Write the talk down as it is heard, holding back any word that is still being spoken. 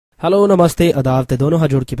Hello ਨਮਸਤੇ ਆਦਾਬ ਤੇ ਦੋਨੋਂ ਹੱਥ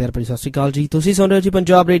ਜੋੜ ਕੇ ਪਿਆਰ ਭਰੀ ਸਤਿ ਸ਼੍ਰੀ ਅਕਾਲ ਜੀ। ਤੁਸੀਂ ਸੁਣ ਰਹੇ ਹੋ ਜੀ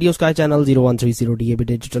Punjab radio sky channel 0130 DAB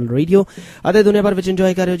digital radio ਅਤੇ ਦੁਨੀਆ ਭਰ ਵਿੱਚ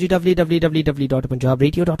ਇੰਜੋਏ ਕਰ ਰਹੇ ਹੋ ਜੀ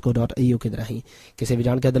www.punjabradio.co.au ਦੇ ਰਾਹੀਂ। ਕਿਸੇ ਵੀ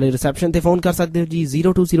ਜਾਣਕਾਰੀ ਲਈ ਰਿਸੈਪਸ਼ਨ ਤੇ ਫੋਨ ਕਰ ਸਕਦੇ ਹੋ ਜੀ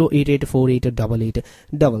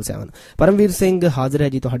 0208488877। ਪਰਮਵੀਰ ਸਿੰਘ ਹਾਜ਼ਰ ਹੈ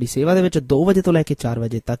ਜੀ ਤੁਹਾਡੀ ਸੇਵਾ ਦੇ ਵਿੱਚ 2 ਵਜੇ ਤੋਂ ਲੈ ਕੇ 4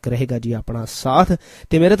 ਵਜੇ ਤੱਕ ਰਹੇਗਾ ਜੀ ਆਪਣਾ ਸਾਥ।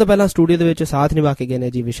 ਤੇ ਮੇਰੇ ਤੋਂ ਪਹਿਲਾਂ ਸਟੂਡੀਓ ਦੇ ਵਿੱਚ ਸਾਥ ਨਿਭਾ ਕੇ ਗਏ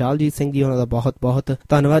ਨੇ ਜੀ ਵਿਸ਼ਾਲਜੀਤ ਸਿੰਘ ਜੀ, ਉਹਨਾਂ ਦਾ ਬਹੁਤ ਬਹੁਤ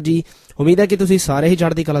ਧੰਨਵਾਦ ਜੀ। ਉਮੀਦ ਹੈ ਕਿ ਤੁਸੀਂ ਸਾਰੇ ਹੀ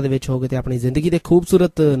ਚੜ੍ਹਦੀ ਕਲਾ ਦੇ ਵਿੱਚ ਹੋਗੇ ਤੇ ਆਪਣੀ ਜ਼ਿੰਦਗੀ ਦੇ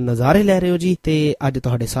ਖੂਬਸੂਰਤ ਨਜ਼ਾਰੇ ਲੈ ਰਹੇ ਹੋ ਜੀ। ਤੇ ਅੱਜ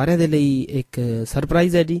ਤੁਹਾਡੇ ਸਾਰਿਆਂ ਦੇ ਲਈ ਇੱਕ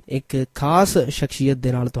ਸਰਪ੍ਰਾਈਜ਼ ਹੈ ਜੀ, ਇੱਕ ਖਾਸ ਸ਼ਖਸੀਅਤ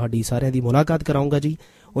ਦੇ ਨਾਲ ਤੁਹਾਡੀ ਸਾਰਿਆਂ ਦੀ ਮੁਲਾਕਾਤ ਕਰਾਉਂਗਾ ਜੀ।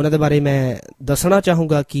 ਉਹਨਾਂ ਦੇ ਬਾਰੇ ਮੈਂ ਦੱਸਣਾ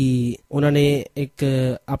ਚਾਹੂੰਗਾ ਕਿ ਉਹਨਾਂ ਨੇ ਇੱਕ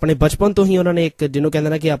ਆਪਣੇ ਬਚਪਨ ਤੋਂ ਹੀ ਉਹਨਾਂ ਨੇ ਇੱਕ ਜਿਹਨੂੰ ਕਹਿੰਦੇ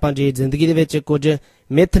ਨਾ ਕਿ ਆਪਾਂ ਜੇ ਜ਼ਿੰਦਗੀ ਦੇ ਵਿੱਚ ਕੁਝ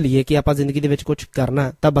ਮਿੱਥ ਲਈਏ ਕਿ ਆਪਾਂ ਜ਼ਿੰਦਗੀ ਦੇ ਵਿੱਚ ਕੁਝ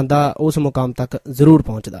ਕਰਨਾ ਤਾਂ ਬੰਦਾ ਉਸ ਮੁਕਾਮ ਤੱਕ ਜ਼ਰੂਰ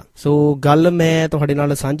ਪਹੁੰਚਦਾ। ਸੋ ਗੱਲ ਮੈਂ ਤੁਹਾਡੇ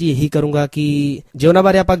ਨਾਲ ਸਾਂਝੀ ਇਹੀ ਕਰੂੰਗਾ ਕਿ ਜੇ ਉਹਨਾਂ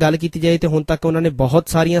ਬਾਰੇ ਆਪਾਂ ਗੱਲ ਕੀਤੀ ਜਾਏ ਤੇ ਹੁਣ ਤੱਕ ਉਹਨਾਂ ਨੇ ਬਹੁਤ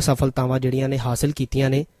ਸਾਰੀਆਂ ਸਫਲਤਾਵਾਂ ਜਿਹੜੀਆਂ ਨੇ ਹਾਸਿਲ ਕੀਤੀਆਂ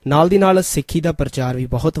ਨੇ। ਨਾਲ ਦੀ ਨਾਲ ਸਿੱਖੀ ਦਾ ਪ੍ਰਚਾਰ ਵੀ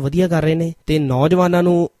ਬਹੁਤ ਵਧੀਆ ਕਰ ਰਹੇ ਨੇ ਤੇ ਨੌਜਵਾਨਾਂ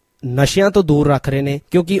ਨੂੰ ਨਸ਼ਿਆਂ ਤੋਂ ਦੂਰ ਰੱਖ ਰਹੇ ਨੇ,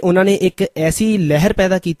 ਕਿਉਂਕਿ ਉਹਨਾਂ ਨੇ ਇੱਕ ਐਸੀ ਲਹਿਰ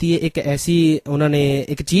ਪੈਦਾ ਕੀਤੀ ਹੈ, ਇੱਕ ਐਸੀ ਉਹਨਾਂ ਨੇ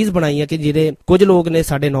ਇੱਕ ਚੀਜ਼ ਬਣਾਈ ਹੈ ਕਿ ਜਿਹੜੇ ਕੁਝ ਲੋਕ ਨੇ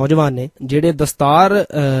ਸਾਡੇ ਨੌਜਵਾਨ ਨੇ ਜਿਹੜੇ ਦਸਤਾਰ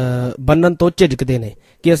ਬੰਨਣ ਤੋਂ ਝਿਜਕਦੇ ਨੇ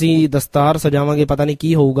ਕਿ ਅਸੀਂ ਦਸਤਾਰ ਸਜਾਵਾਂਗੇ ਪਤਾ ਨਹੀਂ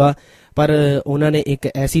ਕੀ ਹੋਊਗਾ, ਪਰ ਉਹਨਾਂ ਨੇ ਇੱਕ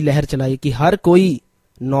ਐਸੀ ਲਹਿਰ ਚਲਾਈ ਕਿ ਹਰ ਕੋਈ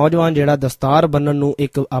ਨੌਜਵਾਨ ਜਿਹੜਾ ਦਸਤਾਰ ਬੰਨਣ ਨੂੰ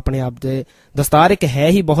ਇੱਕ ਆਪਣੇ ਆਪ ਦੇ ਦਸਤਾਰ ਇੱਕ ਹੈ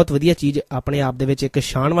ਹੀ ਬਹੁਤ ਵਧੀਆ ਚੀਜ਼, ਆਪਣੇ ਆਪ ਦੇ ਵਿੱਚ ਇੱਕ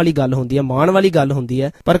ਸ਼ਾਨ ਵਾਲੀ ਗੱਲ ਹੁੰਦੀ ਹੈ, ਮਾਣ ਵਾਲੀ ਗੱਲ ਹੁੰਦੀ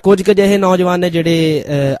ਹੈ। ਪਰ ਕੁਝ ਕੁ ਅਜਿਹੇ ਨੌਜਵਾਨ ਨੇ ਜਿਹੜੇ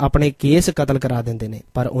ਆਪਣੇ ਕੇਸ ਕਤਲ ਕਰਾ ਦਿੰਦੇ ਨੇ,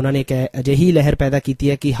 ਪਰ ਉਹਨਾਂ ਨੇ ਇੱਕ ਅਜਿਹੀ ਲਹਿਰ ਪੈਦਾ ਕੀਤੀ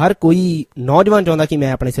ਹੈ ਕਿ ਹਰ ਕੋਈ ਨੌਜਵਾਨ ਚਾਹੁੰਦਾ ਕਿ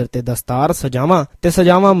ਮੈਂ ਆਪਣੇ ਸਿਰ ਤੇ ਦਸਤਾਰ ਸਜਾਵਾਂ ਤੇ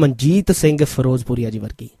ਸਜਾਵਾਂ ਮਨਜੀਤ ਸਿੰਘ ਫਿਰੋਜ਼ਪੁਰੀਆ ਜੀ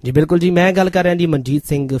ਵਰਗੀ। ਜੀ ਬਿਲਕੁਲ ਜੀ, ਮੈਂ ਗੱਲ ਕਰ ਰਿਹਾ ਜੀ ਮਨਜੀਤ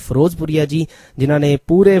ਸਿੰਘ ਫਿਰੋਜ਼ਪੁਰੀਆ ਜੀ, ਜਿਨ੍ਹਾਂ ਨੇ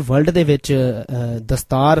ਪੂਰੇ ਵਰਲਡ ਦੇ ਵਿੱਚ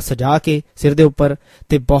ਦਸਤਾਰ ਸਜਾ ਕੇ ਸਿਰ ਦੇ ਉੱਪਰ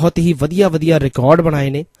ਤੇ ਬਹੁਤ ਹੀ ਵਧੀਆ ਵਧੀਆ ਰਿਕਾਰਡ ਬਣਾਏ ਨੇ।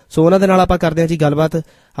 ਸੋ ਉਹਨਾਂ ਦੇ ਨਾਲ ਆਪਾਂ ਕਰਦੇ ਹਾਂ ਜੀ ਗੱਲਬਾਤ।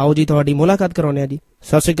 ਆਓ ਜੀ ਤੁਹਾਡੀ ਮੁਲਾਕਾਤ ਕਰਾਉਂਦੇ ਹਾਂ ਜੀ।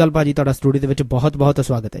 ਸਤਿ ਸ਼੍ਰੀ ਅਕਾਲ ਭਾਜੀ, ਤੁਹਾਡਾ ਸਟੂਡੀਓ ਦੇ ਵਿੱਚ ਬਹੁਤ ਬਹੁਤ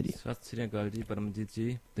ਸਵਾਗਤ ਹੈ ਜੀ। ਸਤਿ ਸ਼੍ਰੀ ਅਕਾਲ ਜੀ ਪਰਮਜੀਤ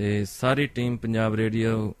ਜੀ ਤੇ ਸਾਰੀ ਟੀਮ ਪੰਜਾਬ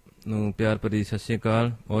ਰੇਡੀਓ ਨੂੰ ਪਿਆਰ ਭਰੀ ਸਤਿ ਸ਼੍ਰੀ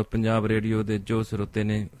ਅਕਾਲ। ਔਰ ਪੰਜਾਬ ਰੇਡੀਓ ਦੇ ਜੋ ਸਰੋਤੇ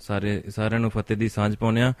ਨੇ ਸਾਰਿਆਂ ਨੂੰ ਫਤਿਹ ਦੀ ਸਾਂਝ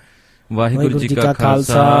ਪਾਉਂਦੇ ਹਾਂ। ਵਾਹਿਗੁਰੂ ਜੀ ਕਾ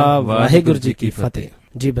ਖਾਲਸਾ, ਵਾਹਿਗੁਰੂ ਜੀ ਕੀ ਫਤਿਹ।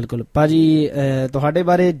 ਜੀ ਬਿਲਕੁਲ ਭਾਜੀ, ਤੁਹਾਡੇ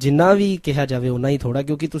ਬਾਰੇ ਜਿੰਨਾ ਵੀ ਕਿਹਾ ਜਾਵੇ ਉਨਾ ਹੀ ਥੋੜਾ,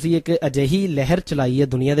 ਕਿਉਂਕਿ ਤੁਸੀਂ ਇੱਕ ਅਜਿਹੀ ਲਹਿਰ ਚਲਾਈ ਹੈ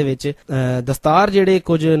ਦੁਨੀਆ ਦੇ ਵਿੱਚ। ਦਸਤਾਰ ਜਿਹੜੇ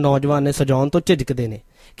ਕੁਝ ਨੌਜਵਾਨ ਨੇ ਸਜਾਉਣ ਤੋਂ ਝਿਜਕਦੇ ਨੇ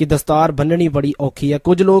ਕਿ ਦਸਤਾਰ ਬੰਨਣੀ ਬੜੀ ਔਖੀ ਹੈ।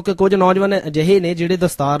 ਕੁਝ ਨੌਜਵਾਨ ਅਜਿਹੇ ਨੇ ਜਿਹੜੇ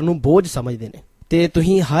ਦਸਤਾਰ ਨੂੰ ਬੋਝ ਸਮਝਦੇ ਨੇ ਤੇ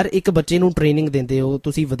ਤੁਸੀਂ ਹਰ ਇੱਕ ਬੱਚੇ ਨੂੰ ਟ੍ਰੇਨਿੰਗ ਦਿੰਦੇ ਹੋ,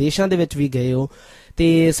 ਤੁਸੀਂ ਵਿਦੇਸ਼ਾਂ ਦੇ ਵਿੱਚ ਵੀ ਗਏ ਹੋ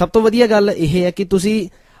ਤੇ ਸਭ ਤੋਂ ਵਧੀਆ ਗੱਲ ਇਹ ਹੈ ਕਿ ਤੁਸੀਂ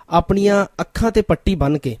ਆਪਣੀਆਂ ਅੱਖਾਂ ਤੇ ਪੱਟੀ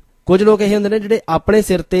ਬੰਨ੍ਹ ਕੇ, ਕੁਝ ਲੋਕ ਇਹ ਹੁੰਦੇ ਨੇ ਜਿਹੜੇ ਆਪਣੇ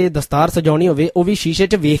ਸਿਰ ਤੇ ਦਸਤਾਰ ਸਜਾਉਣੀ ਹੋਵੇ ਉਹ ਵੀ ਸ਼ੀਸ਼ੇ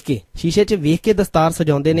 'ਚ ਵੇਖ ਕੇ ਦਸਤਾਰ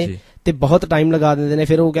ਸਜਾਉਂਦੇ ਨੇ ਤੇ ਬਹੁਤ ਟਾਈਮ ਲਗਾ ਦਿੰਦੇ ਨੇ।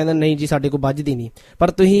 ਫਿਰ ਉਹ ਕਹਿੰਦੇ ਨਹੀਂ ਜੀ ਸਾਡੇ ਕੋਲ ਵੱਜਦੀ ਨਹੀਂ,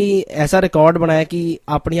 ਪਰ ਤੁਸੀਂ ਐਸਾ ਰਿਕਾਰਡ ਬਣਾਇਆ ਕਿ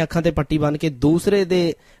ਆਪਣੀਆਂ ਅੱਖਾਂ ਤੇ ਪੱਟੀ ਬੰਨ੍ਹ ਕੇ ਦੂਸਰੇ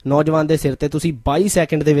ਦੇ ਨੌਜਵਾਨ ਦੇ ਸਿਰ ਤੇ ਤੁਸੀਂ 22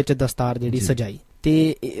 ਸੈਕਿੰਡ ਦੇ ਵਿੱਚ ਦਸਤਾਰ ਜਿਹੜੀ ਸਜਾਈ।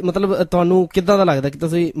 ਤੇ ਮਤਲਬ ਤੁਹਾਨੂੰ ਕਿੱਦਾਂ ਦਾ ਲੱਗਦਾ ਕਿ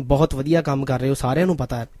ਤੁਸੀਂ ਬਹੁਤ ਵਧੀਆ ਕੰਮ ਕਰ ਰਹੇ ਹੋ, ਸਾਰਿਆਂ ਨੂੰ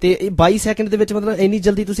ਪਤਾ ਹੈ, ਤੇ 22 ਸੈਕਿੰਡ ਦੇ ਵਿੱਚ ਮਤਲਬ ਇੰਨੀ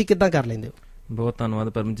ਜਲਦੀ ਤੁਸੀਂ ਕਿੱਦਾਂ ਕਰ ਲੈਂਦੇ ਹੋ? ਬਹੁਤ ਧੰਨਵਾਦ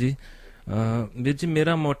ਪਰਮ ਜੀ। ਵੀਰ ਜੀ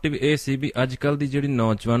ਮੇਰਾ ਮੋਟਿਵ ਇਹ ਸੀ ਵੀ ਅੱਜ ਕੱਲ੍ਹ ਦੀ ਜਿਹੜੀ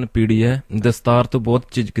ਨੌਜਵਾਨ ਪੀੜ੍ਹੀ ਹੈ ਦਸਤਾਰ ਤੋਂ ਬਹੁਤ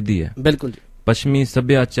ਝਿਜਕਦੀ ਹੈ। ਬਿਲਕੁਲ ਜੀ, ਪੱਛਮੀ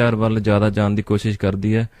ਸੱਭਿਆਚਾਰ ਵੱਲ ਜ਼ਿਆਦਾ ਜਾਣ ਦੀ ਕੋਸ਼ਿਸ਼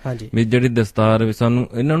ਕਰਦੀ ਹੈ। ਵੀ ਜਿਹੜੀ ਦਸਤਾਰ ਸਾਨੂੰ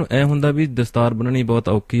ਇਹਨਾਂ ਨੂੰ ਇਹ ਹੁੰਦਾ ਵੀ ਦਸਤਾਰ ਬੰਨਣੀ ਬਹੁਤ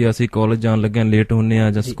ਔਖੀ ਆ, ਅਸੀਂ ਕਾਲਜ ਜਾਣ ਲੱਗਿਆ ਲੇਟ ਹੁੰਦੇ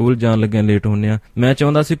ਆ ਜਾਂ ਸਕੂਲ ਜਾਣ ਲੱਗਿਆ ਲੇਟ ਹੁੰਦੇ ਆ। ਮੈਂ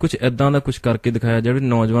ਚਾਹੁੰਦਾ ਸੀ ਕੁਝ ਏਦਾਂ ਦਾ ਕੁਝ ਕਰਕੇ ਦਿਖਾਇਆ ਜਿਹੜੀ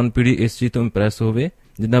ਨੌਜਵਾਨ ਪੀੜ੍ਹੀ ਇਸ ਚੀਜ਼ ਤੋਂ ਇੰਪ੍ਰੈਸ ਹੋਵੇ।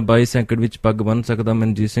 ਜਿੱਦਾਂ 22 ਸੈਕਿੰਡ ਵਿੱਚ ਪੱਗ ਬੰਨ ਸਕਦਾ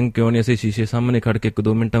ਮਨਜੀਤ ਸਿੰਘ, ਕਿਉਂ ਨਹੀਂ ਅਸੀਂ ਸ਼ੀਸ਼ੇ ਸਾਹਮਣੇ ਖੜ ਕੇ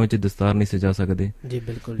 1-2 ਮਿੰਟਾਂ ਵਿੱਚ ਦਸਤਾਰ ਨਹੀਂ ਸਜਾ ਸਕਦੇ? ਜੀ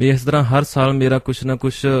ਬਿਲਕੁਲ। ਵੀ ਇਸ ਤਰ੍ਹਾਂ ਹਰ ਸਾਲ ਮੇਰਾ ਕੁਛ ਨਾ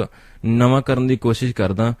ਕੁਛ ਨਵਾਂ ਕਰਨ ਦੀ ਕੋਸ਼ਿਸ਼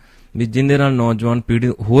ਕਰਦਾ ਵੀ ਜਿਹਦੇ ਨਾਲ ਨੌਜਵਾਨ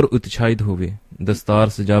ਪੀੜ੍ਹੀ ਹੋਰ ਉਤਸ਼ਾਹਿਤ ਹੋਵੇ,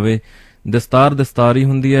 ਦਸਤਾਰ ਸਜਾਵੇ। ਦਸਤਾਰ ਹੀ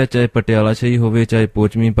ਹੁੰਦੀ ਹੈ, ਚਾਹੇ ਪਟਿਆਲਾ ਸ਼ਾਹੀ ਹੋਵੇ ਚਾਹੇ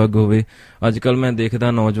ਪੋਚਵੀ ਪੱਗ ਹੋਵੇ। ਅੱਜ ਕੱਲ੍ਹ ਮੈਂ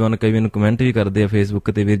ਦੇਖਦਾ ਨੌਜਵਾਨ ਕਈ ਮੈਨੂੰ ਕਮੈਂਟ ਵੀ ਕਰਦੇ ਆ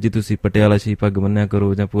ਫੇਸਬੁੱਕ ਤੇ, ਵੀਰ ਜੀ ਤੁਸੀਂ ਪਟਿਆਲਾ ਸ਼ਾਹੀ ਪੱਗ ਬੰਨਿਆ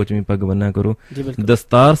ਕਰੋ ਜਾਂ ਪੋਚਵੀ ਪੱਗ ਬੰਨਿਆ ਕਰੋ।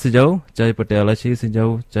 ਦਸਤਾਰ ਸਜਾਓ, ਚਾਹੇ ਪਟਿਆਲਾ ਸ਼ਾਹੀ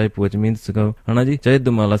ਸਜਾਓ ਚਾਹੇ ਪੋਚਵੀ ਸਜਾਓ, ਹਨਾ ਜੀ, ਚਾਹੇ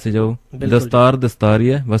ਦੁਮਾਲਾ ਸਜਾਓ। ਦਸਤਾਰ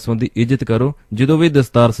ਹੀ ਹੈ, ਬਸ ਉਹਦੀ ਇੱਜ਼ਤ ਕਰੋ। ਜਦੋਂ ਵੀ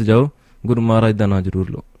ਦਸਤਾਰ ਸਜਾਓ ਗੁਰੂ ਮਹਾਰਾਜ ਦਾ ਨਾਂ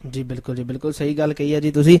ਜ਼ਰੂਰ ਲਓ। ਜੀ ਬਿਲਕੁਲ ਜੀ, ਬਿਲਕੁਲ ਸਹੀ ਗੱਲ ਕਹੀ ਹੈ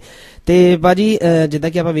ਜੀ ਤੁਸੀਂ। ਤੇ ਭਾਜੀ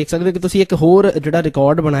ਜਿੱਦਾਂ ਕਿ ਆਪਾਂ ਵੇਖ ਸਕਦੇ ਹੋ ਕਿ ਤੁਸੀਂ ਇੱਕ ਹੋਰ ਜਿਹੜਾ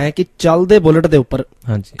ਰਿਕਾਰਡ ਬਣਾਇਆ ਕਿ ਚੱਲਦੇ ਬੁਲਟ ਦੇ ਉੱਪਰ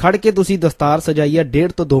ਖੜ ਕੇ ਤੁਸੀਂ ਦਸਤਾਰ ਸਜਾਈ ਹੈ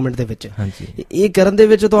 1.5 ਤੋਂ 2 ਮਿੰਟ ਦੇ ਵਿੱਚ। ਇਹ ਕਰਨ ਦੇ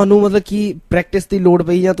ਵਿੱਚ ਤੁਹਾਨੂੰ ਮਤਲਬ ਕਿ ਪ੍ਰੈਕਟਿਸ ਦੀ ਲੋੜ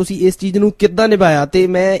ਪਈ ਜਾਂ ਤੁਸੀਂ ਇਸ ਚੀਜ਼ ਨੂੰ ਕਿੱਦਾਂ ਨਿਭਾਇਆ? ਤੇ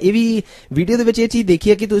ਮੈਂ ਇਹ ਵੀ ਵੀਡੀਓ ਦੇ ਵਿੱਚ ਇਹ ਚੀਜ਼ ਦੇਖੀ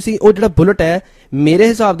ਹੈ ਕਿ ਤੁਸੀਂ ਉਹ ਜਿਹੜਾ ਬੁਲਟ ਹੈ ਮੇਰੇ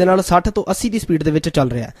ਹਿਸਾਬ ਦੇ ਨਾਲ 60 ਤੋਂ 80 ਦੀ ਸਪੀਡ ਦੇ ਵਿੱਚ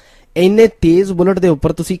ਚੱਲ ਰਿਹਾ, ਇੰਨੇ ਤੇਜ਼ ਬੁਲਟ ਦੇ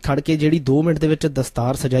ਉੱਪਰ ਤੁਸੀਂ ਖੜ ਕੇ ਜਿਹੜੀ 2 ਮਿੰਟ ਦੇ ਵਿੱਚ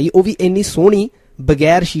ਦਸਤਾਰ ਸਜਾਈ, ਉਹ ਵੀ ਇੰਨੀ ਸੋਹਣੀ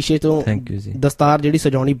ਬਗੈਰ ਸ਼ੀਸ਼ੇ ਤੋਂ ਦਸਤਾਰ ਜਿਹੜੀ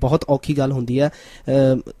ਸਜਾਉਣੀ ਬਹੁਤ ਔਖੀ ਗੱਲ ਹੁੰਦੀ ਹੈ।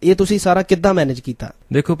 ਇਹ ਤੁਸੀਂ ਸਾਰਾ ਕਿੱਦਾਂ ਮੈਨੇਜ ਕੀਤਾ?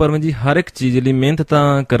 ਦੇਖੋ ਪਰਮ ਜੀ, ਹਰ ਇੱਕ ਚੀਜ਼ ਲਈ ਮਿਹਨਤ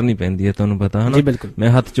ਤਾਂ ਕਰਨੀ ਪੈਂਦੀ ਹੈ, ਤੁਹਾਨੂੰ ਪਤਾ ਹਨਾ। ਮੈਂ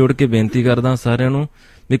ਹੱਥ ਜੋੜ ਕੇ ਬੇਨਤੀ ਕਰਦਾ ਸਾਰਿਆਂ ਨੂੰ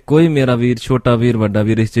ਵੀ ਕੋਈ ਮੇਰਾ ਵੀਰ, ਛੋਟਾ ਵੀਰ, ਵੱਡਾ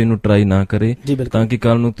ਵੀਰ ਇਸ ਚੀਜ਼ ਨੂੰ ਟਰਾਈ ਨਾ ਕਰੇ, ਤਾਂ ਕਿ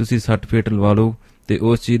ਕੱਲ ਨੂੰ ਤੁਸੀਂ ਸੱਟ ਫੇਟ ਲਵਾ ਲਓ ਤੇ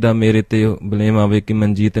ਉਸ ਚੀਜ਼ ਦਾ ਮੇਰੇ ਤੇ ਬਲੇਮ ਆਵੇ ਕਿ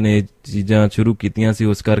ਮਨਜੀਤ ਨੇ ਇਹ ਚੀਜ਼ਾਂ ਸ਼ੁਰੂ ਕੀਤੀਆਂ ਸੀ,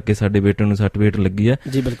 ਉਸ ਕਰਕੇ ਸਾਡੇ ਬੇਟੇ ਨੂੰ ਸੱਟ ਫੇਟ ਲੱਗੀ ਹੈ।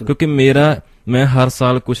 ਕਿਉਂਕਿ ਮੈਂ ਹਰ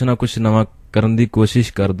ਸਾਲ ਕੁਛ ਨਾ ਕੁਛ ਨਵਾਂ ਕਰਨ ਦੀ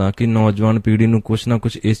ਕੋਸ਼ਿਸ਼ ਕਰਦਾ ਕਿ ਨੌਜਵਾਨ ਪੀੜ੍ਹੀ ਨੂੰ ਕੁਛ ਨਾ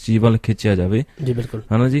ਕੁਛ ਇਸ ਚੀਜ਼ ਵੱਲ ਖਿੱਚਿਆ ਜਾਵੇ। ਜੀ ਬਿਲਕੁਲ,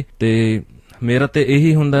 ਹਨਾ ਜੀ। ਤੇ ਮੇਰਾ ਤੇ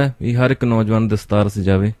ਇਹੀ ਹੁੰਦਾ ਵੀ ਹਰ ਇੱਕ ਨੌਜਵਾਨ ਦਸਤਾਰ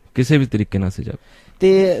ਸਜਾਵੇ, ਕਿਸੇ ਵੀ ਤਰੀਕੇ ਨਾਲ ਸਜਾਵੇ।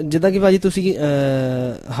 ਤੇ ਜਿੱਦਾਂ ਕਿ ਭਾਜੀ ਤੁਸੀਂ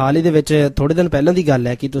ਹਾਲ ਹੀ ਦੇ ਵਿੱਚ ਥੋੜੇ ਦਿਨ ਪਹਿਲਾਂ ਦੀ ਗੱਲ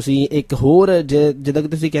ਹੈ ਕਿ ਤੁਸੀਂ ਇੱਕ ਹੋਰ ਜਿੱਦਾਂ ਕਿ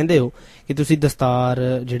ਤੁਸੀਂ ਕਹਿੰਦੇ ਹੋ ਕਿ ਤੁਸੀਂ ਦਸਤਾਰ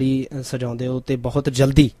ਜਿਹੜੀ ਸਜਾਉਂਦੇ ਹੋ ਤੇ ਬਹੁਤ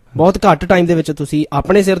ਜਲਦੀ, ਬਹੁਤ ਘੱਟ ਟਾਈਮ ਦੇ ਵਿੱਚ ਤੁਸੀਂ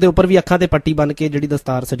ਆਪਣੇ ਸਿਰ ਦੇ ਉੱਪਰ ਵੀ ਅੱਖਾਂ ਤੇ ਪੱਟੀ ਬੰਨ ਕੇ ਜਿਹੜੀ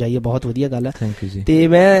ਦਸਤਾਰ ਸਜਾਈ ਹੈ, ਬਹੁਤ ਵਧੀਆ ਗੱਲ ਹੈ। ਥੈਂਕ ਯੂ ਜੀ। ਤੇ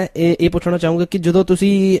ਮੈਂ ਇਹ ਪੁੱਛਣਾ ਚਾਹੂੰਗਾ ਕਿ ਜਦੋਂ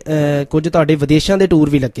ਤੁਸੀਂ ਕੁਝ ਤੁਹਾਡੇ ਵਿਦੇਸ਼ਾਂ ਦੇ ਟੂਰ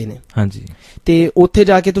ਵੀ ਲੱਗੇ ਨੇ, ਹਾਂਜੀ, ਤੇ ਉੱਥੇ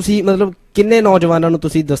ਜਾ ਕੇ ਤੁਸੀਂ ਮਤਲਬ ਕਿੰਨੇ ਨੌਜਵਾਨਾਂ ਨੂੰ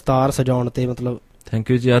ਤੁਸੀਂ ਦਸਤਾਰ ਸਜਾਉਣ ਤੇ ਮਤਲਬ?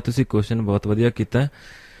 ਥੈਂਕ ਯੂ ਜੀ, ਆ ਤੁਸੀਂ ਕੁਐਸਚਨ ਬਹੁਤ ਵਧੀਆ ਕੀਤਾ।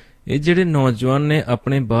 ਇਹ ਜਿਹੜੇ ਨੌਜਵਾਨ ਨੇ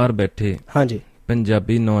ਆਪਣੇ ਬਾਹਰ ਬੈਠੇ, ਹਾਂਜੀ,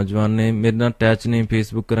 ਪੰਜਾਬੀ ਨੌਜਵਾਨ ਨੇ, ਮੇਰੇ ਨਾਲ ਅਟੈਚ ਨੇ,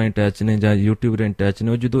 ਫੇਸਬੁੱਕ ਰਾਹੀਂ ਅਟੈਚ ਨੇ ਜਾਂ ਯੂਟਿਊਬ ਰਾਹੀਂ ਅਟੈਚ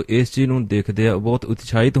ਨੇ, ਉਹ ਜਦੋਂ ਇਸ ਚੀਜ਼ ਨੂੰ ਦੇਖਦੇ ਆ ਬਹੁਤ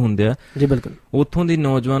ਉਤਸ਼ਾਹਿਤ ਹੁੰਦੇ ਆ ਜੀ। ਬਿਲਕੁਲ। ਉੱਥੋਂ ਦੀ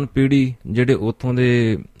ਨੌਜਵਾਨ ਪੀੜ੍ਹੀ, ਜਿਹੜੇ ਉੱਥੋਂ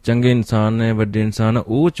ਦੇ ਚੰਗੇ ਇਨਸਾਨ ਨੇ, ਵੱਡੇ ਇਨਸਾਨ ਆ,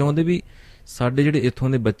 ਉਹ ਚਾਹੁੰਦੇ ਵੀ ਸਾਡੇ ਜਿਹੜੇ ਇੱਥੋਂ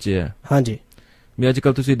ਦੇ ਬੱਚੇ ਆ, ਹਾਂਜੀ, ਵੀ ਅੱਜ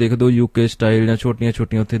ਕੱਲ ਤੁਸੀਂ ਦੇਖਦੇ ਹੋ ਯੂਕੇ ਸਟਾਈਲ ਜਾਂ ਛੋਟੀਆਂ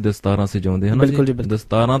ਛੋਟੀਆਂ ਉੱਥੇ ਦਸਤਾਰਾਂ ਸਜਾਉਂਦੇ ਹਨ।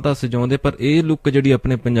 ਦਸਤਾਰਾਂ ਤਾਂ ਸਜਾਉਂਦੇ, ਪਰ ਇਹ ਲੁੱਕ ਜਿਹੜੀ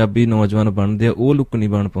ਆਪਣੇ ਪੰਜਾਬੀ ਨੌਜਵਾਨ ਬਣਦੇ ਆ ਉਹ ਲੁੱਕ ਨਹੀਂ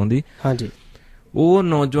ਬਣ ਪਾਉਂਦੀ। ਹਾਂਜੀ, ਉਹ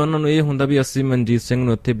ਨੌਜਵਾਨਾਂ ਨੂੰ ਇਹ ਹੁੰਦਾ ਵੀ ਅਸੀਂ ਮਨਜੀਤ ਸਿੰਘ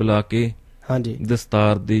ਨੂੰ ਇੱਥੇ ਬੁਲਾ ਕੇ, ਹਾਂਜੀ,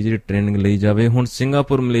 ਦਸਤਾਰ ਦੀ ਜਿਹੜੀ ਟ੍ਰੇਨਿੰਗ ਲਈ ਜਾਵੇ। ਹੁਣ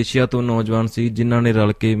ਸਿੰਗਾਪੁਰ, ਮਲੇਸ਼ੀਆ ਤੋਂ ਨੌਜਵਾਨ ਸੀ ਜਿਨ੍ਹਾਂ ਨੇ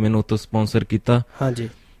ਰਲ ਕੇ ਮੈਨੂੰ ਉੱਥੋਂ ਸਪਾਂਸਰ ਕੀਤਾ, ਹਾਂਜੀ,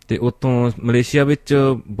 ਤੇ ਉੱਥੋਂ ਮਲੇਸ਼ੀਆ ਵਿੱਚ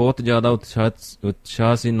ਬਹੁਤ ਜ਼ਿਆਦਾ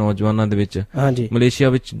ਉਤਸ਼ਾਹ ਸੀ ਨੌਜਵਾਨਾਂ ਦੇ ਵਿੱਚ। ਹਾਂਜੀ, ਮਲੇਸ਼ੀਆ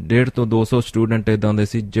ਵਿੱਚ 150 ਤੋਂ 200 ਸਟੂਡੈਂਟ ਏਦਾਂ ਦੇ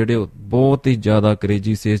ਸੀ ਜਿਹੜੇ ਬਹੁਤ ਹੀ ਜ਼ਿਆਦਾ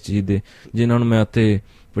ਕਰੇਜੀ ਸੀ ਇਸ ਚੀਜ਼ ਦੇ, ਜਿਨ੍ਹਾਂ ਨੂੰ ਮੈਂ ਉੱਥੇ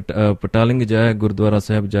ਪਟਾਲਿੰਗ ਜਾਇਆ, ਗੁਰਦੁਆਰਾ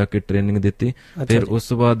ਸਾਹਿਬ ਜਾ ਕੇ ਟ੍ਰੇਨਿੰਗ ਦਿੱਤੀ। ਫਿਰ ਉਸ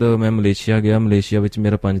ਤੋਂ ਬਾਅਦ ਮੈਂ ਮਲੇਸ਼ੀਆ ਗਿਆ। ਮਲੇਸ਼ੀਆ ਵਿੱਚ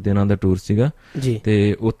ਮੇਰਾ 5 ਦਿਨਾਂ ਦਾ ਟੂਰ ਸੀਗਾ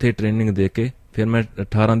ਤੇ ਉੱਥੇ ਟ੍ਰੇਨਿੰਗ ਦੇ ਕੇ ਫਿਰ ਮੈਂ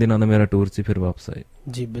 18 ਦਿਨਾਂ ਦਾ ਮੇਰਾ ਟੂਰ ਸੀ, ਫਿਰ ਵਾਪਸ ਆਏ।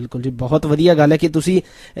 ਜੀ ਬਿਲਕੁਲ ਜੀ, ਬਹੁਤ ਵਧੀਆ ਗੱਲ ਹੈ ਕਿ ਤੁਸੀਂ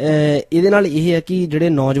ਇਹਦੇ ਨਾਲ ਇਹ ਹੈ ਕਿ ਜਿਹੜੇ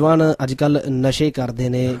ਨੌਜਵਾਨ ਅੱਜ ਕੱਲ ਨਸ਼ੇ ਕਰਦੇ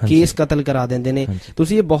ਨੇ, ਕੇਸ ਕਤਲ ਕਰਾ ਦਿੰਦੇ ਨੇ,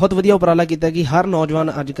 ਤੁਸੀਂ ਇਹ ਬਹੁਤ ਵਧੀਆ ਉਪਰਾਲਾ ਕੀਤਾ ਕਿ ਹਰ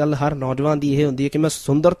ਨੌਜਵਾਨ ਅੱਜ ਕੱਲ, ਹਰ ਨੌਜਵਾਨ ਦੀ ਇਹ ਹੁੰਦੀ ਹੈ ਕਿ ਮੈਂ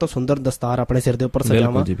ਸੁੰਦਰ ਤੋਂ ਸੁੰਦਰ ਦਸਤਾਰ ਆਪਣੇ ਸਿਰ ਦੇ ਉੱਪਰ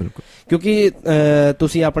ਸਜਾਵਾਂ। ਕਿਉਂਕਿ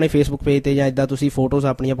ਤੁਸੀਂ ਆਪਣੇ ਫੇਸਬੁੱਕ ਪੇਜ ਤੇ ਜਾਂ ਏਦਾਂ ਤੁਸੀਂ ਫੋਟੋਜ਼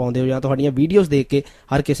ਆਪਣੀਆਂ ਪਾਉਂਦੇ ਹੋ ਜਾਂ ਤੁਹਾਡੀਆਂ ਵੀਡੀਓਜ਼ ਦੇਖ ਕੇ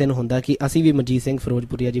ਹਰ ਕਿਸੇ ਨੂੰ ਹੁੰਦਾ ਕਿ ਅਸੀਂ ਵੀ ਮਨਜੀਤ ਸਿੰਘ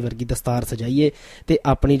ਫਿਰੋਜ਼ਪੁਰੀਆ ਜੀ ਵਰਗੀ ਦਸਤਾਰ ਸਜਾਈਏ ਤੇ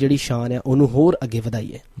ਆਪਣੀ ਜਿਹੜੀ ਸ਼ਾਨ ਹੈ ਉਹਨੂੰ ਹੋਰ ਅੱਗੇ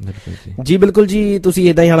ਵਧਾਈਏ। ਜੀ ਬਿਲਕੁਲ ਜੀ, ਤੁਸੀਂ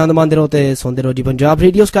ਏਦਾਂ ਹੀ ਆਨੰਦ ਮਾਣਦੇ ਰਹੋ ਤੇ ਸੁਣਦੇ ਰਹੋ ਜੀ Punjab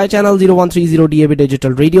radio, sky channel 0130 DAB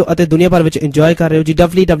digital radio, ਅਤੇ ਦੁਨੀਆ ਭਰ ਵਿੱਚ ਇੰਜੋਏ ਕਰ ਰਹੇ ਹੋ ਜੀ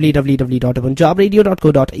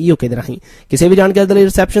www.punjabradio.co.uk ਦੇ ਰਾਹੀਂ। ਕਿਸੇ ਵੀ ਜਾਣਕਾਰੀ ਦੇ ਲਈ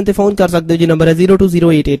ਰਿਸੈਪਸ਼ਨ ਤੇ ਫੋਨ ਕਰ ਸਕਦੇ ਹੋ ਜੀ, ਨੰਬਰ ਹੈ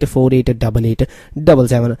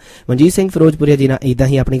 0208848877। ਮਨਜੀਤ ਸਿੰਘ ਫਿਰੋਜ਼ਪੁਰੀਆ ਜੀ ਨਾਲ ਏਦਾਂ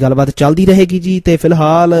ਹੀ ਆਪਣੀ ਗੱਲਬਾਤ ਚੱਲਦੀ ਰਹੇਗੀ ਜੀ। ਤੇ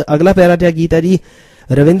ਫਿਲਹਾਲ ਅਗਲਾ ਪਿਆਰਾ ਜਿਹਾ ਗੀਤ ਹੈ ਜੀ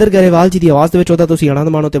ਰਵਿੰਦਰ ਗਰੇਵਾਲ ਜੀ ਦੀ ਆਵਾਜ਼ ਦੇ ਵਿੱਚ, ਉਹਦਾ ਤੁਸੀਂ ਆਨੰਦ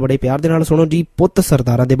ਮਾਣੋ ਤੇ ਬੜੇ ਪਿਆਰ ਦੇ ਨਾਲ ਸੁਣੋ ਜੀ। ਪੁੱਤ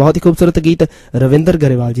ਸਰਦਾਰਾਂ ਦੇ ਬਹੁਤ ਹੀ ਖੂਬਸੂਰਤ ਗੀਤ ਰਵਿੰਦਰ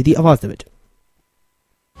ਗਰੇਵਾਲ ਜੀ ਦੀ ਆਵਾਜ਼ ਦੇ ਵਿੱਚ।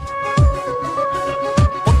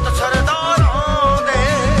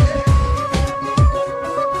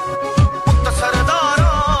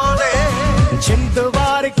 ਜਿੰਦ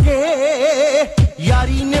ਵਾਰ ਕੇ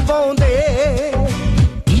ਯਾਰੀ ਨਿਭਾਉਂਦੇ,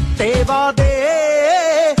 ਕੀਤੇ ਵਾਦੇ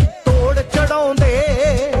ਤੋੜ ਚੜਾਉਂਦੇ।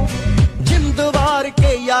 ਜਿੰਦ ਵਾਰ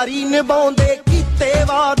ਕੇ ਯਾਰੀ ਨਿਭਾਉਂਦੇ, ਕੀਤੇ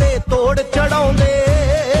ਵਾਦੇ ਤੋੜ ਚੜਾਉਂਦੇ।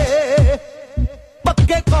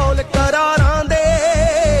 ਪੱਕੇ ਕੌਲ ਕਰਾਰਾਂ ਦੇ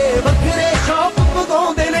ਵੱਖਰੇ ਸ਼ੌਕ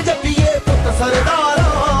ਪਗਾਉਂਦੇ ਨੇ ਜੱਟੀਏ ਪੁੱਤ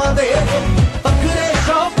ਸਰਦਾਰਾਂ ਦੇ। ਵੱਖਰੇ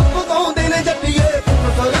ਸ਼ੌਕ ਪਗਾਉਂਦੇ ਨੇ ਜੱਟੀਏ ਪੁੱਤ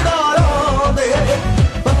ਸਰਦਾਰਾਂ ਦੇ।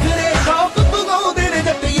 ਵੱਖਰੇ ਸ਼ੌਕ ਪਗਾਉਂਦੇ ਨੇ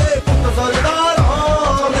ਜੱਟੀਏ ਪੁੱਤ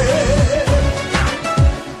ਸਰਦਾਰਾਂ ਦੇ।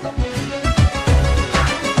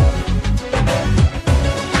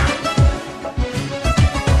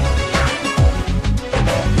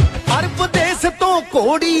 ਅਰਬ ਦੇਸ ਤੋਂ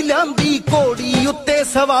ਘੋੜੀ ਲਿਆਂਦੀ, ਘੋੜੀ ਉੱਤੇ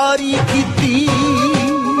ਸਵਾਰੀ ਕੀਤੀ।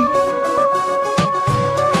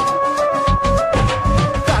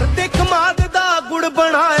 ਘਰ ਦੇ ਕਮਾਦ ਦਾ ਗੁੜ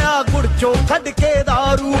ਬਣਾਇਆ, ਗੁੜ ਚੋਂ ਕੱਢ ਕੇ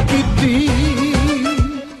ਦਾਰੂ ਪੀਤੀ।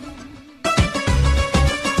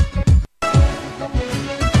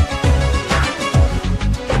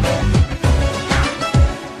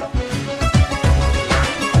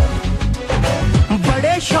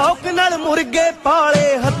 ਬੜੇ ਸ਼ੌਕ ਨਾਲ ਮੁਰਗੇ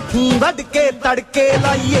ਪਾਲੇ, ਹੱਥੀਂ ਵੱਢ ਕੇ ਤੜਕੇ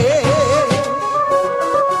ਲਾਈਏ।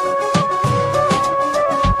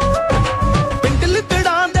 ਪਿੰਡ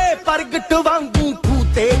ਲਿੱਤੜਾਂ ਦੇ ਪ੍ਰਗਟ ਵਾਂਗੂ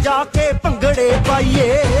ਖੂਤੇ ਜਾ ਕੇ ਭੰਗੜੇ ਪਾਈਏ।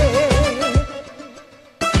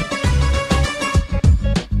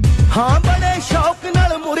 ਹਾਂ ਬੜੇ ਸ਼ੌਕ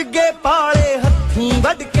ਨਾਲ ਮੁਰਗੇ ਪਾਲੇ, ਹੱਥੀਂ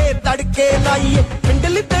ਵੱਢ ਕੇ ਤੜਕੇ ਲਾਈਏ। ਪਿੰਡ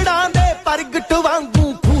ਲਿੱਤੜਾਂ ਦੇ ਪ੍ਰਗਟ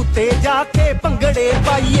ਵਾਂਗੂ ਖੂਤੇ ਜਾ ਕੇ ਭੰਗੜੇ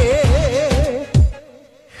ਪਾਈਏ।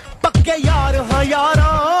 ਪੱਕੇ ਯਾਰ ਹਾਂ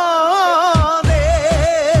ਯਾਰਾਂ ਦੇ,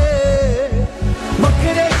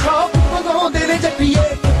 ਵੱਖਰੇ ਸ਼ੌਕ ਪਗਾਉਂਦੇ ਨੇ ਜੱਟੀਏ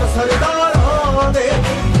ਪੁੱਤ ਸਰਦਾਰਾਂ ਦੇ।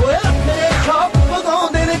 ਓਏ ਵੱਖਰੇ ਸ਼ੌਕ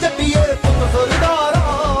ਪਗਾਉਂਦੇ ਨੇ ਜੱਟੀਏ ਪੁੱਤ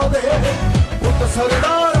ਸਰਦਾਰਾਂ ਦੇ। ਪੁੱਤ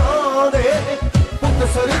ਸਰਦਾਰਾਂ ਦੇ, ਪੁੱਤ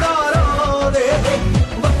ਸਰਦਾਰਾਂ ਦੇ।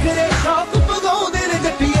 ਵੱਖਰੇ ਸ਼ੌਕ ਪਗਾਉਂਦੇ ਨੇ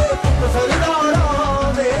ਜੱਟੀਏ ਪੁੱਤ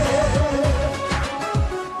ਸਰਦਾਰਾਂ ਦੇ।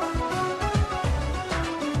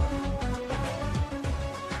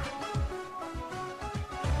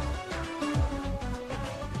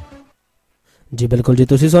 ਜੀ ਬਿਲਕੁਲ ਜੀ,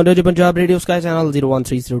 ਤੁਸੀਂ ਸੁਣ ਰਹੇ ਹੋ ਜੀ Punjab radio sky channel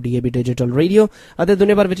 0130 DAB digital radio ਅਤੇ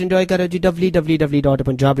ਦੁਨੀਆ ਭਰ ਵਿੱਚ ਇੰਜੋਏ ਕਰ ਰਹੇ ਹੋ ਜੀ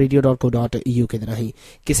www.punjabradio.co.uk ਦੇ ਰਾਹੀਂ।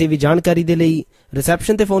 ਕਿਸੇ ਵੀ ਜਾਣਕਾਰੀ ਦੇ ਲਈ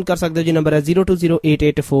ਰਿਸੈਪਸ਼ਨ ਤੇ ਫੋਨ ਕਰ ਸਕਦੇ ਹੋ ਜੀ, ਨੰਬਰ ਹੈ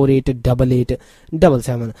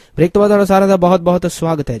 0208848877। ਬ੍ਰੇਕ ਤੋਂ ਬਾਅਦ ਤੁਹਾਡਾ ਸਾਰਿਆਂ ਦਾ ਬਹੁਤ ਬਹੁਤ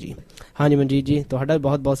ਸਵਾਗਤ ਹੈ ਜੀ। ਹਾਂਜੀ ਮਨਜੀਤ ਜੀ, ਤੁਹਾਡਾ ਵੀ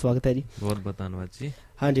ਬਹੁਤ ਬਹੁਤ ਸਵਾਗਤ ਹੈ ਜੀ। ਬਹੁਤ ਬਹੁਤ ਧੰਨਵਾਦ ਜੀ।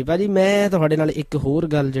 ਹਾਂਜੀ ਭਾਜੀ, ਮੈਂ ਤੁਹਾਡੇ ਨਾਲ ਇੱਕ ਹੋਰ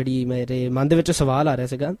ਗੱਲ ਜਿਹੜੀ ਮੇਰੇ ਮਨ ਦੇ ਵਿੱਚ ਸਵਾਲ ਆ ਰਿਹਾ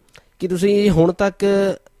ਸੀਗਾ ਕਿ ਤੁਸੀਂ ਹੁਣ ਤੱਕ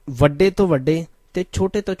ਵੱਡੇ ਤੋਂ ਵੱਡੇ ਤੇ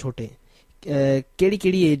ਛੋਟੇ ਤੋਂ ਛੋਟੇ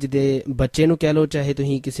ਕਿਹੜੀ ਏਜ ਦੇ ਬੱਚੇ ਨੂੰ ਕਹਿ ਲਓ, ਚਾਹੇ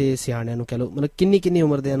ਤੁਸੀਂ ਕਿਸੇ ਸਿਆਣਿਆਂ ਨੂੰ ਕਹਿ ਲਓ, ਮਤਲਬ ਕਿੰਨੀ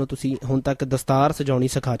ਉਮਰ ਦਿਆਂ ਨੂੰ ਤੁਸੀਂ ਹੁਣ ਤੱਕ ਦਸਤਾਰ ਸਜਾਉਣੀ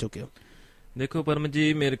ਸਿਖਾ ਚੁੱਕੇ ਹੋ? ਦੇਖੋ ਪਰਮ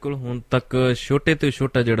ਜੀ, ਮੇਰੇ ਕੋਲ ਹੁਣ ਤੱਕ ਛੋਟੇ ਤੋਂ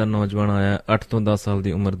ਛੋਟਾ ਜਿਹੜਾ ਨੌਜਵਾਨ ਆਇਆ 8 ਤੋਂ 10 ਸਾਲ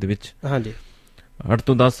ਦੀ ਉਮਰ ਦੇ ਵਿੱਚ। ਹਾਂਜੀ, 8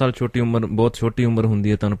 ਤੋਂ 10 ਸਾਲ ਛੋਟੀ ਉਮਰ, ਬਹੁਤ ਛੋਟੀ ਉਮਰ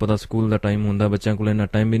ਹੁੰਦੀ ਹੈ। ਤੁਹਾਨੂੰ ਪਤਾ ਸਕੂਲ ਦਾ ਟਾਈਮ ਹੁੰਦਾ, ਬੱਚਿਆਂ ਕੋਲ ਇੰਨਾ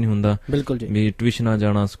ਟਾਈਮ ਵੀ ਨਹੀਂ ਹੁੰਦਾ ਬਿਲਕੁਲ ਜੀ, ਵੀ ਟਿਊਸ਼ਨਾਂ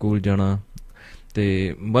ਜਾਣਾ, ਸਕੂਲ ਜਾਣਾ।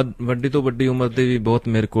 ਤੇ ਵੱਡੀ ਤੋਂ ਵੱਡੀ ਉਮਰ ਦੇ ਵੀ ਬਹੁਤ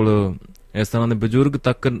ਮੇਰੇ ਕੋਲ ਇਸ ਤਰ੍ਹਾਂ ਦੇ ਬਜ਼ੁਰਗ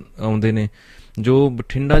ਤੱਕ ਆਉਂਦੇ ਨੇ। ਜੋ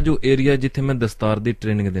ਬਠਿੰਡਾ ਜੋ ਏਰੀਆ ਜਿੱਥੇ ਮੈਂ ਦਸਤਾਰ ਦੀ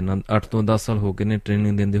ਟ੍ਰੇਨਿੰਗ ਦਿੰਦਾ, 8 ਤੋਂ 10 ਸਾਲ ਹੋ ਗਏ ਨੇ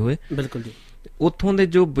ਟ੍ਰੇਨਿੰਗ ਦਿੰਦੇ ਹੋਏ। ਬਿਲਕੁਲ ਜੀ, ਉੱਥੋਂ ਦੇ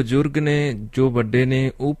ਜੋ ਬਜ਼ੁਰਗ ਨੇ, ਜੋ ਵੱਡੇ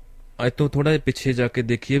ਨੇ, ਉਹ ਅੱਜ ਤੋਂ ਥੋੜਾ ਜਿਹਾ ਪਿੱਛੇ ਜਾ ਕੇ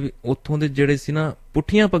ਦੇਖੀਏ ਵੀ ਉੱਥੋਂ ਦੇ ਜਿਹੜੇ ਸੀ ਨਾ,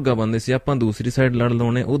 ਪੁੱਠੀਆਂ ਪੱਗਾਂ ਬੰਨਦੇ ਸੀ। ਆਪਾਂ ਦੂਸਰੀ ਸਾਈਡ ਲੜ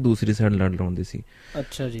ਲਾਉਣੇ, ਉਹ ਦੂਸਰੀ ਸਾਈਡ ਲੜ ਲਾਉਂਦੇ ਸੀ।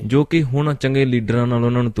 ਅੱਛਾ ਜੀ। ਜੋ ਕਿ ਹੁਣ ਚੰਗੇ ਲੀਡਰਾਂ ਨਾਲ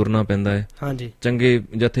ਉਹਨਾਂ ਨੂੰ ਤੁਰਨਾ ਪੈਂਦਾ ਹੈ। ਹਾਂਜੀ, ਚੰਗੇ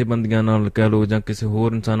ਜਥੇਬੰਦੀਆਂ ਨਾਲ ਕਹਿ ਲਓ ਜਾਂ ਕਿਸੇ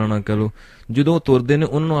ਹੋਰ ਇਨਸਾਨਾਂ ਨਾਲ ਕਹਿ ਲਓ, ਜਦੋਂ ਤੁਰਦੇ ਨੇ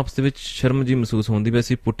ਉਹਨਾਂ ਨੂੰ ਆਪਸ ਵਿੱਚ ਸ਼ਰਮ ਜੀ ਮਹਿਸੂਸ ਹੁੰਦੀ ਵੀ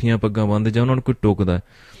ਅਸੀਂ ਪੁੱਠੀਆਂ ਪੱਗਾਂ ਬੰਨਦੇ ਜਾਂ ਉਹਨਾਂ ਨੂੰ ਕੋਈ ਟੋਕਦਾ,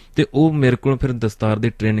 ਤੇ ਉਹ ਮੇਰੇ ਕੋਲ ਫਿਰ ਦਸਤਾਰ ਦੀ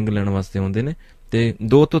ਟ੍ਰੇਨਿੰਗ ਲੈਣ ਵਾਸਤੇ ਆਉਂਦੇ ਨੇ। ਤੇ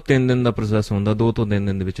 2 ਤੋਂ 3 ਦਿਨ ਦਾ ਪ੍ਰੋਸੈਸ ਹੁੰਦਾ, 2 ਤੋਂ 3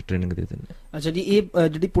 ਦਿਨ ਦੇ ਵਿੱਚ ਟ੍ਰੇਨਿੰਗ ਦੇ ਦਿੰਦੇ। ਅੱਛਾ ਜੀ, ਇਹ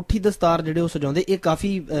ਜਿਹੜੀ ਪੁੱਠੀ ਦਸਤਾਰ ਜਿਹੜੇ ਉਹ ਸਜਾਉਂਦੇ, ਇਹ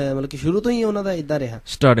ਕਾਫੀ ਮਤਲਬ ਕਿ ਸ਼ੁਰੂ ਤੋਂ ਹੀ ਉਹਨਾਂ ਦਾ ਇਦਾਂ ਰਿਹਾ?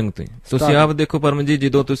 ਸਟਾਰਟਿੰਗ ਤੋਂ ਹੀ। ਤੁਸੀਂ ਆਪ ਦੇਖੋ ਪਰਮ ਜੀ,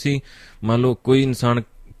 ਜਦੋਂ ਤੁਸੀਂ ਮੰਨ ਲਓ ਕੋਈ ਇਨਸਾਨ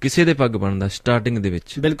ਕਿਸੇ ਦੇ ਪੱਗ ਬੰਨਦਾ ਸਟਾਰਟਿੰਗ ਦੇ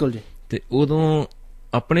ਵਿੱਚ, ਬਿਲਕੁਲ ਜੀ, ਤੇ ਉਦੋਂ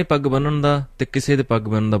ਆਪਣੇ ਪੱਗ ਬੰਨਣ ਦਾ ਤੇ ਕਿਸੇ ਦੇ ਪੱਗ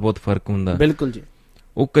ਬੰਨਣ ਦਾ ਬਹੁਤ ਫਰਕ ਹੁੰਦਾ। ਬਿਲਕੁਲ ਜੀ।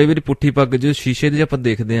 ਉਹ ਕਈ ਵਾਰੀ ਪੁੱਠੀ ਪੱਗ ਜੋ ਸ਼ੀਸ਼ੇ ਦੀ ਆਪਾਂ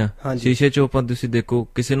ਦੇਖਦੇ ਆ, ਸ਼ੀਸ਼ੇ 'ਚ ਆਪਾਂ ਤੁਸੀਂ ਦੇਖੋ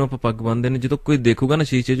ਕਿਸੇ ਨੂੰ ਆਪਾਂ ਪੱਗ ਬੰਨਦੇ ਨੇ, ਜਦੋਂ ਕੋਈ ਦੇਖੂਗਾ ਨਾ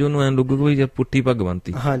ਸ਼ੀਸ਼ੇ 'ਚ, ਉਹਨੂੰ ਐਂ ਲੱਗੂਗਾ ਵੀ ਪੁੱਠੀ ਪੱਗ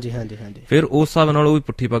ਬੰਨਤੀ। ਹਾਂਜੀ ਹਾਂਜੀ ਹਾਂਜੀ। ਫਿਰ ਉਸ ਹਿਸਾਬ ਨਾਲ ਉਹ ਵੀ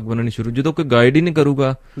ਪੁੱਠੀ ਪੱਗ ਬੰਨਣੀ ਸ਼ੁਰੂ। ਜਦੋਂ ਕੋਈ ਗਾਈਡ ਹੀ ਨਹੀਂ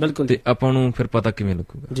ਕਰੂਗਾ ਬਿਲਕੁਲ ਤੇ ਆਪਾਂ ਨੂੰ ਫਿਰ ਪਤਾ ਕਿਵੇਂ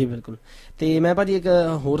ਲੱਗੂਗਾ? ਜੀ ਬਿਲਕੁਲ। ਤੇ ਮੈਂ ਭਾਜੀ ਇੱਕ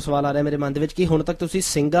ਹੋਰ ਸਵਾਲ ਆ ਰਿਹਾ ਮੇਰੇ ਮਨ ਦੇ ਵਿੱਚ ਕਿ ਹੁਣ ਤੱਕ ਤੁਸੀਂ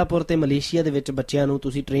ਸਿੰਗਾਪੁਰ ਤੇ ਮਲੇਸ਼ੀਆ ਦੇ ਵਿੱਚ ਬੱਚਿਆਂ ਨੂੰ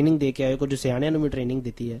ਤੁਸੀਂ ਟ੍ਰੇਨਿੰਗ ਦੇ ਕੇ ਆਏ ਹੋ, ਕੁਝ ਸਿਆਣਿਆਂ ਨੂੰ ਵੀ ਟ੍ਰੇਨਿੰਗ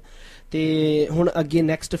ਦਿੱਤੀ ਹੈ, ਤੇ ਹੁਣ ਅੱਗੇ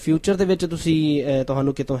ਨੈਕਸਟ ਫਿਊਚਰ ਦੇ ਵਿੱਚ ਤੁਸੀਂ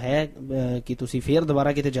ਤੁਹਾਨੂੰ ਕਿਤੋਂ ਹੈ ਕਿ ਤੁਸੀਂ ਫੇਰ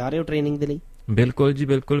ਦੁਬਾਰਾ ਕਿਤੇ ਜਾ ਰਹੇ ਹੋ ਟ੍ਰੇਨਿੰਗ ਦੇ ਲਈ? ਬਿਲਕੁਲ ਜੀ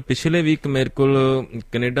ਬਿਲਕੁਲ। ਪਿਛਲੇ ਵੀਕ ਮੇਰੇ ਕੋਲ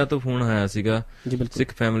ਕੈਨੇਡਾ ਤੋਂ ਫੋਨ ਆਇਆ ਸੀਗਾ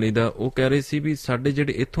ਸਿੱਖ ਫੈਮਿਲੀ ਦਾ। ਉਹ ਕਹਿ ਰਹੇ ਸੀ ਵੀ ਸਾਡੇ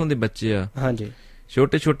ਜਿਹੜੇ ਇੱਥੋਂ ਦੇ ਬੱਚੇ ਆ, ਹਾਂਜੀ,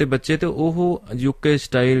 ਛੋਟੇ ਛੋਟੇ ਬੱਚੇ, ਤੇ ਉਹ ਯੂਕੇ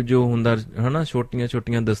ਸਟਾਈਲ ਜੋ ਹੁੰਦਾ ਹਨਾ, ਛੋਟੀਆਂ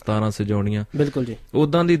ਛੋਟੀਆਂ ਦਸਤਾਰਾਂ ਸਜਾਉਣੀਆਂ, ਬਿਲਕੁਲ ਜੀ,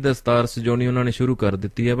 ਉਦਾਂ ਦੀ ਦਸਤਾਰ ਸਜਾਉਣੀ ਉਹਨਾਂ ਨੇ ਸ਼ੁਰੂ ਕਰ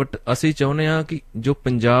ਦਿੱਤੀ ਹੈ। ਬਟ ਅਸੀਂ ਚਾਹੁੰਦੇ ਹਾਂ ਕਿ ਜੋ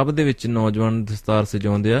ਪੰਜਾਬ ਦੇ ਵਿੱਚ ਨੌਜਵਾਨ ਦਸਤਾਰ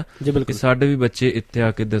ਸਜਾਉਂਦੇ ਆ, ਕਿ ਸਾਡੇ ਵੀ ਬੱਚੇ ਇੱਥੇ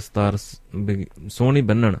ਆ ਕੇ ਦਸਤਾਰ ਸੋਹਣੀ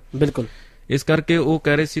ਬੰਨਣ। ਬਿਲਕੁਲ। ਇਸ ਕਰਕੇ ਉਹ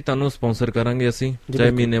ਕਹਿ ਰਹੇ ਸੀ ਤੁਹਾਨੂੰ ਸਪਾਂਸਰ ਕਰਾਂਗੇ ਅਸੀਂ,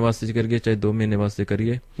 ਚਾਹੇ ਮਹੀਨੇ ਵਾਸਤੇ ਕਰੀਏ ਚਾਹੇ 2 ਮਹੀਨੇ ਵਾਸਤੇ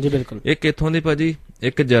ਕਰੀਏ। ਜੀ ਬਿਲਕੁਲ। ਇੱਕ ਇੱਥੋਂ ਦੇ ਭਾਜੀ,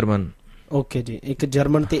 ਇੱਕ ਜਰਮਨ। ਓਕੇ ਜੀ, ਇੱਕ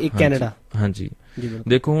ਜਰਮਨ ਤੇ ਇੱਕ ਕੈਨੇਡਾ। ਹਾਂਜੀ।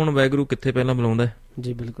 ਦੇਖੋ ਹੁਣ ਵਾਹਿਗੁਰੂ ਕਿੱਥੇ ਪਹਿਲਾਂ ਬੁਲਾਉਂਦਾ।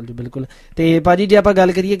 ਜੀ ਬਿਲਕੁਲ ਜੀ ਬਿਲਕੁਲ। ਤੇ ਭਾਜੀ ਜੇ ਆਪਾਂ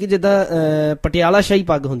ਗੱਲ ਕਰੀਏ ਕਿ ਜਿੱਦਾਂ ਪਟਿਆਲਾ ਸ਼ਾਹੀ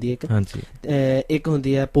ਪੱਗ ਹੁੰਦੀ ਹੈ ਇੱਕ, ਹਾਂਜੀ, ਇੱਕ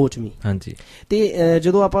ਹੁੰਦੀ ਹੈ ਪੋਚਵੀ, ਹਾਂਜੀ, ਤੇ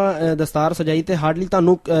ਜਦੋਂ ਆਪਾਂ ਦਸਤਾਰ ਸਜਾਈ ਤੇ ਹਾਰਡਲੀ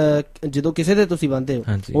ਤੁਹਾਨੂੰ ਜਦੋਂ ਕਿਸੇ ਦੇ ਤੁਸੀਂ ਬੰਨਦੇ ਹੋ,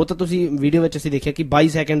 ਉਹ ਤਾਂ ਤੁਸੀਂ ਵੀਡੀਓ ਵਿੱਚ ਅਸੀਂ ਦੇਖਿਆ ਕਿ 22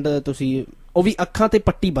 ਸੈਕਿੰਡ ਤੁਸੀਂ, ਉਹ ਵੀ ਅੱਖਾਂ ਤੇ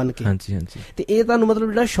ਪੱਟੀ ਬੰਨ ਕੇ। ਹਾਂਜੀ ਹਾਂਜੀ। ਤੇ ਇਹ ਤੁਹਾਨੂੰ ਮਤਲਬ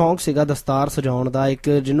ਜਿਹੜਾ ਸ਼ੌਂਕ ਸੀਗਾ ਦਸਤਾਰ ਸਜਾਉਣ ਦਾ, ਇੱਕ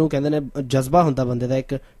ਜਿਹਨੂੰ ਕਹਿੰਦੇ ਨੇ ਜਜ਼ਬਾ ਹੁੰਦਾ ਬੰਦੇ ਦਾ,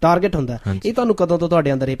 ਇੱਕ ਟਾਰਗੇਟ ਹੁੰਦਾ, ਇਹ ਤੁਹਾਨੂੰ ਕਦੋਂ ਤੋਂ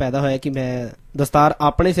ਤੁਹਾਡੇ ਅੰਦਰ ਇਹ ਪੈਦਾ ਹੋਇਆ ਕਿ ਮੈਂ ਦਸਤਾਰ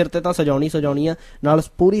ਆਪਣੇ ਸਿਰ ਤੇ ਤਾਂ ਸਜਾਉਣੀ ਆ, ਨਾਲ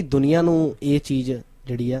ਪੂਰੀ ਦੁਨੀਆ ਨੂੰ ਇਹ ਚੀਜ਼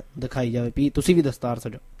ਜਿਹੜੀ ਆ ਦਿਖਾਈ ਜਾਵੇ ਵੀ ਤੁਸੀਂ ਵੀ ਦਸਤਾਰ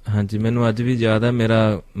ਸਜਾਓ? ਹਾਂਜੀ, ਮੈਨੂੰ ਅੱਜ ਵੀ ਯਾਦ ਹੈ,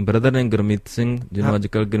 ਮੇਰਾ ਬ੍ਰਦਰ ਨੇ ਗੁਰਮੀਤ ਸਿੰਘ, ਜਿਹਨੂੰ ਅੱਜ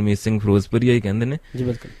ਕੱਲ੍ਹ ਗੁਰਮੀਤ ਸਿੰਘ ਫਿਰੋਜ਼ਪੁਰੀਆ ਹੀ ਕਹਿੰਦੇ ਨੇ। ਜੀ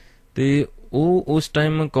ਬਿਲਕੁਲ। ਤੇ ਉਹ ਉਸ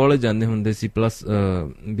ਟਾਈਮ ਕਾਲਜ ਜਾਂਦੇ ਹੁੰਦੇ ਸੀ, ਪਲੱਸ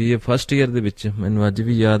BA ਫਸਟ ਈਅਰ ਦੇ ਵਿੱਚ, ਮੈਨੂੰ ਅੱਜ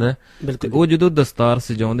ਵੀ ਯਾਦ ਹੈ। ਉਹ ਜਦੋਂ ਦਸਤਾਰ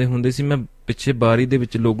ਸਜਾਉਂਦੇ ਹੁੰਦੇ ਸੀ, ਮੈਂ ਪਿੱਛੇ ਬਾਰੀ ਦੇ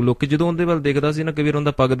ਵਿੱਚ ਲੋਕ ਕੇ ਜਦੋਂ ਉਹਦੇ ਵੱਲ ਦੇਖਦਾ ਸੀ ਨਾ, ਕਈ ਵਾਰ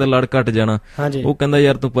ਉਹਦਾ ਪੱਗ ਦਾ ਲੜ ਘੱਟ ਜਾਣਾ, ਉਹ ਕਹਿੰਦਾ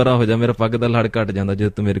ਯਾਰ ਤੂੰ ਪਰਾਂ ਹੋ ਜਾ, ਮੇਰਾ ਪੱਗ ਦਾ ਲੜ ਘੱਟ ਜਾਂਦਾ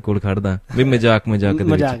ਜਦੋਂ ਤੂੰ ਮੇਰੇ ਕੋਲ ਖੜਦਾ, ਵੀ ਮਜ਼ਾਕ ਦੇ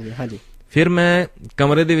ਵਿੱਚ। ਫਿਰ ਮੈਂ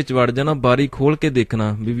ਕਮਰੇ ਦੇ ਵਿੱਚ ਵੜ ਜਾਣਾ, ਬਾਰੀ ਖੋਲ ਕੇ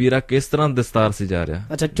ਦੇਖਣਾ ਵੀ ਵੀਰਾ ਕਿਸ ਤਰ੍ਹਾਂ ਦਸਤਾਰ ਸਜਾ ਰਿਹਾ।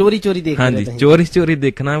 ਅੱਛਾ, ਚੋਰੀ ਦੇਖਣਾ? ਹਾਂਜੀ, ਚੋਰੀ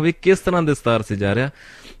ਦੇਖਣਾ ਵੀ ਕਿਸ ਤਰ੍ਹਾਂ ਦਸਤਾਰ ਸਜਾ ਰਿਹਾ।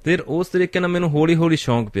 ਫਿਰ ਉਸ ਤਰੀਕੇ ਨਾਲ ਮੈਨੂੰ ਹੌਲੀ ਹੌਲੀ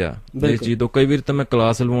ਸ਼ੌਂਕ ਪਿਆ ਇਸ ਚੀਜ਼ ਤੋਂ। ਕਈ ਵਾਰ ਤਾਂ ਮੈਂ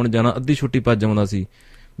ਕਲਾਸ ਲਵਾਉਣ ਜਾਣਾ, ਅੱਧੀ ਛੁੱਟੀ ਭੱਜ ਆਉਂਦਾ ਸੀ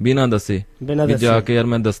ਬਿਨਾਂ ਦੱਸੇ, ਜਾ ਕੇ ਯਾਰ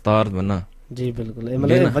ਮੈਂ ਦਸਤਾਰ ਬੰਨਾ। ਜੀ ਬਿਲਕੁਲ। ਇਹ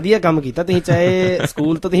ਮਤਲਬ ਵਧੀਆ ਕੰਮ ਕੀਤਾ ਤੁਸੀਂ, ਚਾਹੇ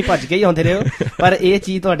ਸਕੂਲ ਤੋਂ ਤੁਸੀਂ ਭੱਜ ਕੇ ਹੀ ਆਉਂਦੇ ਰਹੇ ਹੋ, ਪਰ ਇਹ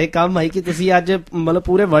ਚੀਜ਼ ਤੁਹਾਡੇ ਕੰਮ ਆਈ ਕਿ ਤੁਸੀਂ ਅੱਜ ਮਤਲਬ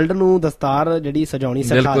ਪੂਰੇ ਵਰਲਡ ਨੂੰ ਦਸਤਾਰ ਜਿਹੜੀ ਸਜਾਉਣੀ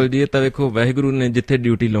ਸਿਖਾ। ਬਿਲਕੁਲ ਜੀ। ਇਹ ਤਾਂ ਵੇਖੋ ਵਾਹਿਗੁਰੂ ਨੇ ਜਿੱਥੇ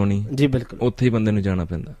ਡਿਊਟੀ ਲਾਉਣੀ, ਜੀ ਬਿਲਕੁਲ, ਉੱਥੇ ਹੀ ਬੰਦੇ ਨੂੰ ਜਾਣਾ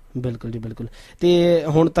ਪੈਂਦਾ। ਬਿਲਕੁਲ ਜੀ ਬਿਲਕੁਲ। ਤੇ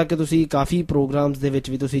ਹੁਣ ਤੱਕ ਤੁਸੀਂ ਕਾਫੀ ਪ੍ਰੋਗਰਾਮਸ ਦੇ ਵਿੱਚ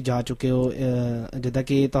ਵੀ ਤੁਸੀਂ ਜਾ ਚੁੱਕੇ ਹੋ, ਜਿੱਦਾਂ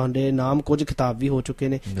ਕਿ ਤੁਹਾਡੇ ਨਾਮ ਕੁਝ ਖਿਤਾਬ ਵੀ ਹੋ ਚੁੱਕੇ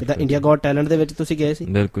ਨੇ, ਜਿੱਦਾਂ ਇੰਡੀਆ ਗੋਟ ਟੈਲੈਂਟ ਦੇ ਵਿੱਚ ਤੁਸੀਂ ਗਏ ਸੀ।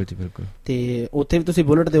 ਬਿਲਕੁਲ ਜੀ ਬਿਲਕੁਲ। ਤੇ ਉੱਥੇ ਵੀ ਤੁਸੀਂ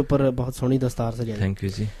ਬੁਲਟ ਦੇ ਉੱਪਰ ਬਹੁਤ ਸੋਹਣੀ ਦਸਤਾਰ ਸਜਾਈ। ਥੈਂਕ ਯੂ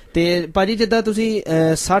ਜੀ। ਤੇ ਭਾਜੀ ਜਿੱਦਾਂ ਤੁਸੀਂ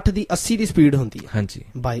 60 ਦੀ 80 ਦੀ ਸਪੀਡ ਹੁੰਦੀ ਹੈ, ਹਾਂਜੀ,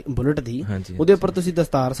 ਬਾਈ ਬੁਲਟ ਦੀ, ਉਹਦੇ ਉੱਪਰ ਤੁਸੀਂ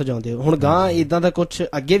ਦਸਤਾਰ ਸਜਾਉਂਦੇ ਹੋ। ਹੁਣ ਗਾਂ ਇਦਾਂ ਦਾ ਕੁਝ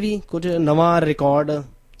ਅੱਗੇ ਵੀ ਕੁਝ ਨਵਾਂ ਰਿਕਾਰਡ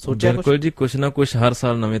ਸੋਚਿਆ? ਬਿਲਕੁਲ ਜੀ, ਕੁਛ ਨਾ ਕੁਛ ਹਰ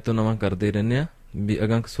ਸਾਲ ਨਵੇਂ ਤੋਂ ਨਵਾਂ ਕਰਦੇ ਰਹਿੰਦੇ ਆ, ਵੀ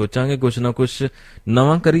ਅਗਾਂ ਸੋਚਾਂਗੇ ਕੁਛ ਨਾ ਕੁਛ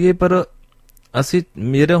ਨਵਾਂ ਕਰੀਏ। ਪਰ ਅਸੀਂ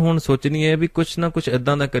ਮੇਰਾ ਹੁਣ ਸੋਚਣੀ ਹੈ ਵੀ ਕੁਛ ਨਾ ਕੁਛ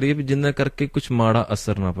ਇਦਾਂ ਦਾ ਕਰੀਏ ਵੀ ਜਿੰਨਾ ਕਰਕੇ ਕੁਛ ਮਾੜਾ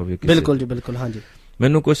ਅਸਰ ਨਾ ਪਵੇ ਕਿਸੇ। ਬਿਲਕੁਲ ਜੀ ਬਿਲਕੁਲ। ਹਾਂਜੀ,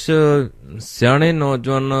 ਮੈਨੂੰ ਕੁਛ ਸਿਆਣੇ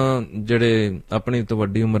ਨੌਜਵਾਨ ਜਿਹੜੇ ਆਪਣੀ ਤੋਂ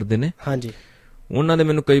ਵੱਡੀ ਉਮਰ ਦੇ ਨੇ, ਹਾਂਜੀ, ਉਹਨਾਂ ਦੇ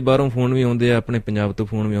ਮੈਨੂੰ ਕਈ ਬਾਹਰੋਂ ਫੋਨ ਵੀ ਆਉਂਦੇ ਆ, ਆਪਣੇ ਪੰਜਾਬ ਤੋਂ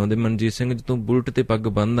ਫੋਨ ਵੀ ਆਉਂਦੇ, ਮਨਜੀਤ ਸਿੰਘ ਜਦੋਂ ਬੁਲਟ ਤੇ ਪੱਗ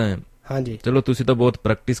ਬੰਨ੍ਹਦਾ ਹੈ, ਹਾਂਜੀ, ਚਲੋ ਤੁਸੀਂ ਤਾਂ ਬਹੁਤ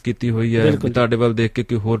ਪ੍ਰੈਕਟਿਸ ਕੀਤੀ ਹੋਈ ਹੈ, ਤੁਹਾਡੇ ਵੱਲ ਦੇਖ ਕੇ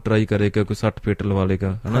ਕੋਈ ਹੋਰ ਟਰਾਈ ਕਰੇਗਾ, ਕੋਈ 60 ਫੀਟ ਲਵਾ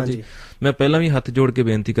ਲੇਗਾ, ਹਨਾ ਜੀ। ਮੈਂ ਪਹਿਲਾਂ ਵੀ ਹੱਥ ਜੋੜ ਕੇ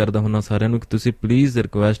ਬੇਨਤੀ ਕਰਦਾ ਹੁੰਦਾ ਸਾਰਿਆਂ ਨੂੰ ਕਿ ਤੁਸੀਂ ਪਲੀਜ਼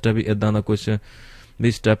ਰਿਕੁਐਸਟ ਹੈ ਵੀ ਏਦਾਂ ਦਾ ਕੁਛ ਵੀ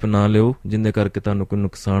ਸਟੈਪ ਨਾ ਲਿਓ ਜਿੰਦੇ ਕਰਕੇ ਤੁਹਾਨੂੰ ਕੋਈ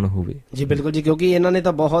ਨੁਕਸਾਨ ਹੋਵੇ। ਜੀ ਬਿਲਕੁਲ ਜੀ, ਕਿਉਂਕਿ ਇਹਨਾਂ ਨੇ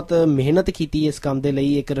ਤਾਂ ਬਹੁਤ ਮਿਹਨਤ ਕੀਤੀ ਇਸ ਕੰਮ ਦੇ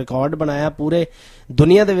ਲਈ, ਇੱਕ ਰਿਕਾਰਡ ਬਣਾਇਆ ਪੂਰੇ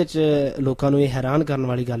ਦੁਨੀਆ ਦੇ ਵਿੱਚ, ਲੋਕਾਂ ਨੂੰ ਇਹ ਹੈਰਾਨ ਕਰਨ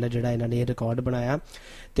ਵਾਲੀ ਗੱਲ ਹੈ ਜਿਹੜਾ ਇਹਨਾਂ ਨੇ ਇਹ ਰਿਕਾਰਡ ਬਣਾਇਆ।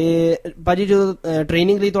 ਤੇ ਭਾਜੀ ਜਦੋਂ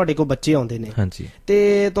ਟ੍ਰੇਨਿੰਗ ਲਈ ਤੁਹਾਡੇ ਕੋਲ ਬੱਚੇ ਆਉਂਦੇ ਨੇ, ਹਾਂਜੀ,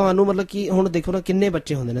 ਤੇ ਤੁਹਾਨੂੰ ਮਤਲਬ ਕਿ ਹੁਣ ਦੇਖੋ ਨਾ ਕਿੰਨੇ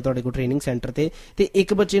ਬੱਚੇ ਹੁੰਦੇ ਨੇ ਤੁਹਾਡੇ ਕੋਲ ਟ੍ਰੇਨਿੰਗ ਸੈਂਟਰ ਤੇ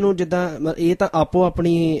ਇੱਕ ਬੱਚੇ ਨੂੰ ਜਿੱਦਾਂ ਇਹ ਤਾਂ ਆਪੋ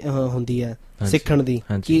ਆਪਣੀ ਹੁੰਦੀ ਹੈ ਸਿੱਖਣ ਦੀ,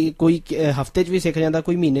 ਕਿ ਕੋਈ ਹਫ਼ਤੇ 'ਚ ਵੀ ਸਿੱਖ ਜਾਂਦਾ,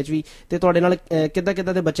 ਕੋਈ ਮਹੀਨੇ 'ਚ ਵੀ, ਤੇ ਤੁਹਾਡੇ ਨਾਲ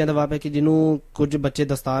ਕਿੱਦਾਂ ਦੇ ਬੱਚਿਆਂ ਦਾ ਵਾਪ ਹੈ ਕਿ ਜਿਹਨੂੰ ਕੁਝ ਬੱਚੇ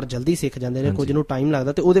ਦਸਤਾਰ ਜਲਦੀ ਸਿੱਖ ਜਾਂਦੇ ਨੇ, ਕੁਝ ਨੂੰ ਟਾਈਮ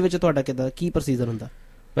ਲੱਗਦਾ, ਤੇ ਉਹਦੇ ਵਿੱਚ ਤੁਹਾਡਾ ਕਿੱਦਾਂ ਕੀ ਪ੍ਰੋਸੀਜਰ ਹੁੰਦਾ?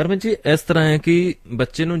 ਪਰਮਨ ਜੀ ਇਸ ਤਰ੍ਹਾਂ ਹੈ ਕਿ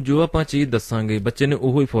ਬੱਚੇ ਨੂੰ ਜੋ ਆਪਾਂ ਚੀਜ਼ ਦੱਸਾਂਗੇ ਬੱਚੇ ਨੇ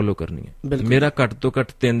ਉਹੀ ਫੋਲੋ ਕਰਨੀ ਹੈ। ਮੇਰਾ ਘੱਟ ਤੋਂ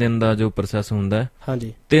ਘੱਟ 3 ਦਿਨ ਦਾ ਜੋ ਪ੍ਰੋਸੈਸ ਹੁੰਦਾ ਹੈ,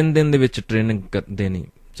 ਹਾਂਜੀ, 3 ਦਿਨ ਦੇ ਵਿੱਚ ਟ੍ਰੇਨਿੰਗ ਦੇਣੀ,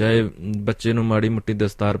 ਚਾਹੇ ਬੱਚੇ ਨੂੰ ਮਾੜੀ ਮੋਟੀ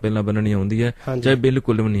ਦਸਤਾਰ ਪਹਿਲਾਂ ਬੰਨਣੀ ਆਉਂਦੀ ਹੈ, ਚਾਹੇ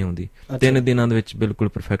ਬਿਲਕੁਲ ਵੀ ਨਹੀਂ ਆਉਂਦੀ, 3 ਦਿਨਾਂ ਦੇ ਵਿੱਚ ਬਿਲਕੁਲ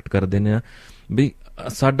ਪਰਫੈਕਟ ਕਰ ਦਿੰਦੇ ਆ। ਵੀ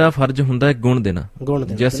ਸਾਡਾ ਫਰਜ਼ ਹੁੰਦਾ ਹੈ ਗੁਣ ਦੇਣਾ,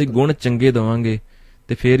 ਜੇ ਅਸੀਂ ਗੁਣ ਚੰਗੇ ਦੇਵਾਂਗੇ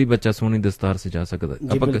ਤੇ ਫੇਰ ਹੀ ਬੱਚਾ ਸੋਹਣੀ ਦਸਤਾਰ ਸਜਾ ਸਕਦਾ।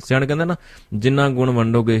 ਆਪਾਂ ਸਿਆਣੇ ਕਹਿੰਦੇ ਨਾ, ਜਿੰਨਾ ਗੁਣ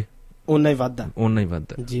ਵੰਡੋਗੇ ਓਨਾ ਹੀ ਵੱਧਦਾ, ਓਨਾ ਹੀ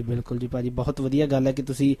ਵੱਧਦਾ। ਜੀ ਬਿਲਕੁਲ ਜੀ ਭਾਜੀ, ਬਹੁਤ ਵਧੀਆ ਗੱਲ ਹੈ ਕਿ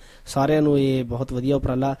ਤੁਸੀਂ ਸਾਰਿਆਂ ਨੂੰ ਇਹ ਬਹੁਤ ਵਧੀਆ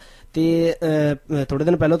ਉਪਰਾਲਾ, ਤੇ ਥੋੜੇ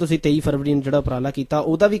ਦਿਨ ਪਹਿਲਾਂ ਤੁਸੀਂ 23 ਫਰਵਰੀ ਨੂੰ ਜਿਹੜਾ ਉਪਰਾਲਾ ਕੀਤਾ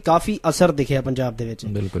ਉਹਦਾ ਵੀ ਕਾਫੀ ਅਸਰ ਦਿਖਿਆ ਪੰਜਾਬ ਦੇ ਵਿੱਚ,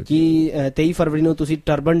 ਕਿ 23 ਫਰਵਰੀ ਨੂੰ ਤੁਸੀਂ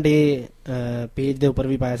ਟਰਬਨ ਡੇ ਪੇਜ ਦੇ ਉੱਪਰ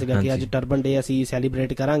ਵੀ ਪਾਇਆ ਸੀਗਾ ਕਿ ਅੱਜ ਟਰਬਨ ਡੇ ਅਸੀਂ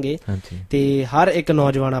ਸੈਲੀਬ੍ਰੇਟ ਕਰਾਂਗੇ, ਤੇ ਹਰ ਇੱਕ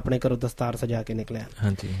ਨੌਜਵਾਨ ਆਪਣੇ ਘਰੋਂ ਦਸਤਾਰ ਸਜਾ ਕੇ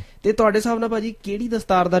ਨਿਕਲਿਆ। ਤੇ ਤੁਹਾਡੇ ਹਿਸਾਬ ਨਾਲ ਭਾਜੀ ਕਿਹੜੀ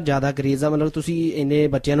ਦਸਤਾਰ ਦਾ ਜ਼ਿਆਦਾ ਕਰੇਜ਼ ਆ? ਮਤਲਬ ਤੁਸੀਂ ਇੰਨੇ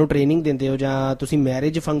ਬੱਚਿਆਂ ਨੂੰ ਟ੍ਰੇਨਿੰਗ ਦਿੰਦੇ ਹੋ, ਜਾਂ ਤੁਸੀਂ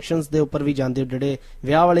ਮੈਰਿਜ ਫੰਕਸ਼ਨਸ ਦੇ ਉੱਪਰ ਵੀ ਜਾਂਦੇ ਹੋ, ਜਿਹੜੇ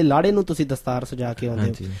ਵਿਆਹ ਵਾਲੇ ਲਾੜੇ ਨੂੰ ਤੁਸੀਂ ਦਸਤਾਰ ਸਜਾ ਕੇ ਆਉਂਦੇ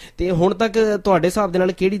ਹੋ, ਤੇ ਹੁਣ ਤੱਕ ਤੁਹਾਡੇ ਹਿਸਾਬ ਦੇ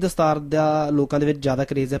ਨਾਲ ਕਿਹੜੀ ਦਸਤਾਰ ਦਾ ਲੋਕਾਂ ਦੇ ਵਿੱਚ ਜ਼ਿਆਦਾ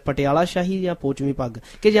ਕਰੇਜ਼ ਹੈ? ਪਟਿਆਲਾ ਸ਼ਾਹੀ ਜਾਂ ਪੋਚਵੀ ਪੱਗ,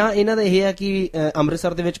 ਕਿ ਜਾਂ ਇਹਨਾਂ ਦਾ ਇਹ ਹੈ ਕਿ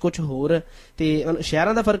ਅੰਮ੍ਰਿਤਸਰ ਦੇ ਵਿੱਚ ਕੁਝ ਹੋਰ ਤੇ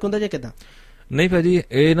ਸ਼ਹਿਰਾਂ ਦਾ ਫਰਕ ਹੁੰਦਾ ਜਾਂ ਕਿੱਦਾਂ? ਨਹੀਂ ਭਾਜੀ,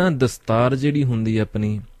 ਇਹ ਨਾ ਦਸਤਾਰ ਜਿਹੜੀ ਹੁੰਦੀ ਹੈ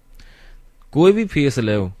ਆਪਣੀ, ਕੋਈ ਵੀ ਫੇਸ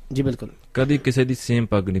ਲਿਓ ਜੀ, ਬਿਲਕੁਲ ਕਦੀ ਕਿਸੇ ਦੀ ਸੇਮ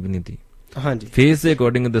ਪੱਗ ਨਹੀਂ ਬਣੀਦੀ, ਹਾਂਜੀ, ਫੇਸ ਦੇ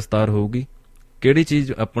ਅਕੋਰਡਿੰਗ ਦਸਤਾਰ ਹੋਊਗੀ। ਕਿਹੜੀ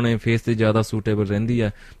ਚੀਜ਼ ਆਪਣੇ ਫੇਸ ਤੇ ਜ਼ਿਆਦਾ ਸੂਟੇਬਲ ਰਹਿੰਦੀ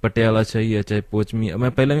ਹੈ, ਪਟਿਆਲਾ ਸ਼ਾਹੀ ਹੈ ਚਾਹੇ ਪੋਚਮੀ ਹੈ,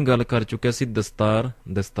 ਮੈਂ ਪਹਿਲਾਂ ਵੀ ਗੱਲ ਕਰ ਚੁੱਕਿਆ ਸੀ, ਦਸਤਾਰ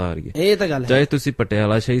ਹੀ ਹੈ, ਇਹ ਤਾਂ ਗੱਲ ਹੈ। ਚਾਹੇ ਤੁਸੀਂ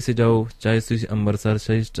ਪਟਿਆਲਾ ਸ਼ਾਹੀ ਸਜਾਓ, ਚਾਹੇ ਤੁਸੀਂ ਅੰਮ੍ਰਿਤਸਰ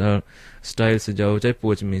ਸ਼ਾਹੀ ਸਟਾਈਲ ਸਜਾਓ, ਚਾਹੇ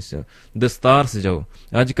ਪੋਚਮੀ ਸਜਾਓ, ਦਸਤਾਰ ਸਜਾਓ।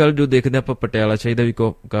 ਅੱਜ ਕੱਲ ਜੋ ਦੇਖਦੇ ਆਪਾਂ ਪਟਿਆਲਾ ਸ਼ਾਹੀ ਦਾ ਵੀ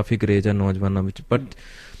ਕਾਫੀ ਕਰੇਜ ਹੈ ਨੌਜਵਾਨਾਂ ਵਿੱਚ, ਪਰ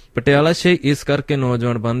ਪਟਿਆਲਾ ਸ਼ਾਹੀ ਇਸ ਕਰਕੇ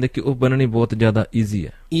ਨੌਜਵਾਨ ਬਣਦੇ ਕਿ ਉਹ ਬਣਨੀ ਬਹੁਤ ਜ਼ਿਆਦਾ ਈਜ਼ੀ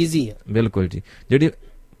ਹੈ। ਬਿਲਕੁਲ ਜੀ, ਜਿਹੜੀ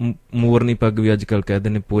ਮੋਰਨੀ ਪੱਗ ਵੀ ਅੱਜ ਕੱਲ ਕਹਿੰਦੇ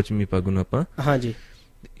ਨੇ, ਪੋਚਮੀ ਪੱਗ ਨੂੰ ਆਪਾਂ, ਹਾਂਜੀ,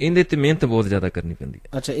 ਇਹਦੇ ਤੇ ਮਿਹਨਤ ਬਹੁਤ ਜ਼ਿਆਦਾ ਕਰਨੀ ਪੈਂਦੀ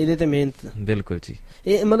ਹੈ। ਅੱਛਾ, ਇਹਦੇ ਤੇ ਮਿਹਨਤ, ਬਿਲਕੁਲ ਜੀ।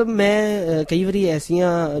 ਇਹ ਮਤਲਬ ਮੈਂ ਕਈ ਵਾਰੀ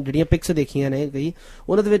ਐਸੀਆਂ ਜਿਹੜੀਆਂ ਪਿਕਸ ਦੇਖੀਆਂ ਨੇ, ਕਈ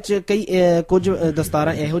ਉਹਨਾਂ ਦੇ ਵਿੱਚ ਕਈ ਕੁਝ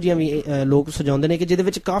ਦਸਤਾਰਾਂ ਇਹੋ ਜਿਹੀਆਂ ਵੀ ਲੋਕ ਸਜਾਉਂਦੇ ਨੇ ਕਿ ਜਿਹਦੇ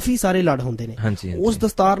ਵਿੱਚ ਕਾਫੀ ਸਾਰੇ ਲੜ ਹੁੰਦੇ ਨੇ, ਉਸ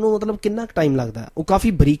ਦਸਤਾਰ ਨੂੰ ਮਤਲਬ ਕਿੰਨਾ ਟਾਈਮ ਲੱਗਦਾ? ਉਹ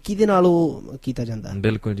ਕਾਫੀ ਬਰੀਕੀ ਦੇ ਨਾਲ ਉਹ ਕੀਤਾ ਜਾਂਦਾ।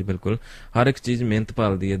 ਬਿਲਕੁਲ ਜੀ ਬਿਲਕੁਲ, ਹਰ ਇੱਕ ਚੀਜ਼ ਮਿਹਨਤ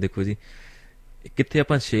ਭਾਲਦੀ ਹੈ। ਦੇਖੋ ਜੀ, ਕਿੱਥੇ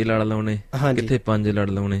ਆਪਾਂ 6 ਲੜ ਲਾਉਣੇ, ਕਿੱਥੇ 5 ਲੜ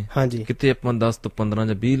ਲਾਉਣੇ, ਕਿੱਥੇ ਆਪਾਂ 10 ਤੋਂ 15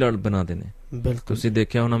 ਜਾਂ 20 ਲੜ ਬਣਾ ਦੇਣੇ। ਤੁਸੀਂ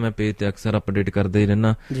ਦੇਖਿਆ ਹੋਣਾ, ਮੈਂ ਪੇਜ ਤੇ ਅਕਸਰ ਅਪਡੇਟ ਕਰਦੇ ਹੀ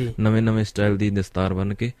ਰਹਿਣਾ ਨਵੇਂ ਸਟਾਈਲ ਦੀ ਦਸਤਾਰ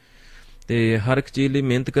ਬਣ ਕੇ, ਤੇ ਹਰ ਇੱਕ ਚੀਜ਼ ਲਈ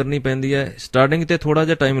ਮਿਹਨਤ ਕਰਨੀ ਪੈਂਦੀ ਹੈ। ਸਟਾਰਟਿੰਗ ਤੇ ਥੋੜਾ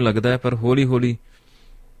ਜਿਹਾ ਟਾਈਮ ਲੱਗਦਾ ਹੈ, ਪਰ ਹੌਲੀ ਹੌਲੀ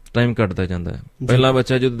ਟਾਈਮ ਘਟਦਾ ਜਾਂਦਾ ਹੈ। ਪਹਿਲਾ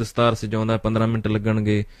ਬੱਚਾ ਜਦੋਂ ਦਸਤਾਰ ਸਜਾਉਂਦਾ 15 ਮਿੰਟ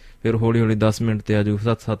ਲੱਗਣਗੇ, ਫਿਰ ਹੌਲੀ ਹੌਲੀ 10 ਮਿੰਟ ਤੇ ਆਜੂ,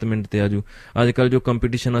 7 ਮਿੰਟ ਤੇ ਆਜੂ। ਅੱਜ ਕੱਲ ਜੋ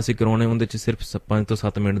ਕੰਪੀਟੀਸ਼ਨ ਅਸੀਂ ਕਰਾਉਣੇ ਉਹਦੇ ਚ ਸਿਰਫ 5 ਤੋਂ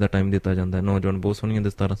 7 ਮਿੰਟ ਦਾ ਟਾਈਮ ਦਿੱਤਾ ਜਾਂਦਾ। ਨੌਜਵਾਨ ਬਹੁਤ ਸੋਹਣੀਆਂ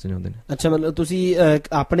ਦਸਤਾਰਾਂ ਸਜਾਉਂਦੇ ਨੇ। ਅੱਛਾ, ਮਤਲਬ ਤੁਸੀਂ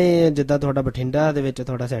ਆਪਣੇ ਜਿੱਦਾਂ ਤੁਹਾਡਾ ਬਠਿੰਡਾ ਦੇ ਵਿੱਚ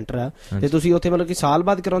ਤੁਹਾਡਾ ਸੈਂਟਰ ਆ, ਤੇ ਤੁਸੀਂ ਉੱਥੇ ਮਤਲਬ ਕਿ ਸਾਲ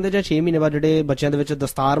ਬਾਅਦ ਕਰਾਉਂਦੇ ਜਾਂ 6 ਮਹੀਨੇ ਬਾਅਦ ਜਿਹੜੇ ਬੱਚਿਆਂ ਦੇ ਵਿੱਚ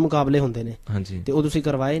ਦਸਤਾਰ ਮੁਕਾਬਲੇ ਹੁੰਦੇ ਨੇ, ਹਾਂਜੀ, ਤੇ ਉਹ ਤੁਸੀਂ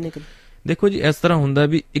ਕਰਵਾਏ ਨੇ? ਦੇਖੋ ਜੀ, ਇਸ ਤਰ੍ਹਾਂ ਹੁੰਦਾ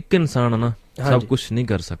ਵੀ ਇੱਕ ਇਨਸਾਨ ਨਾ ਸਭ ਕੁਛ ਨਹੀਂ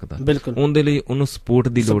ਕਰ ਸਕਦਾ, ਬਿਲਕੁਲ, ਉਹਦੇ ਲਈ ਉਹਨੂੰ ਸਪੋਰਟ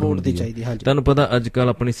ਦੀ ਲੋੜ ਹੁੰਦੀ ਹੈ। ਤੁਹਾਨੂੰ ਪਤਾ ਅੱਜ ਕੱਲ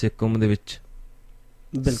ਆਪਣੀ ਸਿੱਖ ਕੌਮ ਦੇ ਵਿੱਚ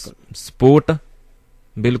ਬਿਲਕੁਲ ਸਪੋਰਟ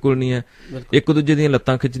ਬਿਲਕੁਲ ਨਹੀਂ ਹੈ, ਇੱਕ ਦੂਜੇ ਦੀਆਂ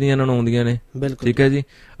ਲੱਤਾਂ ਖਿੱਚਦੀਆਂ ਇਹਨਾਂ ਨੂੰ ਆਉਂਦੀਆਂ ਨੇ, ਠੀਕ ਹੈ ਜੀ।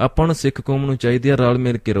 ਆਪਾਂ ਨੂੰ ਸਿੱਖ ਕੌਮ ਨੂੰ ਚਾਹੀਦੀ ਹੈ ਰਲ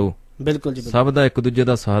ਮਿਲ ਕੇ ਰਹੋ, ਬਿਲਕੁਲ ਜੀ, ਸਭ ਦਾ ਇੱਕ ਦੂਜੇ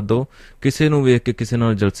ਦਾ ਸਾਥ ਦਿਓ, ਕਿਸੇ ਨੂੰ ਵੇਖ ਕੇ ਕਿਸੇ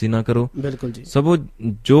ਨਾਲ ਜਲਸੀ ਨਾ ਕਰੋ, ਬਿਲਕੁਲ ਜੀ। ਸਭ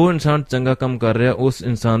ਜੋ ਇਨਸਾਨ ਚੰਗਾ ਕੰਮ ਕਰ ਰਿਹਾ ਉਸ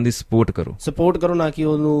ਇਨਸਾਨ ਦੀ ਸਪੋਰਟ ਕਰੋ, ਨਾ ਕਿ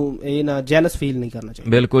ਉਹਨੂੰ ਇਹ ਨਾ ਜੈਲਸ ਫੀਲ ਨਹੀਂ ਕਰਨਾ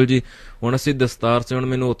ਚਾਹੀਦਾ। ਬਿਲਕੁਲ ਜੀ। ਹੁਣ ਅਸੀਂ ਦਸਤਾਰ ਸੇ, ਹੁਣ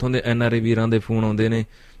ਮੈਨੂੰ ਉੱਥੋਂ ਦੇ NRI ਵੀਰਾਂ ਦੇ ਫੋਨ ਆਉਂਦੇ ਨੇ,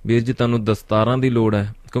 ਵੀਰ ਜੀ ਤੁਹਾਨੂੰ ਦਸਤਾਰਾਂ ਦੀ ਲੋੜ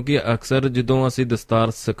ਹੈ, ਕਿਉਂਕਿ ਅਕਸਰ ਜਦੋਂ ਅਸੀਂ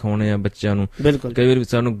ਦਸਤਾਰ ਸਿਖਾਉਣੇ ਆ ਬੱਚਿਆਂ ਨੂੰ, ਕਈ ਵਾਰ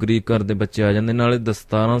ਸਾਨੂੰ ਗਰੀਬ ਘਰ ਦੇ ਬੱਚੇ ਆ ਜਾਂਦੇ, ਨਾਲੇ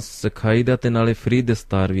ਦਸਤਾਰਾਂ ਸਿਖਾਈ ਦਾ ਤੇ ਨਾਲੇ ਫ੍ਰੀ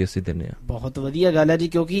ਦਸਤਾਰ ਵੀ ਅਸੀਂ ਦਿੰਦੇ ਆ। ਬਹੁਤ ਵਧੀਆ ਗੱਲ ਹੈ ਜੀ,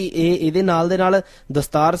 ਕਿਉਂਕਿ ਇਹਦੇ ਨਾਲ ਦੇ ਨਾਲ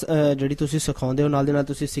ਦਸਤਾਰ ਜਿਹੜੀ ਤੁਸੀਂ ਸਿਖਾਉਂਦੇ ਹੋ, ਨਾਲ ਦੇ ਨਾਲ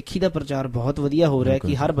ਤੁਸੀਂ ਸਿੱਖੀ ਦਾ ਪ੍ਰਚਾਰ ਬਹੁਤ ਵਧੀਆ ਹੋ ਰਿਹਾ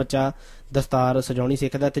ਕਿ ਹਰ ਬੱਚਾ ਦਸਤਾਰ ਸਜਾਉਣੀ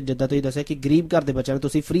ਸਿੱਖਦਾ, ਤੇ ਜਿੱਦਾਂ ਤੁਸੀਂ ਦੱਸਿਆ ਕਿ ਗਰੀਬ ਘਰ ਦੇ ਬੱਚਿਆਂ ਨੂੰ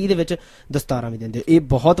ਤੁਸੀਂ ਫ੍ਰੀ ਦੇ ਵਿੱਚ ਦਸਤਾਰਾਂ ਵੀ ਦਿੰਦੇ ਹੋ। ਇਹ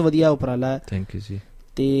ਬਹੁਤ ਵਧੀਆ ਉਪਰਾਲਾ ਹੈ। ਥੈਂਕ ਯੂ ਜੀ।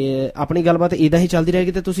 ਤੇ ਆਪਣੀ ਗੱਲਬਾਤ ਇਦਾਂ ਹੀ ਚੱਲਦੀ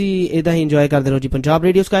ਰਹੇਗੀ ਤੇ ਤੁਸੀਂ ਇਦਾਂ ਹੀ ਇੰਜੋਏ ਕਰਦੇ ਰਹੋ ਜੀ Punjab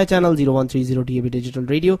radio sky channel 0130 DAB digital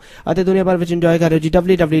radio ਅਤੇ ਦੁਨੀਆ ਭਰ ਵਿੱਚ ਇੰਜੋਏ ਕਰ ਰਹੇ ਹੋ ਜੀ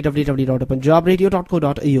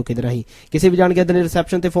www.punjabradio.co.uk ਦੇ ਰਾਹੀਂ। ਕਿਸੇ ਵੀ ਜਾਣਕਾਰੀ ਦੇ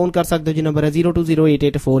ਰਿਸੈਪਸ਼ਨ ਤੇ ਫੋਨ ਕਰ ਸਕਦੇ ਹੋ ਜੀ, ਨੰਬਰ ਹੈ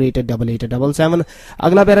 020884888877।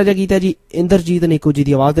 ਅਗਲਾ ਪਿਆਰਾ ਜਿਹਾ ਗੀਤ ਹੈ ਜੀ ਇੰਦਰਜੀਤ ਨੇਕੂ ਜੀ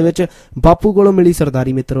ਦੀ ਆਵਾਜ਼ ਦੇ ਵਿੱਚ, ਬਾਪੂ ਕੋਲੋਂ ਮਿਲੀ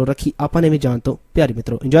ਸਰਦਾਰੀ ਮਿੱਤਰੋ ਰੱਖੀ ਆਪਾਂ ਨੇ ਵੀ ਜਾਨ ਤੋਂ ਪਿਆਰੀ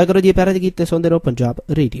ਮਿੱਤਰੋ। ਇੰਜੋਏ ਕਰੋ ਜੀ ਪਿਆਰਾ ਜਿਹਾ ਗੀਤ ਤੇ ਸੁਣਦੇ ਰਹੋ ਪੰਜਾਬ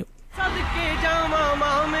ਰੇਡੀਓ।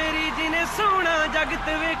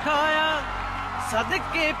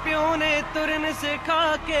 सदके प्यो ने तुरन सिखा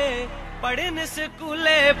के पढ़न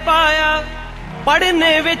स्कूले पाया, पढ़ने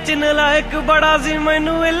विच नलायक बड़ा सी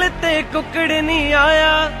मैनू इल ते कुकड़ नहीं आया।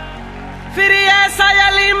 फिर ऐसा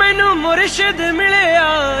अली मैनू मुर्शिद मिलिया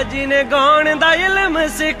जिन्हें गाउण दा इल्म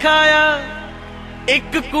सिखाया।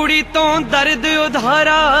 एक कुड़ी तो दर्द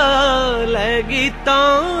उधारा लै गीतां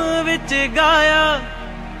विच गाया।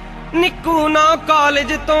 निक्कू ना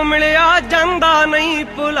कॉलेज तो मिलिया जांदा नहीं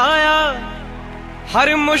भुलाया। हर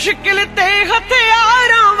मुश्किल ते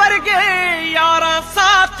हथियारां वर्गे यारा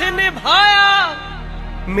साथ निभाया।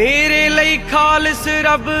 मेरे लई खालिस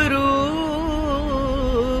रब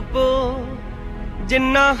रूप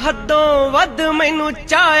जिन्ना हदों वध मैनू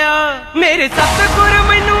चाया। मेरे सतगुर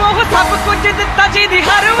मैनू ओह सब कुछ दिता जिहदी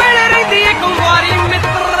हर वेले रहिंदी ए कुंवारी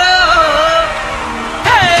मित्र।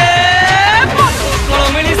 कोलों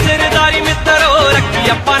मिली सिरदारी मित्रो रखी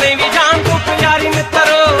आपां ने भी जान तो प्यारी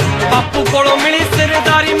मित्रो। बापू कोलों मिली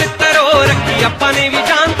सिरदारी मित्रो रखी आपां ने भी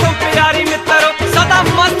जान तो प्यारी मित्रो। सदा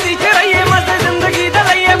मस्ती च रहिए मस्त जिंदगी दे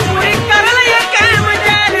लईए पूरी कर लईए कायम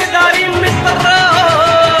जैलदारी मित्रो।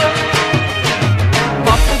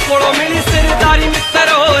 बापू कोलों मिली सिरदारी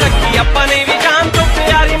मित्रो रखी आपां ने भी जान तो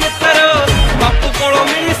प्यारी मित्रो। बापू कोलों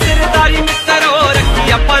मिली सिरदारी मित्रो रखी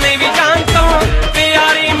आपां ने भी जान तो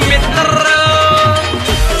प्यारी मित्रो।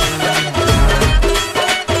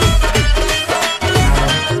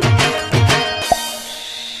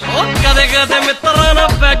 कदे मित्रा ना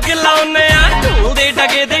पैग लाउने आ, ढूंढे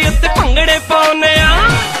डगे दे उत्ते भंगड़े पाउने आ।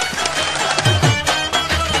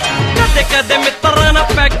 कदे कदे मित्रा ना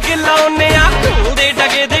पैग लाउने आ, ढूंढे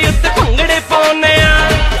डगे दे उत्ते भंगड़े पाउने आ।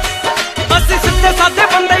 असीं सिद्धे साधे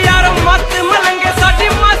बंदे यार मत मलंगे साडी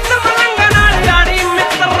मत मलंग नाल यारी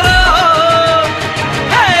मित्रो।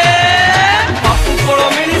 बापू कोलों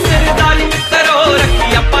मिली सिरदारी मित्रो रखी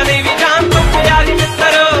आपां ने भी जान तो प्यारी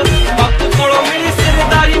मित्रो। बापू कोलों मिली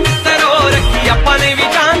सिरदारी मित्रो रखी आपां ने भी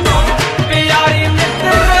जान तो प्यारी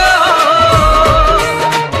मित्रो।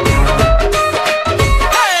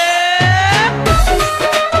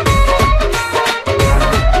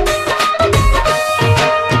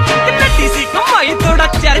 नड्डी सी कमाई थोड़ा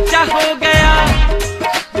चर्चा हो गया,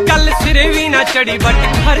 कल सिरे भी ना चढ़ी बट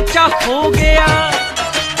खर्चा हो गया।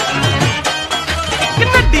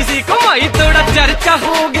 नड्डी सी कमाई थोड़ा चर्चा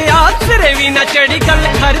हो गया, सिरे भी ना चढ़ी कल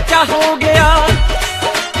खर्चा हो गया।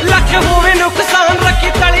 लख होवे नुकसान रखी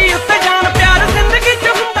तली उत्ते जान प्यार जिंदगी च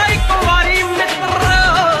हुंदा इक वारी मित्र।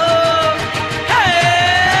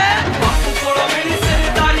 बापू कोलों मिली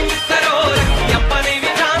सिरदारी मित्रो रखी आपां ने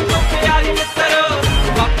भी जान तो प्यारी मित्रो।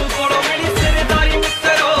 बापू कोलों मिली सिरदारी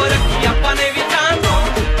मित्रो रखी आपां ने भी जान तो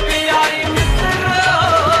प्यारी मित्रो।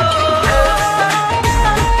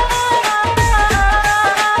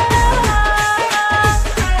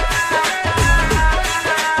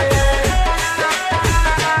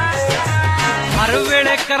 हर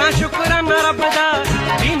वेले करा शुकराना रब दा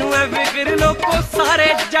जिनू है फिक्र लोको सारे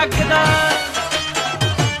जग दा।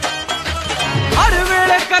 हर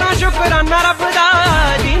वेले करा शुकराना रब दा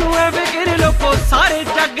जिनू है फिक्र लोको सारे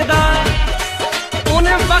जग दा।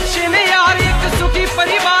 उन्हें बख्शे ने यार एक सुखी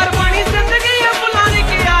परिवार बनी जिंदगी बुलाने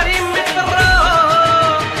की यारी मित्र।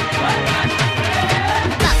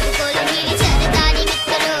 बापू कोलों मिली सरदारी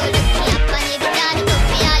मित्रो रखी आपां ने भी जान तो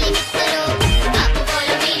प्यारी मित्रो। बापू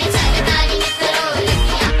कोलों मिली सरदारी मित्रो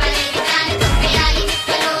रखी आपां ने भी जान तो प्यारी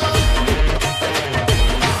मित्रो।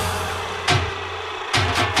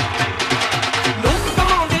 लोग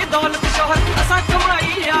कमाउंदे दौलत शोहरत असां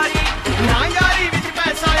कमाई यारी। ना यारी विच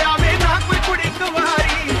पैसा आवे ना कोई कुड़ी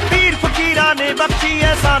कुवारी। पीर फकीरां ने बख्शी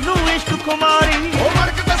है सानू इश्क खुमारी। ओ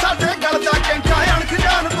मड़क ते साडे गल दा कैंठा अणख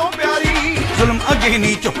जान तो प्यारी। जुल्म अगे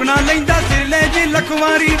नहीं झुकना लैंदा सिर ले जी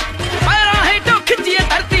लखवारी। पैरा है तो खिंचिए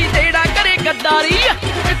धरती तेड़ा करे गद्दारी।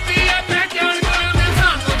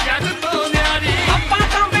 अप्पां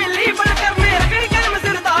तां बेली बनकर मेरे करी कर्म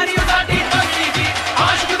सिरदारी। ओ साडी पगड़ी दी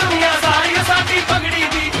आशिक दुनिया सारी साडी पगड़ी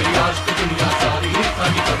दी। आशिक दुनिया सारी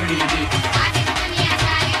साडी पगड़ी दी। आज की दुनिया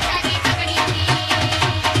सारी साडी पकड़ी थी।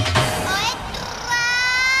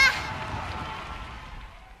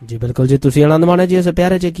 ओए ਜੀ ਬਿਲਕੁਲ ਜੀ, ਤੁਸੀਂ ਆਨੰਦ ਮਾਣਿਆ ਜੀ ਇਸ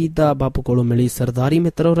ਪਿਆਰੇ ਜਿਹੇ ਗੀਤ ਦਾ। ਬਾਪੂ ਕੋਲੋਂ ਮਿਲੀ ਸਰਦਾਰੀ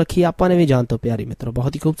ਮਿੱਤਰੋ, ਰੱਖੀ ਆਪਾਂ ਨੇ ਵੀ ਜਾਨ ਤੋਂ ਪਿਆਰੀ ਮਿੱਤਰੋ।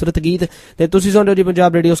 ਬਹੁਤ ਹੀ ਖੂਬਸੂਰਤ ਗੀਤ। ਤੇ ਤੁਸੀਂ ਸੁਣ ਰਹੇ ਹੋ ਜੀ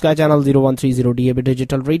Punjab radio sky channel 0130 DAB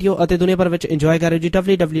digital radio, ਅਤੇ ਦੁਨੀਆ ਭਰ ਵਿੱਚ ਇੰਜੋਏ ਕਰ ਰਹੇ ਹੋ ਜੀ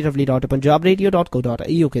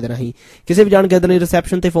www.punjabradio.co.uk ਦੇ ਰਾਹੀਂ। ਕਿਸੇ ਵੀ ਜਾਣਕਾਰੀ ਲਈ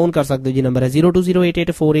ਰਿਸੈਪਸ਼ਨ ਤੇ ਫੋਨ ਕਰ ਸਕਦੇ ਹੋ ਜੀ। ਨੰਬਰ ਹੈ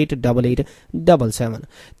 020884888877।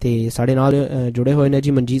 ਤੇ ਸਾਡੇ ਨਾਲ ਜੁੜੇ ਹੋਏ ਨੇ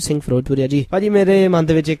ਜੀ ਮਨਜੀਤ ਸਿੰਘ ਫਿਰੋਜ਼ਪੁਰੀਆ ਜੀ। ਭਾਜੀ ਮੇਰੇ ਮਨ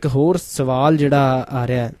ਦੇ ਵਿੱਚ ਇੱਕ ਹੋਰ ਸਵਾਲ ਜਿਹੜਾ ਆ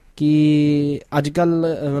ਰਿਹਾ ਕਿ ਅੱਜ ਕੱਲ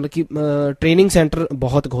ਮਤਲਬ ਕਿ ਟ੍ਰੇਨਿੰਗ ਸੈਂਟਰ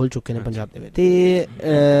ਬਹੁਤ ਖੋਲ ਚੁੱਕੇ ਨੇ ਪੰਜਾਬ ਦੇ ਵਿੱਚ, ਤੇ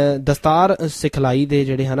ਦਸਤਾਰ ਸਿਖਲਾਈ ਦੇ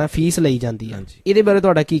ਜਿਹੜੇ ਹਨਾ ਫੀਸ ਲਈ ਜਾਂਦੀ ਹੈ, ਇਹਦੇ ਬਾਰੇ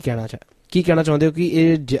ਤੁਹਾਡਾ ਕੀ ਕਹਿਣਾ ਚਾਹੁੰਦੇ ਹੋ ਕਿ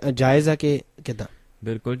ਇਹ ਜਾਇਜ਼ ਹੈ ਕਿ ਕਿੱਦਾਂ?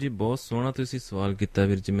 ਬਿਲਕੁਲ ਜੀ, ਬਹੁਤ ਸੋਹਣਾ ਤੁਸੀਂ ਸਵਾਲ ਕੀਤਾ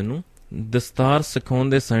ਵੀਰ ਜੀ। ਮੈਨੂੰ ਦਸਤਾਰ ਸਿਖਾਉਣ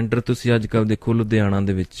ਦੇ ਸੈਂਟਰ ਤੁਸੀਂ ਅੱਜ ਕੱਲ ਦੇਖੋ ਲੁਧਿਆਣਾ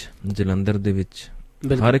ਦੇ ਵਿੱਚ, ਜਲੰਧਰ ਦੇ ਵਿੱਚ,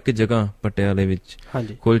 ਹਰ ਇੱਕ ਜਗ੍ਹਾ, ਪਟਿਆਲੇ ਵਿੱਚ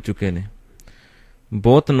ਖੁੱਲ ਚੁੱਕੇ ਨੇ।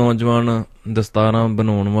 ਬਹੁਤ ਨੌਜਵਾਨ ਦਸਤਾਰਾਂ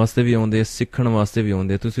ਬਣਾਉਣ ਵਾਸਤੇ ਵੀ ਆਉਂਦੇ, ਸਿੱਖਣ ਵਾਸਤੇ ਵੀ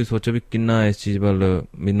ਆਉਂਦੇ। ਤੁਸੀਂ ਸੋਚੋ ਵੀ ਕਿੰਨਾ ਇਸ ਚੀਜ਼ ਵੱਲ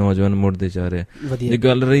ਵੀ ਨੌਜਵਾਨ ਮੁੜਦੇ ਜਾ ਰਹੇ। ਜੇ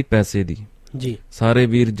ਗੱਲ ਰਹੀ ਪੈਸੇ ਦੀ, ਜੀ ਸਾਰੇ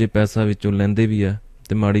ਵੀਰ ਜੇ ਪੈਸਾ ਵਿੱਚੋਂ ਲੈਂਦੇ ਵੀ ਆ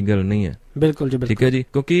ਤੇ ਮਾੜੀ ਗੱਲ ਨਹੀਂ ਹੈ। ਬਿਲਕੁਲ ਜੀ, ਠੀਕ ਹੈ ਜੀ।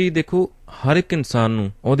 ਕਿਉਂਕਿ ਦੇਖੋ ਹਰ ਇੱਕ ਇਨਸਾਨ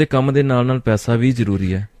ਨੂੰ ਉਹਦੇ ਕੰਮ ਦੇ ਨਾਲ ਨਾਲ ਪੈਸਾ ਵੀ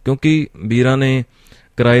ਜ਼ਰੂਰੀ ਹੈ, ਕਿਉਂਕਿ ਵੀਰਾਂ ਨੇ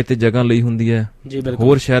ਕਿਰਾਏ ਤੇ ਜਗ੍ਹਾ ਲਈ ਹੁੰਦੀ ਹੈ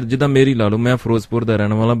ਹੋਰ ਸ਼ਹਿਰ। ਜਿੱਦਾਂ ਮੇਰੀ ਲਾ ਲਓ, ਮੈਂ ਫਿਰੋਜ਼ਪੁਰ ਦਾ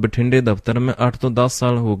ਰਹਿਣ ਵਾਲਾ, ਬਠਿੰਡੇ ਦਫ਼ਤਰ ਮੈਂ 8 ਤੋਂ 10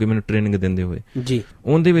 ਸਾਲ ਹੋ ਗਏ ਮੈਨੂੰ ਟ੍ਰੇਨਿੰਗ ਦਿੰਦੇ ਹੋਏ ਜੀ।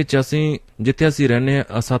 ਉਹਦੇ ਵਿੱਚ ਅਸੀਂ ਜਿੱਥੇ ਅਸੀਂ ਰਹਿੰਦੇ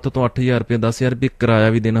ਹਾਂ 7 ਤੋਂ 8,000 ਰੁਪਏ 10,000 ਰੁਪਏ ਕਿਰਾਇਆ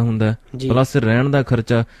ਵੀ ਦੇਣਾ ਹੁੰਦਾ, ਪਲੱਸ ਰਹਿਣ ਦਾ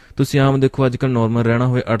ਖਰਚਾ। ਤੁਸੀਂ ਆਮ ਦੇਖੋ ਅੱਜ ਕੱਲ ਨੋਰਮਲ ਰਹਿਣਾ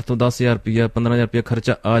ਹੋਏ 8 ਤੋਂ 10,000 ਰੁਪਇਆ 15,000 ਰੁਪਇਆ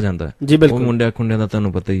ਖਰਚਾ ਆ ਜਾਂਦਾ, ਉਹ ਮੁੰਡਿਆਂ ਖੁੰਡਿਆਂ ਦਾ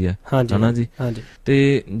ਤੁਹਾਨੂੰ ਪਤਾ ਹੀ ਹੈ ਹਨਾ ਜੀ।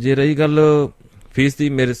 ਤੇ ਜੇ ਰਹੀ ਗੱਲ ਫੀਸ ਦੀ,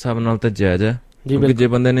 ਮੇਰੇ ਹਿਸਾਬ ਨਾਲ ਤਾਂ ਜਾਇਜ਼ ਹੈ। ਕਿਉਂਕਿ ਜੇ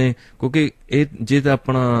ਬੰਦੇ ਨੇ, ਕਿਉਂਕਿ ਇਹ ਜੇ ਤਾਂ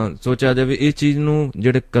ਆਪਣਾ ਸੋਚਿਆ ਜਾਵੇ ਇਹ ਚੀਜ਼ ਨੂੰ,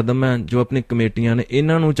 ਜਿਹੜੇ ਕਦਮ ਹੈ ਜੋ ਆਪਣੀ ਕਮੇਟੀਆਂ ਨੇ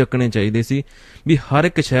ਇਹਨਾਂ ਨੂੰ ਚੱਕਣੇ ਚਾਹੀਦੇ ਸੀ ਵੀ ਹਰ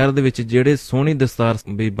ਇੱਕ ਸ਼ਹਿਰ ਦੇ ਵਿੱਚ ਜਿਹੜੇ ਸੋਹਣੀ ਦਸਤਾਰ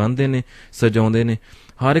ਵੀ ਬੰਨ੍ਹਦੇ ਨੇ, ਸਜਾਉਂਦੇ ਨੇ,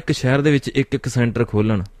 ਹਰ ਇੱਕ ਸ਼ਹਿਰ ਦੇ ਵਿੱਚ ਇੱਕ ਸੈਂਟਰ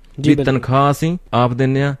ਖੋਲਣ ਵੀ ਤਨਖਾਹ ਅਸੀਂ ਆਪ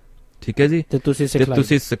ਦਿੰਦੇ ਆ, ਠੀਕ ਹੈ ਜੀ, ਤੇ ਤੁਸੀਂ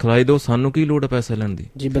ਸਿਖਲਾਈ ਦਿਓ, ਸਾਨੂੰ ਕੀ ਲੋੜ ਹੈ ਪੈਸੇ ਲੈਣ ਦੀ।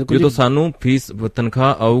 ਜਦੋਂ ਸਾਨੂੰ ਫੀਸ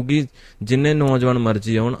ਤਨਖਾਹ ਆਊਗੀ, ਜਿੰਨੇ ਨੌਜਵਾਨ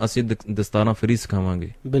ਮਰਜ਼ੀ ਆਉਣ, ਅਸੀਂ ਦਸਤਾਰਾਂ ਫ੍ਰੀ ਸਿਖਾਵਾਂਗੇ।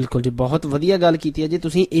 ਬਿਲਕੁਲ ਜੀ, ਬਹੁਤ ਵਧੀਆ ਗੱਲ ਕੀਤੀ ਹੈ ਜੀ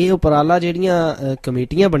ਤੁਸੀਂ। ਇਹ ਉਪਰਾਲਾ ਜਿਹੜੀਆਂ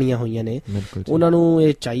ਕਮੇਟੀਆਂ ਬਣੀਆਂ ਹੋਈਆਂ ਨੇ ਉਹਨਾਂ ਨੂੰ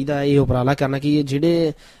ਇਹ ਚਾਹੀਦਾ ਇਹ ਉਪਰਾਲਾ ਕਰਨਾ ਕਿ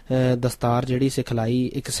ਜਿਹੜੇ ਦਸਤਾਰ ਜਿਹੜੀ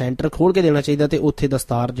ਸਿਖਲਾਈ ਇੱਕ ਸੈਂਟਰ ਖੋਲ ਕੇ ਦੇਣਾ ਚਾਹੀਦਾ, ਤੇ ਉੱਥੇ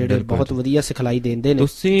ਦਸਤਾਰ ਜਿਹੜੇ ਬਹੁਤ ਵਧੀਆ ਸਿਖਲਾਈ ਦਿੰਦੇ ਨੇ।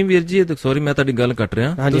 ਤੁਸੀਂ ਵੀਰ ਜੀ, ਸੌਰੀ ਮੈਂ ਤੁਹਾਡੀ ਗੱਲ ਕੱਟ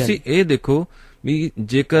ਰਿਹਾ, ਤੁਸੀਂ ਇਹ ਦੇਖੋ ਵੀ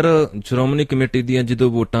ਜੇਕਰ ਸ਼੍ਰੋਮਣੀ ਕਮੇਟੀ ਦੀਆਂ ਜਦੋਂ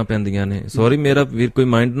ਵੋਟਾਂ ਪੈਂਦੀਆਂ ਨੇ, ਸੌਰੀ ਮੇਰਾ ਵੀਰ ਕੋਈ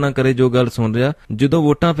ਮਾਈਂਡ ਨਾ ਕਰੇ ਜੋ ਗੱਲ ਸੁਣ ਰਿਹਾ, ਜਦੋਂ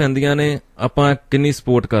ਵੋਟਾਂ ਪੈਂਦੀਆਂ ਨੇ ਆਪਾਂ ਕਿੰਨੀ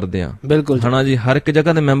ਸਪੋਰਟ ਕਰਦੇ ਆ, ਬਿਲਕੁਲ ਹਨਾ ਜੀ। ਹਰ ਇੱਕ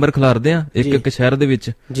ਜਗ੍ਹਾ ਦੇ ਮੈਂਬਰ ਖਿਲਾਰਦੇ ਆ ਇੱਕ ਸ਼ਹਿਰ ਦੇ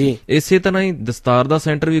ਵਿੱਚ ਜੀ। ਇਸੇ ਤਰ੍ਹਾਂ ਹੀ ਦਸਤਾਰ ਦਾ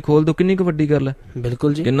ਸੈਂਟਰ ਵੀ ਖੋਲ ਦੋ, ਕਿੰਨੀ ਕੁ ਵੱਡੀ ਗੱਲ ਹੈ।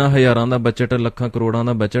 ਬਿਲਕੁਲ ਜੀ, ਕਿੰਨਾ ਹਜ਼ਾਰਾਂ ਦਾ ਬਜਟ, ਲੱਖਾਂ ਕਰੋੜਾਂ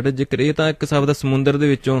ਦਾ ਬਜਟ, ਜੇਕਰ ਇਹ ਤਾਂ ਇੱਕ ਹਿਸਾਬ ਦਾ ਸਮੁੰਦਰ ਦੇ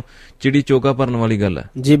ਵਿੱਚੋਂ ਚਿੜੀ ਚੋਗਾ ਭਰਨ ਵਾਲੀ ਗੱਲ ਹੈ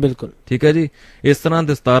ਜੀ। ਬਿਲਕੁਲ ਠੀਕ ਹੈ ਜੀ। ਇਸ ਤਰ੍ਹਾਂ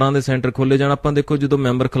ਦਸਤਾਰਾਂ ਦੇ ਸੈਂਟਰ ਖੋਲੇ ਜਾਣ। ਆਪਾਂ ਦੇਖੋ ਜਦੋਂ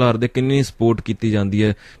ਮੈਂਬਰ ਖਿਲਾਰਦੇ ਕਿੰਨੀ ਸਪੋਰਟ ਕੀਤੀ ਜਾਂਦੀ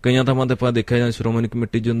ਹੈ। ਕਈਆਂ ਥਾਵਾਂ ਤੇ ਆਪਾਂ ਦੇਖਿਆ ਸ਼੍ਰੋਮਣੀ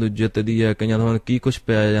ਕਮੇਟੀ ਜਦੋਂ ਜਿੱਤਦੀ ਹੈ, ਕਈਆਂ ਥਾਵਾਂ ਕੀ ਕੁਛ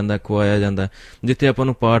ਪਿਆਇਆ ਜਾਂਦਾ, ਖਵਾਇਆ ਜਾਂਦਾ, ਜਿੱਥੇ ਆਪਾਂ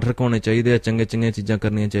ਨੂੰ ਪਾਠ ਰਖਾਉਣੇ ਚਾਹੀਦੇ ਆ, ਚੰਗੀਆਂ ਚੀਜ਼ਾਂ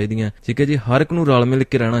ਕਰਨੀਆਂ ਚਾਹੀਦੀਆਂ, ਠੀਕ ਹੈ ਜੀ। ਹਰ ਇੱਕ ਨੂੰ ਰਲ ਮਿਲ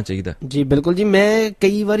ਕੇ ਰਹਿਣਾ ਚਾਹੀਦਾ ਜੀ। ਬਿਲਕੁਲ ਜੀ, ਮੈਂ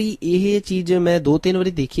ਕਈ ਵਾਰੀ ਇਹ ਚੀਜ਼ ਮੈਂ 2-3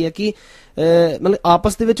 ਵਾਰੀ ਦੇਖੀ ਹੈ ਕਿ ਮਤਲਬ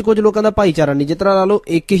ਆਪਸ ਦੇ ਵਿੱਚ ਕੁਝ ਲੋਕਾਂ ਦਾ ਭਾਈਚਾਰਾ ਨਹੀਂ। ਜਿਸ ਤਰ੍ਹਾਂ ਲਾ ਲਓ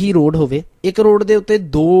ਇੱਕ ਹੀ ਰੋਡ ਹੋਵੇ, ਇੱਕ ਰੋਡ ਦੇ ਉੱਤੇ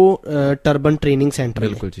 2 ਟਰਬਨ ਟ੍ਰੇਨਿੰਗ ਸੈਂਟਰ ਨੇ,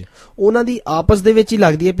 ਉਹਨਾਂ ਦੀ ਆਪਸ ਦੇ ਵਿੱਚ ਹੀ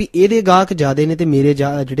ਲੱਗਦੀ ਹੈ ਵੀ ਇਹਦੇ ਗਾਹਕ ਜ਼ਿਆਦੇ ਨੇ ਤੇ ਮੇਰੇ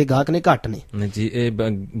ਜਿਹੜੇ ਗਾਹਕ ਨੇ ਘੱਟ ਨੇ ਜੀ। ਇਹ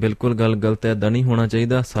ਬਿਲਕੁਲ ਗੱਲ ਗਲਤ ਹੈ, ਏਦਾਂ ਨਹੀਂ ਹੋਣਾ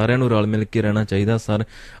ਚਾਹੀਦਾ। ਸਾਰਿਆਂ ਨੂੰ ਰਲ ਮਿਲ ਕੇ ਰਹਿਣਾ ਚਾਹੀਦਾ। ਸਰ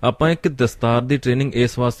ਆਪਾਂ ਇੱਕ ਦਸਤਾਰ ਦੀ ਟ੍ਰੇਨਿੰਗ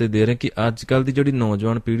ਇਸ ਵਾਸਤੇ ਦੇ ਰਹੇ ਕਿ ਅੱਜ ਕੱਲ ਦੀ ਜਿਹੜੀ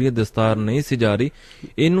ਨੌਜਵਾਨ ਪੀੜ੍ਹੀ ਦਸਤਾਰ ਨਹੀਂ ਸਜਾ ਰਹੀ,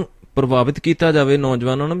 ਇਹਨੂੰ ਪ੍ਰਭਾਵਿਤ ਕੀਤਾ ਜਾਵੇ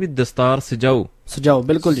ਨੌਜਵਾਨਾਂ ਨੂੰ ਵੀ ਦਸਤਾਰ ਸਜਾਓ।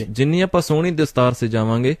 ਬਿਲਕੁਲ ਜੀ, ਜਿੰਨੀ ਆਪਾਂ ਸੋਹਣੀ ਦਸਤਾਰ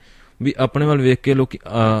ਸਜਾਵਾਂਗੇ ਵੀ ਆਪਣੇ ਵੱਲ ਵੇਖ ਕੇ ਲੋਕ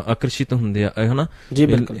ਆਕਰਸ਼ਿਤ ਹੁੰਦੇ ਆ ਹਨਾ ਜੀ।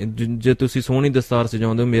 ਜੇ ਤੁਸੀਂ ਸੋਹਣੀ ਦਸਤਾਰ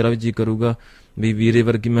ਸਜਾਉਂਦੇ ਹੋ, ਮੇਰਾ ਵੀ ਜੀ ਕਰੂਗਾ ਵੀ ਵੀਰੇ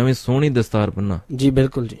ਵਰਗੀ ਮੈਂ ਵੀ ਸੋਹਣੀ ਦਸਤਾਰ ਬੰਨਾ ਜੀ।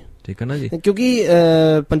 ਬਿਲਕੁਲ ਜੀ, ਠੀਕ ਹੈ ਨਾ ਜੀ। ਕਿਉਂਕਿ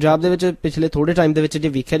ਪੰਜਾਬ ਦੇ ਵਿੱਚ ਪਿਛਲੇ ਥੋੜੇ ਟਾਈਮ ਦੇ ਵਿੱਚ ਜੇ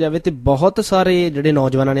ਵੇਖਿਆ ਜਾਵੇ ਤੇ ਬਹੁਤ ਸਾਰੇ ਜਿਹੜੇ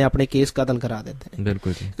ਨੌਜਵਾਨਾਂ ਨੇ ਆਪਣੇ ਕੇਸ ਕਤਲ ਕਰਾ ਦਿੱਤੇ ਨੇ।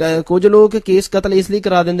 ਬਿਲਕੁਲ ਜੀ, ਕੁਝ ਲੋਕ ਕੇਸ ਕਤਲ ਇਸ ਲਈ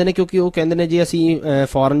ਕਰਾ ਦਿੰਦੇ ਨੇ ਕਿਉਂਕਿ ਉਹ ਕਹਿੰਦੇ ਨੇ ਜੀ ਅਸੀਂ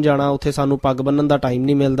ਫੋਰਨ ਜਾਣਾ, ਉੱਥੇ ਸਾਨੂੰ ਪੱਗ ਬੰਨਣ ਦਾ ਟਾਈਮ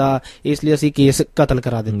ਨਹੀਂ ਮਿਲਦਾ, ਇਸ ਲਈ ਅਸੀਂ ਕੇਸ ਕਤਲ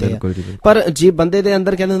ਕਰਾ ਦਿੰਦੇ ਆ। ਪਰ ਜੇ ਬੰਦੇ ਦੇ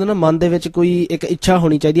ਅੰਦਰ ਕਹਿੰਦੇ ਹੁੰਦੇ ਨਾ, ਮਨ ਦੇ ਵਿੱਚ ਕੋਈ ਇੱਕ ਇੱਛਾ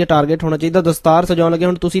ਹੋਣੀ ਚਾਹੀਦੀ ਹੈ, ਟਾਰਗੇਟ ਹੋਣਾ ਚਾਹੀਦਾ। ਦਸਤਾਰ ਸਜਾਉਣ ਲੱਗੇ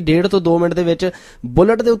ਹੁਣ ਤੁਸੀਂ 1.5 ਤੋਂ 2 ਮਿੰਟ ਦੇ ਵਿੱਚ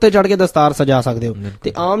ਬੁਲਟ ਦੇ ਉੱਤੇ ਚੜ ਕੇ ਦਸਤਾਰ ਸਜਾ ਸਕਦੇ ਹੋ,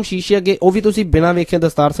 ਤੇ ਆਮ ਸ਼ੀਸ਼ੇ ਅੱਗੇ ਉਹ ਵੀ ਤੁਸੀਂ ਬਿਨਾਂ ਵੇਖੇ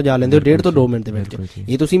ਦਸਤਾਰ ਸਜਾ ਲੈਂਦੇ ਹੋ 1.5 ਤੋਂ 2 ਮਿੰਟ ਦੇ ਵਿੱਚ।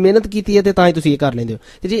 ਇਹ ਤੁਸੀਂ ਮਿਹਨਤ ਕੀਤੀ ਹੈ ਤੇ ਤਾਂ ਹੀ ਤੁਸੀਂ ਇਹ ਕਰ ਲੈਂਦੇ ਹੋ।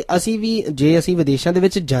 ਤੇ ਜੇ ਅਸੀਂ ਵਿਦੇਸ਼ਾਂ ਦੇ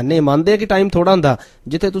ਵਿੱਚ ਜਾਣੇ, ਮੰਨਦੇ ਆ ਕਿ ਟਾਈਮ ਥੋੜਾ ਹੁੰਦਾ,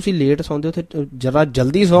 ਜਿੱਥੇ ਤੁਸੀਂ ਲੇਟ ਸੌਂਦੇ ਹੋ ਉੱਥੇ ਜਰਾ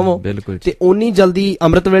ਜਲਦੀ ਸੌਵੋ ਤੇ ਓਨੀ ਜਲਦੀ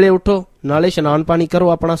ਅੰਮ੍ਰਿਤ ਵੇਲੇ ਉੱਠੋ, ਨਾਲੇ ਇਸ਼ਨਾਨ ਪਾਣੀ ਕਰੋ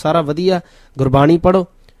ਆਪਣਾ ਸਾਰਾ ਵਧੀਆ, ਗੁਰਬਾਣੀ ਪੜ੍ਹੋ,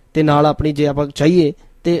 ਤੇ ਨਾਲ ਆਪਣੀ ਜੇ ਆਪਾਂ ਚਾਹੀਏ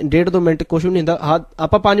ਤੇ 1.5-2 ਮਿੰਟ ਕੁਛ ਵੀ ਨਹੀਂ ਹੁੰਦਾ। ਹਾਂ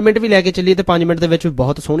ਆਪਾਂ 5 ਮਿੰਟ ਵੀ ਲੈ ਕੇ ਚੱਲੀਏ ਤੇ 5 ਮਿੰਟ ਦੇ ਵਿੱਚ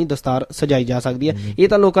ਬਹੁਤ ਸੋਹਣੀ ਦਸਤਾਰ ਸਜਾਈ ਜਾ ਸਕਦੀ ਹੈ। ਇਹ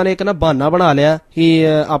ਤਾਂ ਲੋਕਾਂ ਨੇ ਇੱਕ ਨਾ ਬਹਾਨਾ ਬਣਾ ਲਿਆ ਕਿ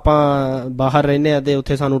ਆਪਾਂ ਬਾਹਰ ਰਹਿੰਦੇ ਆ ਤੇ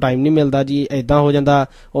ਉੱਥੇ ਸਾਨੂੰ ਟਾਈਮ ਨਹੀਂ ਮਿਲਦਾ ਜੀ, ਏਦਾਂ ਹੋ ਜਾਂਦਾ,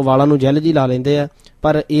 ਉਹ ਵਾਲਾਂ ਨੂੰ ਜੈਲ ਜੀ ਲਾ ਲੈਂਦੇ ਆ।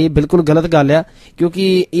 ਪਰ ਇਹ ਬਿਲਕੁਲ ਗਲਤ ਗੱਲ ਆ,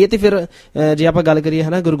 ਕਿਉਂਕਿ ਇਹ ਤੇ ਫਿਰ ਜੇ ਆਪਾਂ ਗੱਲ ਕਰੀਏ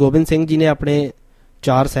ਹਨਾ, ਗੁਰੂ ਗੋਬਿੰਦ ਸਿੰਘ ਜੀ ਨੇ ਆਪਣੇ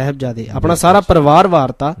 4 ਸਾਹਿਬਜ਼ਾਦੇ, ਆਪਣਾ ਸਾਰਾ ਪਰਿਵਾਰ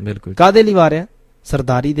ਵਾਰਤਾ। ਕਾਹਦੇ ਲਈ ਵਾਰਿਆ?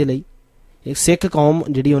 ਸਰਦਾਰੀ ਦੇ ਲਈ। ਇੱਕ ਸਿੱਖ ਕੌਮ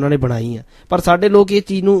ਜਿਹੜੀ ਉਹਨਾਂ ਨੇ ਬਣਾਈ ਆ। ਪਰ ਸਾਡੇ ਲੋਕ ਇਹ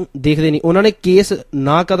ਚੀਜ਼ ਨੂੰ ਦੇਖਦੇ ਨਹੀਂ। ਉਹਨਾਂ ਨੇ ਕੇਸ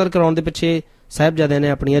ਨਾ ਕਤਲ ਕਰਾਉਣ ਦੇ ਪਿੱਛੇ ਸਾਹਿਬਜ਼ਾਦਿਆਂ ਨੇ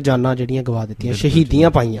ਆਪਣੀਆਂ ਜਾਨਾਂ ਜਿਹੜੀਆਂ ਗਵਾ ਦਿੱਤੀਆਂ,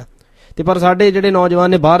 ਸ਼ਹੀਦੀਆਂ ਪਾਈਆਂ। ਤੇ ਪਰ ਸਾਡੇ ਜਿਹੜੇ ਨੌਜਵਾਨ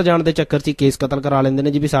ਨੇ ਬਾਹਰ ਜਾਣ ਦੇ ਚੱਕਰ 'ਚ ਕੇਸ ਕਤਲ ਕਰਾ ਲੈਂਦੇ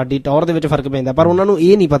ਨੇ ਜੀ ਵੀ ਸਾਡੀ ਟੌਰ ਦੇ ਵਿੱਚ ਫਰਕ ਪੈਂਦਾ। ਪਰ ਉਹਨਾਂ ਨੂੰ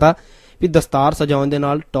ਇਹ ਨਹੀਂ ਪਤਾ ਵੀ ਦਸਤਾਰ ਸਜਾਉਣ ਦੇ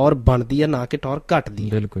ਨਾਲ ਟੌਰ ਬਣਦੀ ਆ, ਨਾ ਕਿ ਟੌਰ ਘਟਦੀ ਹੈ।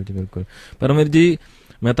 ਬਿਲਕੁਲ ਜੀ ਬਿਲਕੁਲ। ਪਰ ਅਮੀਰ ਜੀ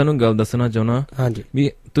ਮੈਂ ਤੁਹਾਨੂੰ ਗੱਲ ਦੱਸਣਾ ਚਾਹੁੰਦਾ ਹਾਂਜੀ ਵੀ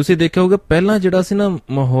ਤੁਸੀਂ ਦੇਖਿਆ ਹੋਊਗਾ ਪਹਿਲਾਂ ਜਿਹੜਾ ਸੀ ਨਾ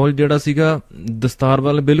ਮਾਹੌਲ ਜਿਹੜਾ ਸੀਗਾ ਦਸਤਾਰ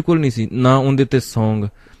ਵੱਲ ਬਿਲਕੁਲ ਨਹੀਂ ਸੀ, ਨਾ ਉਹਦੇ ਤੇ ਸੌਂਗ,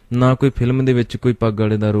 ਨਾ ਕੋਈ ਫਿਲਮ ਦੇ ਵਿੱਚ ਕੋਈ ਪੱਗ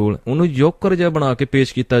ਵਾਲੇ ਦਾ ਰੋਲ, ਉਹਨੂੰ ਜੋਕਰ ਜਿਹਾ ਬਣਾ ਕੇ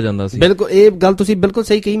ਪੇਸ਼ ਕੀਤਾ ਜਾਂਦਾ ਸੀ। ਬਿਲਕੁਲ ਇਹ ਗੱਲ ਤੁਸੀਂ ਬਿਲਕੁਲ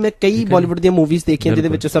ਸਹੀ ਕਹੀ। ਮੈਂ ਕਈ ਬਾਲੀਵੁੱਡ ਦੀਆਂ ਮੂਵੀਜ਼ ਦੇਖੀਆਂ ਜਿਹਦੇ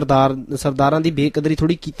ਵਿੱਚ ਸਰਦਾਰਾਂ ਦੀ ਬੇਕਦਰੀ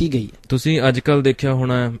ਥੋੜੀ ਕੀਤੀ ਗਈ। ਤੁਸੀਂ ਅੱਜ ਕੱਲ ਦੇਖਿਆ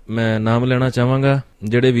ਹੋਣਾ, ਮੈਂ ਨਾਮ ਲੈਣਾ ਚਾਹਾਂਗਾ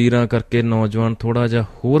ਜਿਹੜੇ ਵੀਰਾਂ ਕਰਕੇ ਨੌਜਵਾਨ ਥੋੜਾ ਜਿਹਾ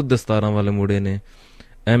ਹੋਰ ਦਸਤਾਰਾਂ ਵੱਲ ਮੁੜੇ ਨੇ।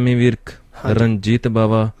 ਐਮੀ ਵਿਰਕ, ਰਣਜੀਤ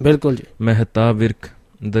ਬਾਵਾ, ਬਿਲਕੁਲ ਜੀ, ਮਹਿਤਾਬ ਵਿਰਕ,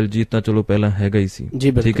 ਦਲਜੀਤ ਤਾਂ ਚਲੋ ਪਹਿਲਾਂ ਹੈਗਾ ਹੀ ਸੀ,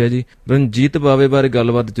 ਠੀਕ ਹੈ ਜੀ। ਰਣਜੀਤ ਬਾਵੇ ਬਾਰੇ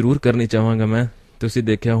ਗੱਲਬਾਤ ਜ਼ਰੂਰ ਕਰਨੀ ਚਾਹਾਂਗਾ ਮੈਂ। ਤੁਸੀਂ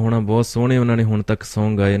ਦੇਖਿਆ ਹੋਣਾ ਬਹੁਤ ਸੋਹਣੇ ਉਹਨਾਂ ਨੇ ਹੁਣ ਤੱਕ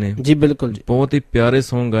ਸੌਂਗ ਗਾਏ ਨੇ ਜੀ, ਬਿਲਕੁਲ ਜੀ, ਬਹੁਤ ਹੀ ਪਿਆਰੇ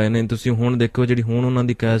ਸੌਂਗ ਗਾਏ ਨੇ। ਤੁਸੀਂ ਹੁਣ ਦੇਖੋ ਜਿਹੜੀ ਹੁਣ ਉਹਨਾਂ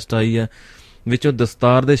ਦੀ ਕੈਸਟ ਆਈ ਹੈ ਵਿੱਚੋਂ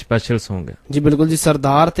ਦਸਤਾਰ ਦੇ ਸਪੈਸ਼ਲ ਸੌਂਗ ਹੈ ਜੀ, ਬਿਲਕੁਲ ਜੀ।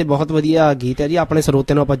 ਸਰਦਾਰ ਤੇ ਬਹੁਤ ਵਧੀਆ ਗੀਤ ਹੈ ਜੀ, ਆਪਣੇ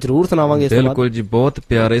ਸਰੋਤਿਆਂ ਨੂੰ ਆਪਾਂ ਜ਼ਰੂਰ ਸੁਣਾਵਾਂਗੇ। ਬਿਲਕੁਲ ਜੀ, ਬਹੁਤ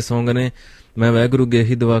ਪਿਆਰੇ ਸੌਂਗ ਨੇ। ਮੈਂ ਵਾਹਿਗੁਰੂ ਅੱਗੇ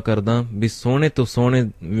ਇਹੀ ਦੁਆ ਕਰਦਾ ਵੀ ਸੋਹਣੇ ਤੋਂ ਸੋਹਣੇ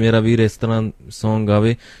ਮੇਰਾ ਵੀਰ ਇਸ ਤਰ੍ਹਾਂ ਸੌਂਗ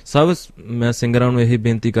ਗਾਵੇ। ਸਭ ਮੈਂ ਸਿੰਗਰਾਂ ਨੂੰ ਇਹੀ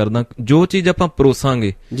ਬੇਨਤੀ ਕਰਦਾ, ਜੋ ਚੀਜ਼ ਆਪਾਂ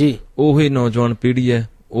ਪਰੋਸਾਂਗੇ ਜੀ ਉਹੀ ਨੌਜਵਾਨ ਪੀੜ੍ਹੀ ਹੈ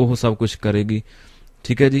ਉਹ ਸਭ ਕੁਛ ਕਰੇਗੀ,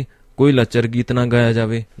 ਠੀਕ ਹੈ ਜੀ। ਕੋਈ ਲੱਚਰ ਗੀਤ ਨਾ ਗਾਇਆ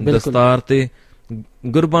ਜਾਵੇ। ਦਸਤਾਰ ਤੇ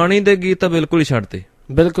ਗੁਰਬਾਣੀ ਦੇ ਗੀਤ ਤਾਂ ਬਿਲਕੁਲ ਹੀ ਛੱਡਤੇ,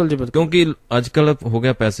 ਬਿਲਕੁਲ ਜੀ, ਬਿਲਕੁਲ, ਕਿਉਂਕਿ ਅੱਜ ਕੱਲ ਹੋ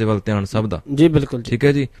ਗਿਆ ਪੈਸੇ ਵੱਲ ਧਿਆਨ ਸਭ ਦਾ ਜੀ, ਬਿਲਕੁਲ, ਠੀਕ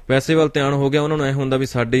ਹੈ ਜੀ। ਪੈਸੇ ਵੱਲ ਧਿਆਨ ਹੋ ਗਿਆ, ਉਹਨਾਂ ਨੂੰ ਇਹ ਹੁੰਦਾ ਵੀ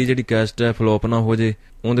ਸਾਡੀ ਜਿਹੜੀ ਕੈਸਟ ਹੈ ਫਲੋਪ ਨਾ ਹੋ ਜੇ,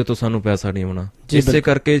 ਉਹਦੇ ਤੋਂ ਸਾਨੂੰ ਪੈਸਾ ਨਹੀਂ ਆਉਣਾ। ਇਸੇ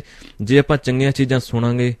ਕਰਕੇ ਜੇ ਆਪਾਂ ਚੰਗੀਆਂ ਚੀਜ਼ਾਂ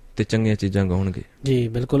ਸੁਣਾਂਗੇ ਤੇ ਚੰਗੀਆਂ ਚੀਜ਼ਾਂ ਗਾਉਣਗੇ ਜੀ,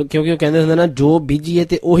 ਬਿਲਕੁਲ, ਕਿਉਂਕਿ ਉਹ ਕਹਿੰਦੇ ਹੁੰਦੇ ਨਾ ਜੋ ਬੀਜੀਏ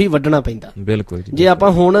ਤੇ ਉਹੀ ਵੱਢਣਾ ਪੈਂਦਾ। ਬਿਲਕੁਲ ਜੀ, ਜੇ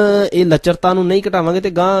ਆਪਾਂ ਹੁਣ ਇਹ ਲੱਚਰਤਾ ਨੂੰ ਨਹੀਂ ਘਟਾਵਾਂਗੇ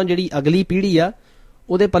ਤੇ ਗਾਂ ਜਿਹੜੀ ਅਗਲੀ ਪੀੜ੍ਹੀ ਆ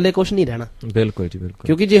ਉਹਦੇ ਪੱਲੇ ਕੁਛ ਨਹੀਂ ਰਹਿਣਾ। ਬਿਲਕੁਲ ਜੀ, ਬਿਲਕੁਲ,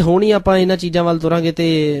 ਕਿਉਂਕਿ ਜੇ ਹੁਣ ਹੀ ਆਪਾਂ ਇਹਨਾਂ ਚੀਜ਼ਾਂ ਵੱਲ ਤੁਰਾਂਗੇ ਤੇ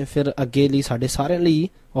ਫਿਰ ਅੱਗੇ ਲਈ ਸਾਡੇ ਸਾਰਿਆਂ ਲਈ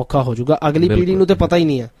ਔਖਾ ਹੋ ਜਾਊਗਾ। ਅਗਲੀ ਪੀੜ੍ਹੀ ਨੂੰ ਤੇ ਪਤਾ ਹੀ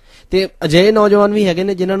ਨਹੀਂ ਆ। ਤੇ ਅਜਿਹੇ ਨੌਜਵਾਨ ਵੀ ਹੈਗੇ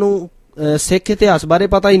ਨੇ ਜਿਨ੍ਹਾਂ ਨੂੰ ਸਿੱਖ ਇਤਿਹਾਸ ਬਾਰੇ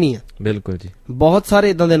ਪਤਾ ਹੀ ਨਹੀਂ ਆ। ਬਿਲਕੁਲ ਜੀ, ਬਹੁਤ ਸਾਰੇ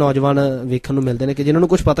ਇਦਾਂ ਦੇ ਨੌਜਵਾਨ ਵੇਖਣ ਨੂੰ ਮਿਲਦੇ ਨੇ ਕਿ ਜਿਨ੍ਹਾਂ ਨੂੰ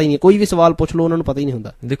ਕੁਝ ਪਤਾ ਹੀ ਨਹੀਂ। ਕੋਈ ਵੀ ਸਵਾਲ ਪੁੱਛ ਲਓ ਉਹਨਾਂ ਨੂੰ ਪਤਾ ਹੀ ਨਹੀਂ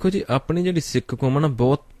ਹੁੰਦਾ। ਦੇਖੋ ਜੀ, ਆਪਣੀ ਜਿਹੜੀ ਸਿੱਖ ਕੌਮ ਨਾ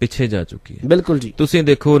ਬਹੁਤ ਪਿੱਛੇ ਜਾ ਚੁੱਕੀ ਹੈ। ਬਿਲਕੁਲ ਜੀ, ਤੁਸੀਂ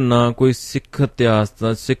ਦੇਖੋ ਨਾ ਕੋਈ ਸਿੱਖ ਇਤਿਹਾਸ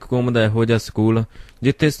ਦਾ, ਸਿੱਖ ਕੌਮ ਦਾ ਇਹੋ ਜਿਹਾ ਸਕੂਲ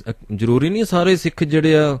ਜਿੱਥੇ ਜ਼ਰੂਰੀ ਨਹੀਂ ਸਾਰੇ ਸਿੱਖ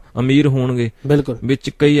ਜਿਹੜੇ ਆ ਅਮੀਰ ਹੋਣਗੇ, ਬਿਲਕੁਲ, ਵਿੱਚ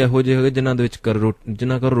ਕਈ ਇਹੋ ਜਿਹੇ ਹੈਗੇ ਜਿਨ੍ਹਾਂ ਦੇ ਵਿੱਚ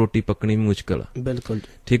ਜਿਨ੍ਹਾਂ ਕੋਲ ਰੋਟੀ ਪੱਕਣੀ ਮੁਸ਼ਕਲ ਆ। ਬਿਲਕੁਲ,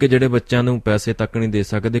 ਠੀਕ ਹੈ, ਜਿਹੜੇ ਬੱਚਿਆਂ ਨੂੰ ਪੈਸੇ ਤੱਕ ਨਹੀਂ ਦੇ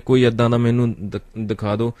ਸਕਦੇ। ਕੋਈ ਏਦਾਂ ਦਾ ਮੈਨੂੰ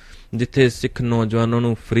ਦਿਖਾ ਦਿਓ ਜਿੱਥੇ ਸਿੱਖ ਨੌਜਵਾਨਾਂ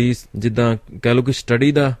ਨੂੰ ਫ੍ਰੀ, ਜਿੱਦਾਂ ਕਹਿ ਲਓ ਕਿ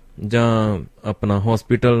ਸਟੱਡੀ ਦਾ ਜਾਂ ਆਪਣਾ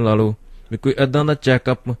ਹੌਸਪੀਟਲ ਲਾ ਲਓ ਵੀ ਕੋਈ ਏਦਾਂ ਦਾ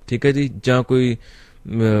ਚੈੱਕਅਪ, ਠੀਕ ਹੈ ਜੀ, ਜਾਂ ਕੋਈ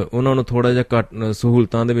ਉਹਨਾਂ ਨੂੰ ਥੋੜਾ ਜਿਹਾ ਘੱਟ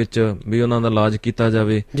ਸਹੂਲਤਾਂ ਦੇ ਵਿੱਚ ਵੀ ਉਹਨਾਂ ਦਾ ਇਲਾਜ ਕੀਤਾ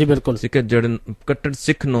ਜਾਵੇ ਜੀ, ਬਿਲਕੁਲ, ਠੀਕ ਹੈ। ਜਿਹੜੇ ਕੱਟੜ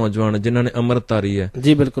ਸਿੱਖ ਨੌਜਵਾਨ ਜਿਨ੍ਹਾਂ ਨੇ ਅੰਮ੍ਰਿਤਧਾਰੀ ਹੈ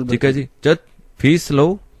ਜੀ, ਬਿਲਕੁਲ, ਠੀਕ ਹੈ ਜੀ, ਜਦ ਫੀਸ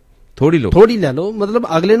ਲਓ ਥੋੜੀ ਲੈ ਲਓ, ਮਤਲਬ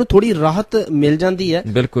ਅਗਲੇ ਨੂੰ ਥੋੜੀ ਰਾਹਤ ਮਿਲ ਜਾਂਦੀ ਹੈ।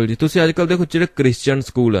 ਬਿਲਕੁਲ ਜੀ, ਤੁਸੀਂ ਅੱਜ ਕੱਲ ਦੇਖੋ ਜਿਹੜੇ ਕ੍ਰਿਸਚੀਅਨ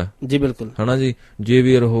ਸਕੂਲ ਹੈ ਜੀ, ਬਿਲਕੁਲ, ਹਨਾ ਜੀ,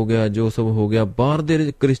 ਜੇਵੀਅਰ ਹੋ ਗਿਆ, ਜੋ ਸਭ ਹੋ ਗਿਆ, ਬਾਹਰ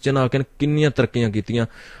ਦੇ ਕ੍ਰਿਸਚੀਅਨ ਆ ਕੇ ਕਿੰਨੀਆਂ ਤਰੱਕੀਆਂ ਕੀਤੀਆਂ।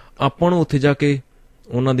 ਆਪਾਂ ਨੂੰ ਉੱਥੇ ਜਾ ਕੇ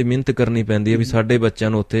ਉਹਨਾਂ ਦੀ ਮਿਹਨਤ ਕਰਨੀ ਪੈਂਦੀ ਹੈ ਵੀ ਸਾਡੇ ਬੱਚਿਆਂ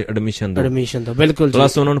ਨੂੰ ਉੱਥੇ ਐਡਮਿਸ਼ਨ ਦਿਓ, ਬਿਲਕੁਲ,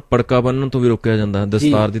 ਪਲੱਸ ਉਹਨਾਂ ਨੂੰ ਪੜਕਾ ਬੰਨਣ ਤੋਂ ਵੀ ਰੋਕਿਆ ਜਾਂਦਾ।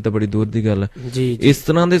 ਦਸਤਾਰ ਦੀ ਤਾਂ ਬੜੀ ਦੂਰ ਦੀ ਗੱਲ ਹੈ। ਇਸ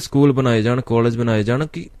ਤਰ੍ਹਾਂ ਦੇ ਸਕੂਲ ਬਣਾਏ ਜਾਣ, ਕਾਲਜ ਬਣਾਏ ਜਾਣ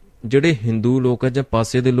ਕਿ ਜਿਹੜੇ ਹਿੰਦੂ ਲੋਕ ਹੈ ਜਾਂ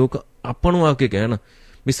ਪਾਸੇ ਦੇ ਲੋਕ ਆਪਾਂ ਨੂੰ ਆ ਕੇ ਕਹਿਣ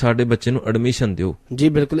ਵੀ ਸਾਡੇ ਬੱਚੇ ਨੂੰ ਐਡਮਿਸ਼ਨ ਦਿਓ ਜੀ,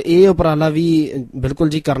 ਬਿਲਕੁਲ। ਇਹ ਉਪਰਾਲਾ ਵੀ ਬਿਲਕੁਲ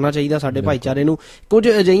ਜੀ ਕਰਨਾ ਚਾਹੀਦਾ ਸਾਡੇ ਭਾਈਚਾਰੇ ਨੂੰ। ਕੁਝ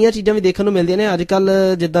ਅਜਿਹੀਆਂ ਚੀਜ਼ਾਂ ਵੀ ਦੇਖਣ ਨੂੰ ਮਿਲਦੀਆਂ ਨੇ ਅੱਜ ਕੱਲ,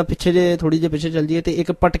 ਜਿੱਦਾਂ ਪਿੱਛੇ ਜੇ ਥੋੜੀ ਜਿਹੀ ਪਿੱਛੇ ਚੱਲ ਜਾਈਏ ਤੇ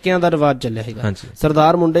ਇੱਕ ਪਟਕਿਆਂ ਦਾ ਰਿਵਾਜ ਚੱਲਿਆ ਹੈਗਾ।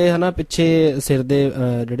 ਸਰਦਾਰ ਮੁੰਡੇ ਹਨਾ ਪਿੱਛੇ ਸਿਰ ਦੇ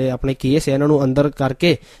ਜਿਹੜੇ ਆਪਣੇ ਕੇਸ ਹੈ ਇਹਨਾਂ ਨੂੰ ਅੰਦਰ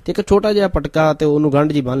ਕਰਕੇ ਤੇ ਇੱਕ ਛੋਟਾ ਜਿਹਾ ਪਟਕਾ ਤੇ ਉਹਨੂੰ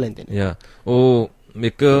ਗੰਢ ਜੀ ਬੰਨ ਲੈਂਦੇ ਨੇ।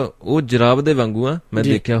 ਉਹ ਜਰਾਬ ਦੇ ਵਾਂਗੂ ਆ, ਮੈਂ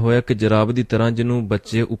ਦੇਖਿਆ ਹੋਇਆ ਕਿ ਜਰਾਬ ਦੀ ਤਰ੍ਹਾਂ ਜਿਹਨੂੰ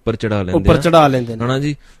ਬੱਚੇ ਉੱਪਰ ਚੜਾ ਲੈਂਦੇ ਹਨਾ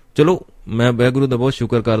ਜੀ। ਚਲੋ ਮੈਂ ਵਾਹਿਗੁਰੂ ਦਾ ਬਹੁਤ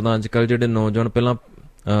ਸ਼ੁਕਰ ਕਰਦਾ, ਅੱਜ ਕੱਲ ਜਿਹੜੇ ਨੌਜਵਾਨ ਪਹਿਲਾਂ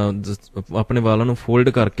ਆਪਣੇ ਵਾਲਾਂ ਨੂੰ ਫੋਲਡ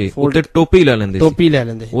ਕਰਕੇ ਉੱਤੇ ਟੋਪੀ ਲੈ ਲੈਂਦੇ,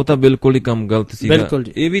 ਉਹ ਤਾਂ ਬਿਲਕੁਲ ਹੀ ਕੰਮ ਗਲਤ ਸੀਗਾ।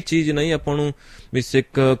 ਇਹ ਵੀ ਚੀਜ਼ ਨਹੀਂ, ਆਪਾਂ ਨੂੰ ਵੀ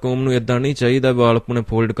ਸਿੱਖ ਕੌਮ ਨੂੰ ਏਦਾਂ ਨਹੀਂ ਚਾਹੀਦਾ ਵਾਲ ਆਪਣੇ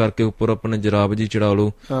ਫੋਲਡ ਕਰਕੇ ਉੱਪਰ ਆਪਣੇ ਜਰਾਬ ਜੀ ਚੜਾ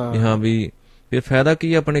ਲਓ। ਹਾਂ ਵੀ ਫਿਰ ਫਾਇਦਾ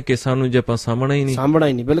ਕੀ ਆਪਣੇ ਕੇਸਾਂ ਨੂੰ ਜੇ ਆਪਾਂ ਸਾਂਭਣਾ ਹੀ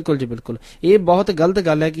ਨਹੀਂ। ਬਿਲਕੁਲ ਜੀ, ਬਿਲਕੁਲ, ਇਹ ਬਹੁਤ ਗਲਤ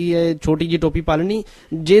ਗੱਲ ਹੈ ਕਿ ਇਹ ਛੋਟੀ ਜਿਹੀ ਟੋਪੀ ਪਾ ਲੈਣੀ।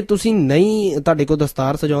 ਜੇ ਤੁਸੀਂ ਨਹੀਂ, ਤੁਹਾਡੇ ਕੋਲ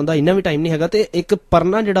ਦਸਤਾਰ ਸਜਾਉਣ ਦਾ ਇੰਨਾ ਵੀ ਟਾਈਮ ਨਹੀਂ ਹੈਗਾ ਤੇ ਇੱਕ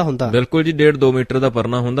ਪਰਨਾ ਜਿਹੜਾ ਹੁੰਦਾ, ਬਿਲਕੁਲ ਜੀ 1.5-2 ਮੀਟਰ ਦਾ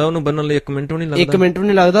ਪਰਨਾ ਹੁੰਦਾ, ਉਹਨੂੰ ਬੰਨਣ ਲਈ 1 ਮਿੰਟ ਵੀ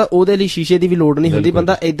ਨਹੀਂ ਲੱਗਦਾ। ਉਹਦੇ ਲਈ ਸ਼ੀਸ਼ੇ ਦੀ ਵੀ ਲੋੜ ਨਹੀਂ ਹੁੰਦੀ,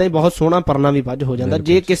 ਬੰਦਾ ਏਦਾਂ ਹੀ ਬਹੁਤ ਸੋਹਣਾ ਪਰਨਾ ਵੀ ਵੱਜ ਹੋ ਜਾਂਦਾ।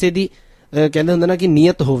 ਜੇ ਕਿਸੇ ਦੀ ਕਹਿੰਦੇ ਹੁੰਦੇ ਨਾ ਕਿ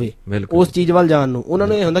ਨੀਅਤ ਹੋਵੇ ਉਸ ਚੀਜ਼ ਵੱਲ ਜਾਣ ਨੂੰ, ਉਹਨਾਂ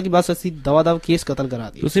ਨੂੰ ਇਹ ਹੁੰਦਾ ਕਿ ਬਸ ਅਸੀਂ ਦਵਾ ਕੇਸ ਕਤਲ ਕਰਾ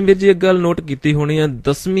ਦਈਏ। ਤੁਸੀਂ ਵੀਰ ਜੀ ਇੱਕ ਗੱਲ ਨੋਟ ਕੀਤੀ ਹੋਣੀ ਹੈ,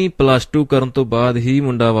 10ਵੀਂ +2 ਕਰਨ ਤੋਂ ਬਾਅਦ ਹੀ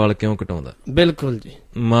ਮੁੰਡਾ ਵਾਲ ਕਿਉਂ ਕਟਾਉਂਦਾ? ਬਿਲਕੁਲ ਜੀ,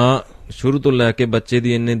 ਮਾਂ ਸ਼ੁਰੂ ਤੋਂ ਲੈ ਕੇ ਬੱਚੇ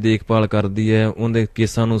ਦੀ ਇੰਨੀ ਦੇਖਭਾਲ ਕਰਦੀ ਹੈ, ਉਹਦੇ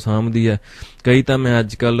ਕੇਸਾਂ ਨੂੰ ਸਾਂਭਦੀ ਹੈ। ਕਈ ਤਾਂ ਮੈਂ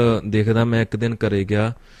ਅੱਜ ਕੱਲ ਦੇਖਦਾ, ਮੈਂ ਇੱਕ ਦਿਨ ਘਰੇ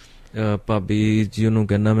ਗਿਆ, ਭਾਬੀ ਜੀ ਉਹਨੂੰ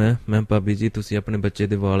ਕਹਿੰਦਾ ਮੈਂ ਭਾਬੀ ਜੀ ਤੁਸੀਂ ਆਪਣੇ ਬੱਚੇ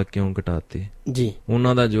ਦੇ ਵਾਲ ਕਿਉਂ ਕਟਾਤੇ ਜੀ?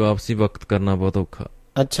 ਉਹਨਾਂ ਦਾ ਜਵਾਬ ਸੀ ਵਕਤ ਕਰਨਾ ਬਹੁਤ ਔਖਾ।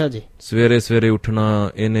 ਅੱਛਾ ਜੀ, ਸਵੇਰੇ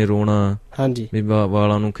ਉੱਠਣਾ, ਇਹਨੇ ਰੋਣਾ, ਹਾਂਜੀ, ਵੀ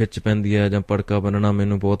ਵਾਲਾਂ ਨੂੰ ਖਿੱਚ ਪੈਂਦੀ ਹੈ ਜਾਂ ਪੜਕਾ ਬੰਨਣਾ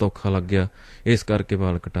ਮੈਨੂੰ ਬਹੁਤ ਔਖਾ ਲੱਗਿਆ, ਇਸ ਕਰਕੇ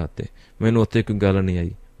ਵਾਲ ਕਟਾਤੇ। ਮੈਨੂੰ ਉੱਥੇ ਕੋਈ ਗੱਲ ਨਹੀਂ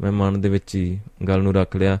ਆਈ। ਮੈਂ ਮਨ ਦੇ ਵਿੱਚ ਹੀ ਗੱਲ ਨੂੰ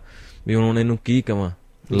ਰੱਖ ਲਿਆ ਵੀ ਹੁਣ ਇਹਨੂੰ ਕੀ ਕਵਾਂ।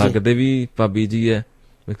 ਲੱਗਦੇ ਵੀ ਭਾਬੀ ਜੀ ਹੈ,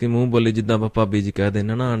 ਕਿ ਮੂੰਹ ਬੋਲੇ ਜਿੱਦਾਂ ਆਪਾਂ ਭਾਬੀ ਜੀ ਕਹਿ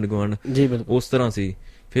ਦਿੰਦੇ ਨਾ ਆਂਢ ਗੁਆਂਢ, ਉਸ ਤਰ੍ਹਾਂ ਸੀ।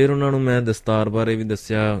 ਫਿਰ ਉਹਨਾਂ ਨੂੰ ਮੈਂ ਦਸਤਾਰ ਬਾਰੇ ਵੀ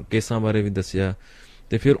ਦੱਸਿਆ, ਕੇਸਾਂ ਬਾਰੇ ਵੀ ਦੱਸਿਆ,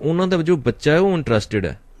 ਤੇ ਫਿਰ ਉਹਨਾਂ ਦਾ ਜੋ ਬੱਚਾ ਹੈ ਉਹ ਇੰਟਰਸਟਿਡ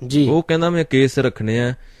ਹੈ। ਉਹ ਕਹਿੰਦਾ ਮੈਂ ਕੇਸ ਰੱਖਣੇ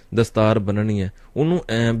ਆ, ਦਸਤਾਰ ਬੰਨਣੀ ਹੈ। ਉਹਨੂੰ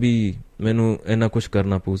ਐ ਵੀ ਮੈਨੂੰ ਇੰਨਾ ਕੁਛ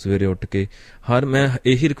ਕਰਨਾ ਪਊ ਸਵੇਰੇ ਉੱਠ ਕੇ। ਮੈਂ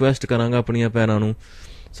ਇਹੀ ਰਿਕੁਐਸਟ ਕਰਾਂਗਾ ਆਪਣੀਆਂ ਭੈਣਾਂ ਨੂੰ,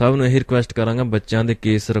 ਸਭ ਨੂੰ ਇਹੀ ਰਿਕੁਐਸਟ ਕਰਾਂਗਾ, ਬੱਚਿਆਂ ਦੇ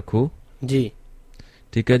ਕੇਸ ਰੱਖੋ ਜੀ,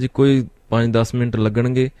 ਠੀਕ ਹੈ ਜੀ। ਕੋਈ 5-10 ਮਿੰਟ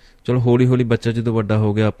ਲੱਗਣਗੇ, ਚਲੋ ਹੌਲੀ ਹੌਲੀ ਬੱਚਾ ਜਦੋਂ ਵੱਡਾ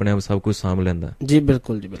ਹੋ ਗਿਆ ਆਪਣੇ ਆਪ ਸਭ ਕੁਝ ਸਾਂਭ ਲੈਂਦਾ ਜੀ।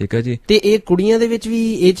 ਬਿਲਕੁਲ ਜੀ, ਠੀਕ ਹੈ ਜੀ। ਤੇ ਇਹ ਕੁੜੀਆਂ ਦੇ ਵਿੱਚ ਵੀ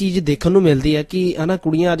ਇਹ ਚੀਜ਼ ਦੇਖਣ ਨੂੰ ਮਿਲਦੀ ਹੈ ਕਿ ਹਨਾ,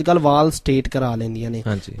 ਕੁੜੀਆਂ ਅੱਜ ਕੱਲ ਵਾਲ ਸਟੇਟ ਕਰਾ ਲੈਂਦੀਆਂ ਨੇ,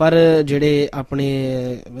 ਪਰ ਜਿਹੜੇ ਆਪਣੇ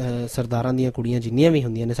ਸਰਦਾਰਾਂ ਦੀਆਂ ਕੁੜੀਆਂ ਜਿੰਨੀਆਂ ਵੀ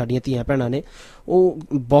ਹੁੰਦੀਆਂ ਨੇ, ਸਾਡੀਆਂ ਧੀਆਂ ਭੈਣਾਂ ਨੇ, ਉਹ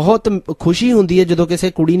ਬਹੁਤ ਖੁਸ਼ੀ ਹੁੰਦੀ ਹੈ ਜਦੋਂ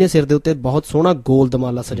ਕਿਸੇ ਕੁੜੀ ਨੇ ਸਿਰ ਦੇ ਉੱਤੇ ਬਹੁਤ ਸੋਹਣਾ ਗੋਲ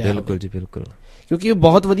ਦਮਾਲਾ ਸਜਾਇਆ। ਬਿਲਕੁਲ ਜੀ, ਬਿਲਕੁਲ, ਕਿਉਂਕਿ ਇਹ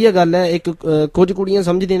ਬਹੁਤ ਵਧੀਆ ਗੱਲ ਹੈ। ਕੁਝ ਕੁੜੀਆਂ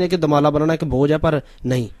ਸਮਝਦੀਆਂ ਨੇ ਕਿ ਦਮਾਲਾ ਬੰਨਣਾ ਇੱਕ ਬੋਝ ਹੈ, ਪਰ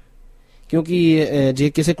ਨਹੀਂ, ਕਿਉਂਕਿ ਜੇ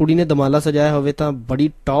ਕਿਸੇ ਕੁੜੀ ਨੇ ਦਮਾਲਾ ਸਜਾਇਆ ਹੋਵੇ ਤਾਂ ਬੜੀ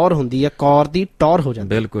ਟੌਰ ਹੁੰਦੀ ਹੈ, ਕੌਰ ਦੀ ਟੌਰ ਹੋ ਜਾਂਦੀ।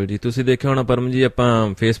 ਬਿਲਕੁਲ ਜੀ, ਤੁਸੀਂ ਦੇਖਿਆ ਹੋਣਾ ਪਰਮ ਜੀ,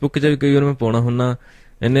 ਆਪਾਂ ਫੇਸਬੁੱਕ 'ਚ ਵੀ ਕਈ ਵਾਰ ਮੈਂ ਪਾਉਣਾ ਹੁੰਦਾ,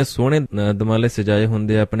 ਇੰਨੇ ਸੋਹਣੇ ਦਮਾਲੇ ਸਜਾਏ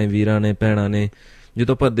ਹੁੰਦੇ ਆ ਆਪਣੇ ਵੀਰਾਂ ਨੇ, ਭੈਣਾਂ ਨੇ।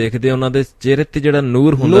 ਜਦੋਂ ਆਪਾਂ ਦੇਖਦੇ ਆ ਉਹਨਾਂ ਦੇ ਚਿਹਰੇ ਤੇ ਜਿਹੜਾ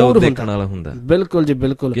ਨੂਰ ਹੁੰਦਾ ਉਹ ਦੇਖਣ ਵਾਲਾ ਹੁੰਦਾ। ਬਿਲਕੁਲ ਜੀ,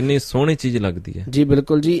 ਬਿਲਕੁਲ, ਕਿੰਨੀ ਸੋਹਣੀ ਚੀਜ਼ ਲੱਗਦੀ ਹੈ ਜੀ।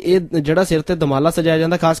 ਬਿਲਕੁਲ ਜੀ, ਇਹ ਜਿਹੜਾ ਸਿਰ ਤੇ ਦਮਾਲਾ ਸਜਾਇਆ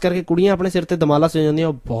ਜਾਂਦਾ, ਖਾਸ ਕਰਕੇ ਕੁੜੀਆਂ ਆਪਣੇ ਸਿਰ ਤੇ ਦਮਾਲਾ ਸਜਾਉਂਦੀਆਂ,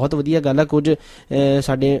 ਉਹ ਬਹੁਤ ਵਧੀਆ ਗੱਲ ਹੈ। ਕੁਝ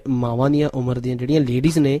ਸਾਡੇ ਮਾਵਾਂ ਦੀਆਂ ਉਮਰ ਦੀਆਂ ਜਿਹੜੀਆਂ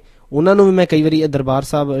ਲੇਡੀਜ਼ ਨੇ, ਉਹਨਾਂ ਨੂੰ ਵੀ ਮੈਂ ਕਈ ਵਾਰੀ ਦਰਬਾਰ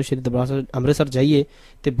ਸਾਹਿਬ, ਸ਼੍ਰੀ ਦਰਬਾਰ ਸਾਹਿਬ ਅੰਮ੍ਰਿਤਸਰ ਜਾਈਏ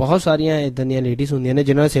ਤੇ ਬਹੁਤ ਸਾਰੀਆਂ ਇੱਦਾਂ ਦੀਆਂ ਲੇਡੀਜ਼ ਹੁੰਦੀਆਂ ਨੇ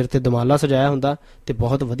ਜਿਨ੍ਹਾਂ ਨੇ ਸਿਰ ਤੇ ਦਮਾਲਾ ਸਜਾਇਆ ਹੁੰਦਾ ਤੇ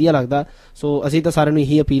ਬਹੁਤ ਵਧੀਆ ਲੱਗਦਾ। ਸੋ ਅਸੀਂ ਤਾਂ ਸਾਰਿਆਂ ਨੂੰ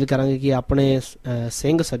ਇਹੀ ਅਪੀਲ ਕਰਾਂਗੇ ਕਿ ਆਪਣੇ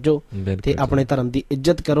ਸਿੰਘ ਸੱਜੋ ਤੇ ਆਪਣੇ ਧਰਮ ਦੀ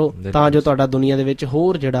ਇੱਜ਼ਤ ਕਰੋ, ਤਾਂ ਜੋ ਤੁਹਾਡਾ ਦੁਨੀਆ ਦੇ ਵਿੱਚ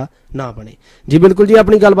ਹੋਰ ਜਿਹੜਾ ਨਾ ਬਣੇ ਜੀ। ਬਿਲਕੁਲ ਜੀ,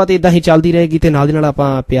 ਆਪਣੀ ਗੱਲਬਾਤ ਇਦਾਂ ਹੀ ਚੱਲਦੀ ਰਹੇਗੀ ਤੇ ਨਾਲ ਦੀ ਨਾਲ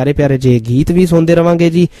ਆਪਾਂ ਪਿਆਰੇ ਪਿਆਰੇ ਜੇ ਗੀਤ ਵੀ ਸੁਣਦੇ ਰਵਾਂਗੇ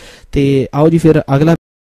ਜੀ। ਤੇ ਆਓ ਜੀ ਫਿਰ ਅਗਲਾ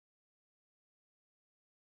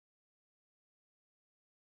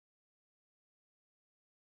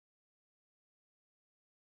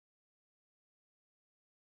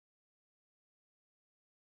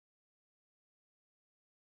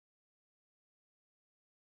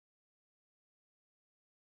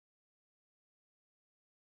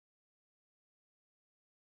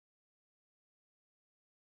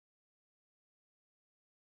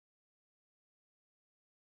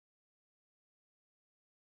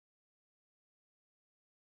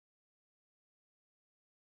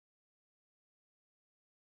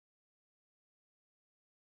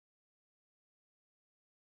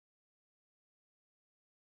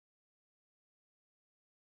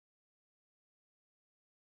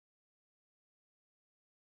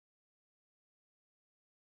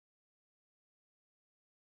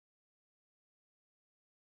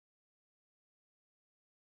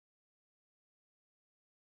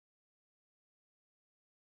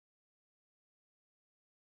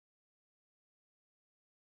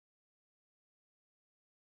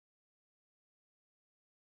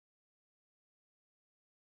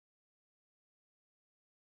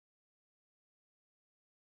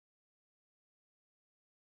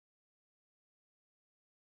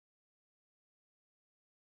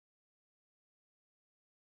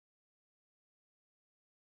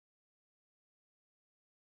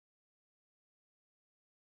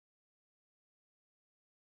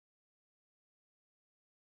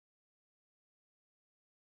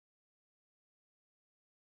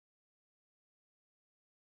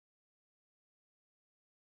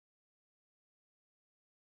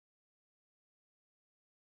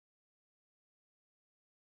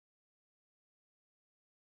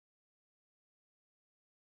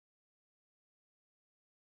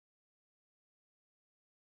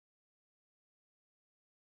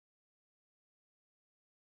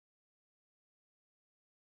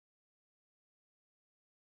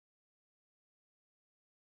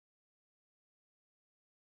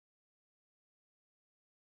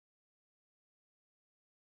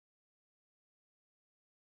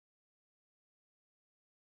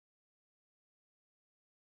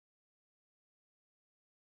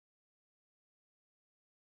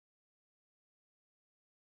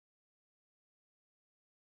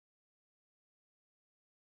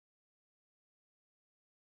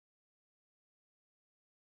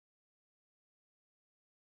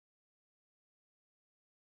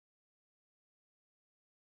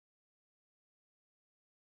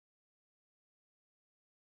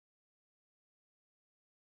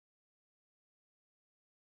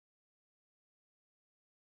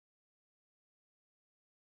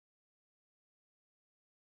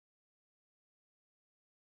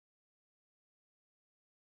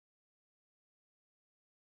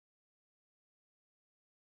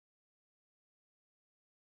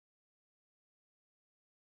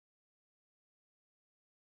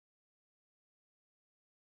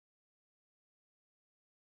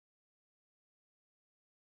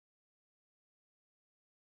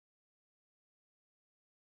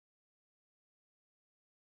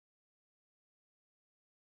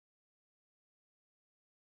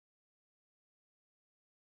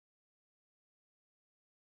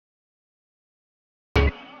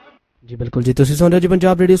ਜੀ ਬਿਲਕੁਲ ਜੀ, ਤੁਸੀਂ ਸੁਣ ਰਹੇ ਹੋ ਜੀ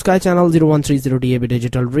Punjab radio sky channel 0130 DAB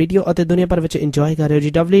digital radio ਅਤੇ ਦੁਨੀਆ ਭਰ ਵਿੱਚ ਇੰਜੋਏ ਕਰ ਰਹੇ ਹੋ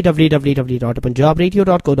ਜੀ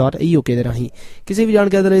www.punjabradio.co.uk ਦੇ ਰਾਹੀਂ। ਕਿਸੇ ਵੀ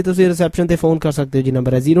ਜਾਣਕਾਰੀ ਲਈ ਤੁਸੀਂ ਰਿਸੈਪਸ਼ਨ ਤੇ ਫੋਨ ਕਰ ਸਕਦੇ ਹੋ ਜੀ,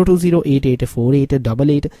 ਨੰਬਰ ਹੈ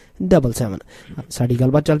 020884887777। ਸਾਡੀ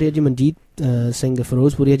ਗੱਲਬਾਤ ਚੱਲ ਰਹੀ ਹੈ ਜੀ ਮਨਜੀਤ ਸਿੰਘ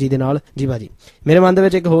ਫਿਰੋਜ਼ਪੁਰੀਆ ਜੀ ਦੇ ਨਾਲ। ਜੀ ਭਾਜੀ, ਮੇਰੇ ਮਨ ਦੇ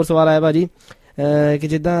ਵਿੱਚ ਇੱਕ ਹੋਰ ਸਵਾਲ ਆਇਆ ਭਾਜੀ ਕਿ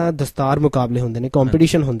ਜਿੱਦਾਂ ਦਸਤਾਰ ਮੁਕਾਬਲੇ ਹੁੰਦੇ ਨੇ,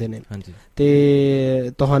 ਕੰਪੀਟੀਸ਼ਨ ਹੁੰਦੇ ਨੇ,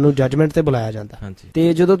 ਤੇ ਤੁਹਾਨੂੰ ਜੱਜਮੈਂਟ ਤੇ ਬੁਲਾਇਆ ਜਾਂਦਾ,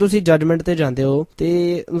 ਤੇ ਜਦੋਂ ਤੁਸੀਂ ਜੱਜਮੈਂਟ ਤੇ ਜਾਂਦੇ ਹੋ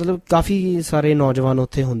ਤੇ ਮਤਲਬ ਕਾਫੀ ਸਾਰੇ ਨੌਜਵਾਨ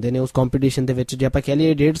ਉੱਥੇ ਹੁੰਦੇ ਨੇ ਉਸ ਕੰਪੀਟੀਸ਼ਨ ਦੇ ਵਿੱਚ। ਜੇ ਆਪਾਂ ਕਹਿ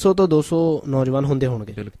ਲਈਏ 150 ਤੋਂ 200 ਨੌਜਵਾਨ ਹੁੰਦੇ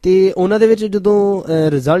ਹੋਣਗੇ, ਤੇ ਉਹਨਾਂ ਦੇ ਵਿੱਚ ਜਦੋਂ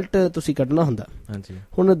ਰਿਜ਼ਲਟ ਤੁਸੀਂ ਕੱਢਣਾ ਹੁੰਦਾ,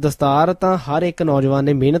 ਹੁਣ ਦਸਤਾਰ ਤਾਂ ਹਰ ਇੱਕ ਨੌਜਵਾਨ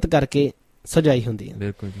ਨੇ ਮਿਹਨਤ ਕਰਕੇ ਸਜਾਈ ਹੁੰਦੀ ਹੈ,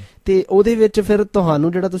 ਬਿਲਕੁਲ ਜੀ, ਤੇ ਉਹਦੇ ਵਿੱਚ ਫਿਰ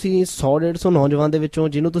ਤੁਹਾਨੂੰ ਜਿਹੜਾ ਤੁਸੀਂ 100-150 ਨੌਜਵਾਨ ਦੇ ਵਿੱਚੋਂ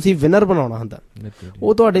ਜਿਹਨੂੰ ਤੁਸੀਂ ਵਿਨਰ ਬਣਾਉਣਾ ਹੁੰਦਾ,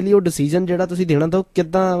 ਉਹ ਤੁਹਾਡੇ ਲਈ ਉਹ ਡਿਸੀਜਨ ਜਿਹੜਾ ਤੁਸੀਂ ਦੇਣਾ ਹੁੰਦਾ, ਉਹ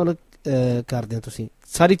ਕਿੱਦਾਂ ਮਤਲਬ ਕਰਦੇ ਹੋ ਤੁਸੀਂ?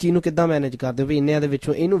 ਸਾਰੀ ਚੀਜ਼ ਨੂੰ ਕਿੱਦਾਂ ਮੈਨੇਜ ਕਰਦੇ ਹੋ ਵੀ ਇੰਨਿਆਂ ਦੇ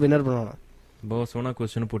ਵਿੱਚੋਂ ਇਹਨੂੰ ਵਿਨਰ ਬਣਾਉਣਾ? ਬਹੁਤ ਸੋਹਣਾ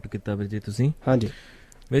ਕੁਐਸਚਨ ਪੁੱਟ ਕੀਤਾ ਵੀਰ ਜੀ ਤੁਸੀਂ। ਹਾਂਜੀ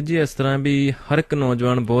ਵੀਰ ਜੀ, ਇਸ ਤਰ੍ਹਾਂ ਵੀ ਹਰ ਇੱਕ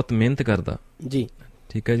ਨੌਜਵਾਨ ਬਹੁਤ ਮਿਹਨਤ ਕਰਦਾ ਜੀ,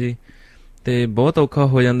 ਠੀਕ ਹੈ ਜੀ, ਤੇ ਬਹੁਤ ਔਖਾ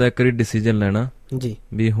ਹੋ ਜਾਂਦਾ ਇੱਕ ਵਾਰੀ ਡਿਸੀਜਨ ਲੈਣਾ ਜੀ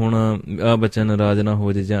ਵੀ ਹੁਣ ਆਹ ਬੱਚਾ ਨਾਰਾਜ਼ ਨਾ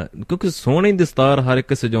ਹੋ ਜੇ, ਜਾਂ ਕਿਉਂਕਿ ਸੋਹਣੀ ਦਸਤਾਰ ਹਰ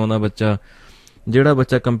ਇੱਕ ਸਜਾਉਂਦਾ ਬੱਚਾ, ਜਿਹੜਾ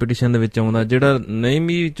ਬੱਚਾ ਕੰਪੀਟੀਸ਼ਨ ਦੇ ਵਿੱਚ ਆਉਂਦਾ, ਜਿਹੜਾ ਨਹੀਂ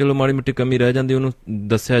ਵੀ ਚਲੋ ਮਾੜੀ ਮੋਟੀ ਕਮੀ ਰਹਿ ਜਾਂਦੀ ਉਹਨੂੰ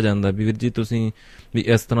ਦੱਸਿਆ ਜਾਂਦਾ ਵੀ ਵੀਰ ਜੀ ਤੁਸੀਂ ਵੀ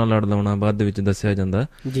ਇਸ ਤਰ੍ਹਾਂ ਲੜ ਲਾਉਣਾ, ਬਾਅਦ ਦੇ ਵਿੱਚ ਦੱਸਿਆ ਜਾਂਦਾ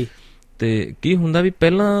ਜੀ। ਤੇ ਕੀ ਹੁੰਦਾ ਵੀ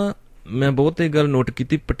ਪਹਿਲਾਂ ਮੈਂ ਬਹੁਤ ਇਹ ਗੱਲ ਨੋਟ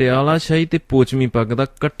ਕੀਤੀ, ਪਟਿਆਲਾ ਸ਼ਾਹੀ ਤੇ ਪੋਚਵੀਂ ਪੱਗ ਦਾ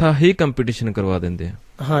ਇਕੱਠਾ ਹੀ ਕੰਪੀਟੀਸ਼ਨ ਕਰਵਾ ਦਿੰਦੇ ਆ।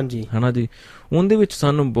 ਹਾਂਜੀ ਹਨਾ ਜੀ, ਉਹਦੇ ਵਿੱਚ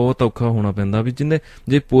ਸਾਨੂੰ ਬਹੁਤ ਔਖਾ ਹੋਣਾ ਪੈਂਦਾ ਵੀ ਜਿੰਦੇ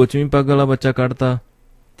ਜੇ ਪੋਚਵੀਂ ਪੱਗ ਵਾਲਾ ਬੱਚਾ ਕੱਢਤਾ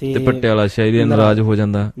ਤੇ ਪਟਿਆਲਾ ਸ਼ਾਹੀ ਦੇ ਨਾਰਾਜ਼ ਹੋ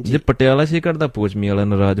ਜਾਂਦਾ, ਜੇ ਪਟਿਆਲਾ ਸ਼ਾਹੀ ਕੱਢਦਾ ਪੋਚਵੀਂ ਵਾਲਾ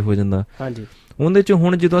ਨਾਰਾਜ਼ ਹੋ ਜਾਂਦਾ। ਹਾਂਜੀ, ਉਹਦੇ ਚ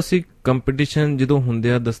ਹੁਣ ਜਦੋਂ ਅਸੀਂ ਕੰਪੀਟੀਸ਼ਨ ਜਦੋਂ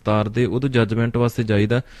ਹੁੰਦੇ ਆ ਦਸਤਾਰ ਦੇ, ਉਦੋਂ ਜੱਜਮੈਂਟ ਵਾਸਤੇ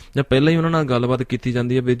ਜਾਈਦਾ ਜਾਂ ਪਹਿਲਾਂ ਹੀ ਉਹਨਾਂ ਨਾਲ ਗੱਲਬਾਤ ਕੀਤੀ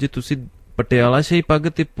ਜਾਂਦੀ ਹੈ ਵੀ ਜੀ ਤੁਸੀਂ ਪਟਿਆਲਾ ਸ਼ਾਹੀ ਪੱਗ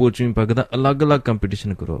ਤੇ ਪੋਚਵੀਂ ਪੱਗ ਦਾ ਅਲੱਗ-ਅਲੱਗ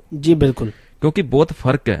ਕੰਪੀਟੀਸ਼ਨ ਕਰੋ ਜੀ। ਬਿਲਕੁਲ, ਕਿਉਂਕਿ ਬਹੁਤ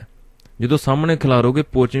ਫਰਕ ਹੈ ਜਦੋਂ ਸਾਹਮਣੇ ਖਿਲਾਰੋਗੇ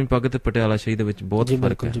ਪੋਚਵੀਂ ਪੱਗ ਤੇ ਪਟਿਆਲਾ ਸ਼ਾਹੀ ਦੇ ਵਿੱਚ ਬਹੁਤ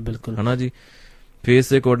ਫਰਕ ਹੈ ਹਨਾ ਜੀ। ਫੇਸ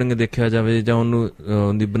ਦੇ ਅਕੋਰਡਿੰਗ ਦੇਖਿਆ ਜਾਵੇ ਜਾਂ ਉਹਨੂੰ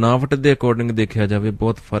ਉਹਦੀ ਬਨਾਵਟ ਦੇ ਅਕੋਰਡਿੰਗ ਦੇਖਿਆ ਜਾਵੇ,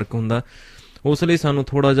 ਬਹੁਤ ਫਰਕ ਹੁੰਦਾ। ਉਸ ਲਈ ਸਾਨੂੰ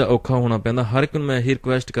ਥੋੜਾ ਜਿਹਾ ਔਖਾ ਹੋਣਾ ਪੈਂਦਾ। ਹਰ ਇੱਕ ਨੂੰ ਮੈਂ ਇਹੀ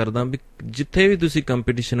ਰਿਕੁਐਸਟ ਕਰਦਾ ਵੀ ਜਿੱਥੇ ਵੀ ਤੁਸੀਂ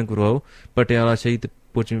ਕੰਪੀਟੀਸ਼ਨ ਕਰਵਾਓ ਪਟਿਆਲਾ ਸ਼ਾਹੀ ਤੇ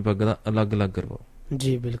ਪੋਚਵੀਂ ਪੱਗ ਦਾ ਅਲੱਗ-ਅਲੱਗ ਕਰਵਾਓ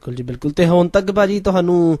ਜੀ। ਬਿਲਕੁਲ ਜੀ, ਬਿਲਕੁਲ। ਤੇ ਹੁਣ ਤੱਕ ਭਾਜੀ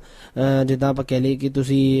ਤੁਹਾਨੂੰ ਜਿੱਦਾਂ ਆਪਾਂ ਕਹਿ ਲਈਏ ਕਿ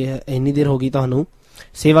ਤੁਸੀਂ ਇੰਨੀ ਦੇਰ ਹੋ ਗਈ ਤੁਹਾਨੂੰ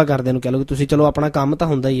ਸੇਵਾ ਕਰਦੇ ਨੂੰ, ਕਹਿ ਲਓ ਕਿ ਤੁਸੀਂ ਚਲੋ ਆਪਣਾ ਕੰਮ ਤਾਂ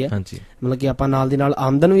ਹੁੰਦਾ ਹੀ ਹੈ, ਮਤਲਬ ਕਿ ਆਪਾਂ ਨਾਲ ਦੀ ਨਾਲ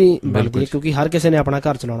ਆਮਦਨ ਵੀ ਬਣਦੀ ਹੈ ਕਿਉਂਕਿ ਹਰ ਕਿਸੇ ਨੇ ਆਪਣਾ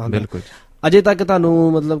ਘਰ ਚਲਾਉਣਾ ਹੁੰਦਾ। ਅਜੇ ਤੱਕ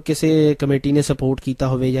ਤੁਹਾਨੂੰ ਮਤਲਬ ਕਿਸੇ ਕਮੇਟੀ ਨੇ ਸਪੋਰਟ ਕੀਤਾ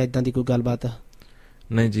ਹੋਵੇ ਜਾਂ ਇਦਾਂ ਦੀ ਕੋਈ ਗੱਲਬਾਤ?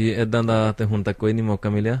 ਨਹੀਂ ਜੀ, ਇਦਾਂ ਦਾ ਤੇ ਹੁਣ ਤੱਕ ਕੋਈ ਨਹੀਂ ਮੌਕਾ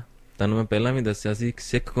ਮਿਲਿਆ। ਤੁਹਾਨੂੰ ਮੈਂ ਪਹਿਲਾਂ ਵੀ ਦੱਸਿਆ ਸੀ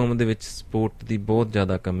ਸਿੱਖ ਕੌਮ ਦੇ ਵਿੱਚ ਸਪੋਰਟ ਦੀ ਬਹੁਤ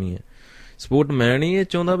ਜ਼ਿਆਦਾ ਕਮੀ ਹੈ। ਸਪੋਰਟ ਮੈਂ ਨਹੀਂ ਇਹ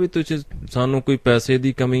ਚਾਹੁੰਦਾ ਵੀ ਤੁਸੀਂ ਸਾਨੂੰ ਕੋਈ ਪੈਸੇ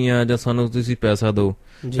ਦੀ ਕਮੀ ਆ ਜਾਂ ਸਾਨੂੰ ਤੁਸੀਂ ਪੈਸਾ ਦਿਓ,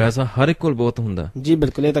 ਪੈਸਾ ਹਰ ਇੱਕ ਕੋਲ ਬਹੁਤ ਹੁੰਦਾ ਜੀ।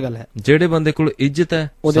 ਬਿਲਕੁਲ, ਇਹ ਤਾਂ ਗੱਲ ਹੈ। ਜਿਹੜੇ ਬੰਦੇ ਕੋਲ ਇੱਜ਼ਤ ਹੈ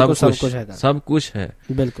ਸਭ ਕੁਝ ਹੈ।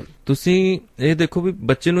 ਬਿਲਕੁਲ, ਤੁਸੀਂ ਇਹ ਦੇਖੋ ਵੀ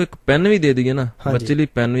ਬੱਚੇ ਨੂੰ ਇੱਕ ਪੈਨ ਵੀ ਦੇ ਦਈਏ ਨਾ, ਬੱਚੇ ਲਈ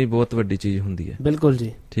ਪੈਨ ਵੀ ਬਹੁਤ ਵੱਡੀ ਚੀਜ਼ ਹੁੰਦੀ ਹੈ। ਬਿਲਕੁਲ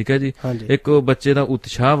ਜੀ, ਠੀਕ ਹੈ ਜੀ। ਇੱਕ ਬੱਚੇ ਦਾ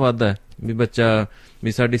ਉਤਸ਼ਾਹ ਵੱਧਦਾ ਵੀ ਬੱਚਾ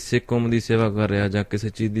ਵੀ ਸਾਡੀ ਸਿੱਖ ਕੌਮ ਦੀ ਸੇਵਾ ਕਰ ਰਿਹਾ ਜਾਂ ਕਿਸੇ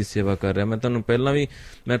ਚੀਜ਼ ਦੀ ਸੇਵਾ ਕਰ ਰਿਹਾ। ਮੈਂ ਤੁਹਾਨੂੰ ਪਹਿਲਾਂ ਵੀ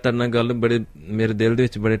ਮੈਂ ਤੁਹਾਡੇ ਨਾਲ ਗੱਲ ਬੜੇ ਮੇਰੇ ਦਿਲ ਦੇ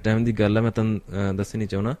ਵਿੱਚ ਬੜੇ ਟਾਈਮ ਦੀ ਗੱਲ ਹੈ, ਮੈਂ ਤੁਹਾਨੂੰ ਦੱਸਣੀ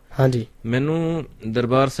ਚਾਹੁੰਦਾ। ਹਾਂਜੀ, ਮੈਨੂੰ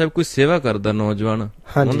ਦਰਬਾਰ ਸਾਹਿਬ ਕੋਈ ਸੇਵਾ ਕਰਦਾ ਨੌਜਵਾਨ,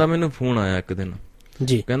 ਉਹਦਾ ਮੈਨੂੰ ਫੋਨ ਆਇਆ ਇੱਕ ਦਿਨ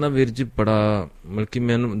ਜੀ, ਕਹਿੰਦਾ ਵੀਰ ਜੀ ਬੜਾ ਮਤਲਬ ਕਿ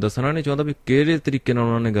ਮੈਨੂੰ ਦੱਸਣਾ ਨਹੀਂ ਚਾਹੁੰਦਾ ਵੀ ਕਿਹੜੇ ਤਰੀਕੇ ਨਾਲ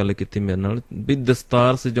ਉਹਨਾਂ ਨੇ ਗੱਲ ਕੀਤੀ ਮੇਰੇ ਨਾਲ ਵੀ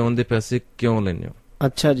ਦਸਤਾਰ ਸਜਾਉਣ ਦੇ ਪੈਸੇ ਕਿਉਂ ਲੈਂਦੇ ਹੋ।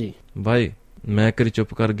 ਅੱਛਾ ਜੀ ਭਾਈ, ਮੈਂ ਕਰੀ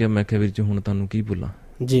ਚੁੱਪ ਕਰ ਗਿਆ। ਮੈਂ ਕਿਹਾ ਵੀਰ ਜੀ ਹੁਣ ਤੁਹਾਨੂੰ ਕੀ ਬੋਲਾਂ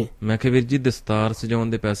ਜੀ। ਮੈਂ ਕਿਹਾ ਵੀਰ ਜੀ ਦਸਤਾਰ ਸਜਾਉਣ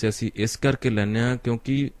ਦੇ ਪੈਸੇ ਅਸੀਂ ਇਸ ਕਰਕੇ ਲੈਂਦੇ ਹਾਂ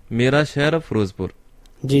ਕਿਉਂਕਿ ਮੇਰਾ ਸ਼ਹਿਰ ਹੈ ਫਿਰੋਜ਼ਪੁਰ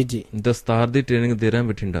ਜੀ ਜੀ, ਦਸਤਾਰ ਦੀ ਟ੍ਰੇਨਿੰਗ ਦੇ ਰਿਹਾ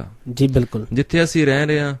ਬਠਿੰਡਾ ਜੀ। ਬਿਲਕੁਲ, ਜਿੱਥੇ ਅਸੀਂ ਰਹਿ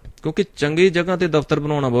ਰਹੇ ਹਾਂ ਕਿਉਂਕਿ ਚੰਗੀ ਜਗ੍ਹਾ ਤੇ ਦਫ਼ਤਰ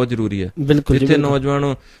ਬਣਾਉਣਾ ਬਹੁਤ ਜ਼ਰੂਰੀ ਹੈ। ਬਿਲਕੁਲ, ਜਿੱਥੇ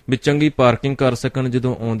ਨੌਜਵਾਨ ਵੀ ਚੰਗੀ ਪਾਰਕਿੰਗ ਕਰ ਸਕਣ,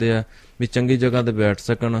 ਜਦੋਂ ਆਉਂਦੇ ਆ ਵੀ ਚੰਗੀ ਜਗ੍ਹਾ ਤੇ ਬੈਠ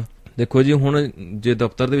ਸਕਣ। ਦੇਖੋ ਜੀ ਹੁਣ ਜੇ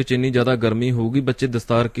ਦਫ਼ਤਰ ਦੇ ਵਿੱਚ ਇੰਨੀ ਜ਼ਿਆਦਾ ਗਰਮੀ ਹੋਊਗੀ ਬੱਚੇ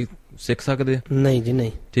ਦਸਤਾਰ ਕੀ ਸਿੱਖ ਸਕਦੇ ਆ? ਨਹੀਂ ਜੀ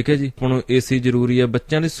ਨਹੀਂ। ਠੀਕ ਹੈ ਜੀ, ਹੁਣ ਏਸੀ ਜ਼ਰੂਰੀ ਹੈ,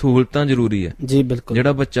 ਬੱਚਿਆਂ ਦੀ ਸਹੂਲਤਾਂ ਜ਼ਰੂਰੀ ਹੈ ਜੀ। ਬਿਲਕੁਲ,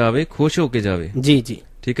 ਜਿਹੜਾ ਬੱਚਾ ਆਵੇ ਖੁਸ਼ ਹੋ ਕੇ ਜਾਵੇ ਜੀ ਜੀ।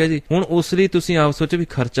 ਠੀਕ ਹੈ ਜੀ, ਹੁਣ ਉਸ ਲਈ ਤੁਸੀਂ ਆਪ ਸੋਚੋ ਵੀ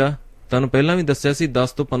ਖਰਚਾ ਤੁਹਾਨੂੰ ਪਹਿਲਾਂ ਵੀ ਦੱਸਿਆ ਸੀ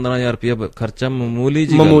 10 ਤੋਂ 15,000 ਰੁਪਇਆ ਖਰਚਾ ਮਾਮੂਲੀ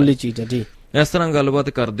ਚੀਜ਼ ਹੈ ਜੀ। ਇਸ ਤਰ੍ਹਾਂ ਗੱਲਬਾਤ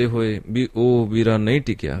ਕਰਦੇ ਹੋਏ ਵੀ ਉਹ ਵੀਰਾ ਨਹੀਂ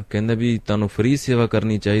ਟਿਕਿਆ, ਕਹਿੰਦਾ ਵੀ ਤੁਹਾਨੂੰ ਫ੍ਰੀ ਸੇਵਾ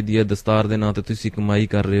ਕਰਨੀ ਚਾਹੀਦੀ ਹੈ, ਦਸਤਾਰ ਦੇ ਨਾਂ ਤੇ ਤੁਸੀਂ ਕਮਾਈ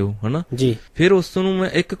ਕਰ ਰਹੇ ਹੋ ਹਨਾ ਜੀ। ਫਿਰ ਉਸ ਨੂੰ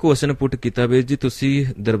ਮੈਂ ਇੱਕ ਕੁਐਸਚਨ ਪੁੱਟ ਕੀਤਾ ਵੀ ਜੀ ਤੁਸੀਂ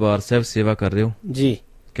ਦਰਬਾਰ ਸਾਹਿਬ ਸੇਵਾ ਕਰ ਰਹੇ ਹੋ ਜੀ?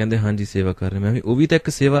 ਕਹਿੰਦੇ ਹਾਂਜੀ ਸੇਵਾ ਕਰ ਰਹੇ। ਮੈਂ ਵੀ ਉਹ ਵੀ ਤਾਂ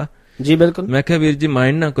ਇੱਕ ਸੇਵਾ ਜੀ। ਬਿਲਕੁਲ, ਮੈਂ ਕਿਹਾ ਵੀਰ ਜੀ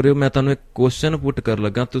ਮਾਈਂਡ ਨਾ ਕਰਿਓ, ਮੈਂ ਤੁਹਾਨੂੰ ਇੱਕ ਕੁਐਸਚਨ ਪੁੱਟ ਕਰ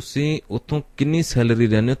ਲੱਗਾ, ਤੁਸੀਂ ਉੱਥੋਂ ਕਿੰਨੀ ਸੈਲਰੀ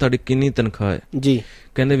ਲੈਂਦੇ ਹੋ, ਤੁਹਾਡੀ ਕਿੰਨੀ ਤਨਖਾਹ ਹੈ ਜੀ?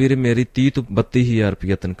 ਕਹਿੰਦੇ ਵੀਰੇ ਮੇਰੀ 30 ਤੋਂ 32,000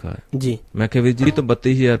 ਰੁਪਇਆ ਤਨਖਾਹ ਹੈ ਜੀ। ਮੈਂ ਕਿਹਾ ਵੀਰ ਜੀ ਤੋਂ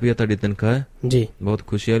 32,000 ਰੁਪਇਆ ਤੁਹਾਡੀ ਤਨਖਾਹ ਹੈ ਜੀ, ਬਹੁਤ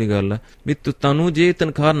ਖੁਸ਼ੀ ਵਾਲੀ ਗੱਲ ਹੈ ਵੀ ਤੁਹਾਨੂੰ ਜੇ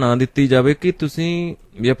ਤਨਖਾਹ ਨਾ ਦਿੱਤੀ ਜਾਵੇ ਕਿ ਤੁਸੀਂ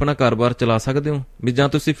ਵੀ ਆਪਣਾ ਕਾਰੋਬਾਰ ਚਲਾ ਸਕਦੇ ਹੋ ਵੀ ਜਾਂ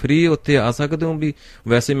ਤੁਸੀਂ ਫ੍ਰੀ ਉੱਥੇ ਆ ਸਕਦੇ ਹੋ ਵੀ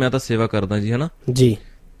ਵੈਸੇ ਮੈਂ ਤਾਂ ਸੇਵਾ ਕਰਦਾ ਜੀ ਹਨਾ ਜੀ,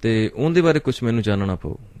 ਤੇ ਉਹਦੇ ਬਾਰੇ ਕੁਛ ਮੈਨੂੰ ਜਾਣਨਾ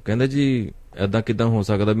ਪਊ। ਕਹਿੰਦਾ ਜੀ ਏਦਾਂ ਕਿੱਦਾਂ ਹੋ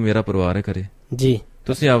ਸਕਦਾ ਵੀ ਮੇਰਾ ਪਰਿਵਾਰ ਹੈ ਘਰੇ ਜੀ?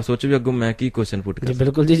 ਤੁਸੀਂ ਆਪ ਸੋਚੋ ਵੀ ਅੱਗੋਂ ਮੈਂ ਕੀ ਕੁਐਸਚਨ ਪੁੱਟ ਕਰਾਂ।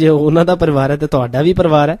 ਬਿਲਕੁਲ ਜੀ, ਜੇ ਉਹਨਾਂ ਦਾ ਪਰਿਵਾਰ ਹੈ ਤੇ ਤੁਹਾਡਾ ਵੀ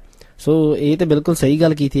ਪਰਿਵਾਰ ਹੈ, ਸੋ ਇਹ ਤੇ ਬਿਲਕੁਲ ਸਹੀ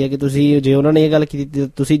ਗੱਲ ਕੀਤੀ ਹੈ ਕਿ ਤੁਸੀਂ ਜੇ ਉਹਨਾਂ ਨੇ ਇਹ ਗੱਲ ਕੀਤੀ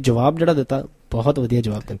ਤੁਸੀਂ ਜਵਾਬ ਜਿਹੜਾ ਦਿੱਤਾ ਬਹੁਤ ਵਧੀਆ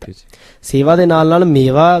ਜਵਾਬ ਦਿੱਤਾ। ਸੇਵਾ ਦੇ ਨਾਲ ਨਾਲ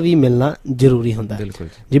ਮੇਵਾ ਵੀ ਮਿਲਣਾ ਜ਼ਰੂਰੀ ਹੁੰਦਾ ਹੈ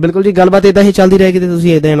ਜੀ। ਬਿਲਕੁਲ ਜੀ, ਗੱਲਬਾਤ ਇਦਾਂ ਹੀ ਚੱਲਦੀ ਰਹੇਗੀ ਤੇ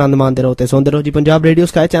ਤੁਸੀਂ ਇਦਾਂ ਆਨੰਦ ਮਾਣਦੇ ਰਹੋ ਤੇ ਸੁਣਦੇ ਰਹੋ ਜੀ Punjab radio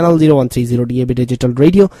sky channel 0130 DAB digital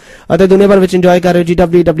radio ਅਤੇ ਦੁਨੀਆ ਭਰ ਵਿੱਚ ਇੰਜੋਏ ਕਰ ਰਹੇ ਹੋ ਜੀ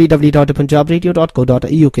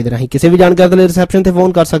www.punjabradio.co.uk ਦੇ ਰਾਹੀਂ। ਕਿਸੇ ਵੀ ਜਾਣਕਾਰੀ ਦੇ ਲਈ ਰਿਸੈਪਸ਼ਨ ਤੇ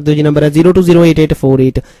ਫੋਨ ਕਰ ਸਕਦੇ ਹੋ ਜੀ। ਨੰਬਰ ਹੈ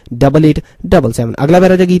 0208848877। ਅਗਲਾ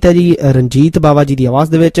ਮੇਰਾ ਜੋ ਗੀਤ ਹੈ ਜੀ ਰਣਜੀਤ ਬਾਵਾ ਜੀ ਦੀ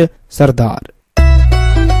ਆਵਾਜ਼ ਦੇ ਵਿੱਚ ਸਰਦਾਰ।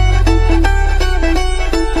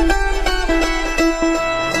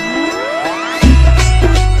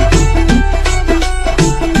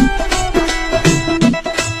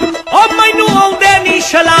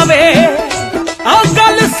 ਛਲਾਵੇ ਆ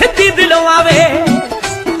ਗੱਲ ਸਿੱਧੀ ਦਿਲੋਂ ਆਵੇ,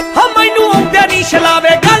 ਹਾਂ ਮੈਨੂੰ ਆਉਂਦੇ ਨਹੀਂ ਛਲਾਵੇ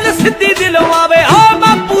ਗੱਲ ਸਿੱਧੀ ਦਿਲੋਂ ਆਵੇ। ਆ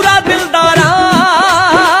ਮੈਂ ਪੂਰਾ ਦਿਲਦਾਰਾਂ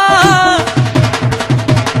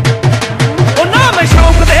ਉਹ ਨਾ ਮੈਂ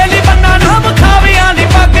ਸ਼ੌਕ ਦੇ ਲਈ ਬੰਨਾ ਨਾ ਮਖਾਵਿਆਂ ਦੀ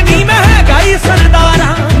ਪੱਗ ਨਹੀਂ ਮੈਂ ਹੈਗਾ ਹੀ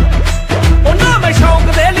ਸਰਦਾਰਾਂ। ਉਹ ਨਾ ਮੈਂ ਸ਼ੌਕ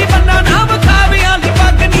ਦੇ ਲਈ ਬੰਨਾ ਨਾ ਮਖਾਵਿਆਂ ਦੀ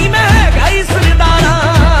ਪੱਗ ਨਹੀਂ ਮੈਂ ਹੈਗਾ ਹੀ ਸਰਦਾਰਾਂ।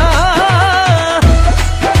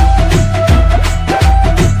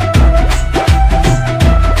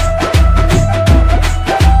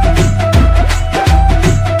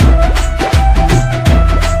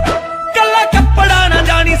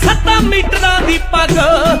 ਮੀਟਰਾਂ ਦੀ ਪੱਗ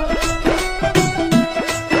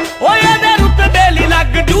ਓਏ ਇਹਦੇ ਰੁਤਬੇ ਲਈ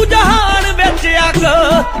ਲੱਗ ਜੂ ਜਹਾਨ ਵਿੱਚ ਅੱਗ।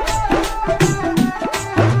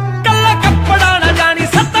 ਕੱਲਾ ਕੱਪੜਾ ਨਾ ਜਾਣੀ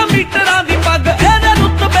 7 ਮੀਟਰਾਂ ਦੀ ਪੱਗ ਇਹਦੇ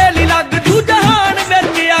ਰੁਤਬੇ ਲਈ ਲੱਗ ਜੂ ਜਹਾਨ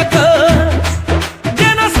ਵਿੱਚ ਅੱਗ। ਜੇ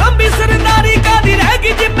ਨਾ ਸੰਭੀ ਸਰਦਾਰੀ ਕਾਦੀ ਰਹਿ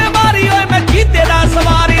ਗਈ ਜ਼ਿੰਮੇਵਾਰੀ ਓਏ ਮੈਂ ਜੀਤੇ ਦਾ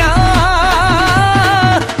ਸਵਾਰਿਆ।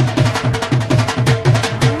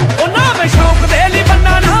 ਉਹ ਨਾ ਮੈਂ ਸ਼ੌਕ ਦੇ ਲਈ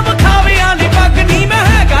ਬੰਨਾ ਨਾ ਮਖਾਵਿਆਂ ਦੀ ਪੱਗ ਨਹੀਂ ਮੈਂ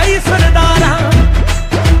ਸਰਦਾਰਾਂ।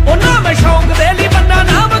 ਉਹ ਨਾ ਮੈਂ ਸ਼ੌਕ ਦੇ ਲਈ ਬੰਨਾ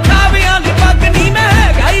ਨਾ ਮਖਾਵਿਆਂ ਦੀ ਪੱਗ ਨਹੀਂ ਮੈਂ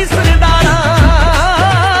ਹੈਗਾ ਹੀ ਸਰਦਾਰਾਂ।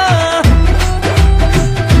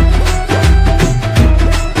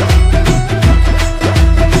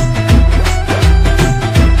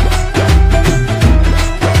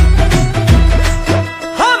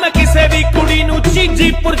 ਹਾਂ ਮੈਂ ਕਿਸੇ ਵੀ ਕੁੜੀ ਨੂੰ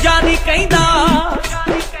ਚੀਜੀ ਪੁਰਜਾ ਨਹੀਂ ਕਹਿੰਦਾ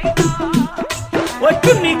ਓਏ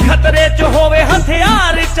ਚੁੰਨੀ ਖਤਰੇ 'ਚ ਹੋਵੇ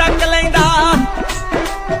ਹਥਿਆਰ ਚੱਕ ਲੈਂਦਾ।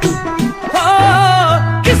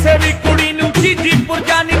 ਕਿਸੇ ਵੀ ਕੁੜੀ ਨੂੰ ਚੀਜੀ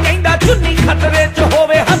ਪੁਰਜਾ ਨਹੀਂ ਕਹਿੰਦਾ ਚੁੰਨੀ ਖਤਰੇ 'ਚ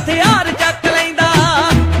ਹੋਵੇ ਹਥਿਆਰ ਚੱਕ ਲੈਂਦਾ।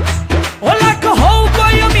 ਉਹ ਲੱਖ ਹੋਊ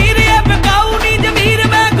ਕੋਈ ਅਮੀਰ ਇਹ ਬਕਾਊ ਨਹੀਂ ਜ਼ਮੀਰ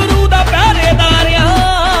ਮੈਂ ਗੁਰੂ ਦਾ ਪਹਿਰੇਦਾਰ ਆ।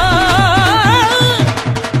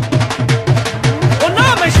 ਉਹ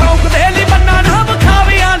ਨਾ ਮੈਂ ਸ਼ੌਕ ਦੇ ਲਈ ਬੰਨਾ ਨਾ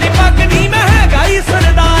ਮਖਾਵਿਆਂ ਦੀ ਪੱਗ ਨਹੀਂ ਮੈਂ ਹੈਗਾ ਹੀ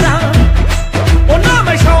ਸਰਦਾਰਾਂ। ਉਹ ਨਾ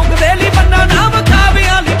ਮੈਂ ਸ਼ੌਕ ਦੇ ਲਈ ਬੰਨਾ ਨਾ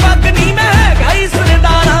ਮਖਾਵਿਆਂ ਦੀ ਪੱਗ ਨਹੀਂ ਮੈਂ ਹੈਗਾ ਹੀ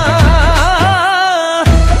ਸਰਦਾਰਾਂ।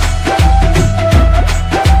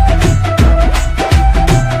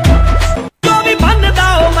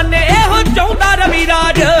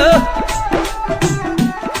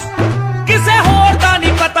 ਕਿਸੇ ਹੋਰ ਦਾ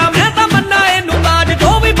ਨਹੀਂ ਪਤਾ ਮੈਂ ਤਾਂ ਮੰਨਾ ਇਹਨੂੰ ਤਾਜ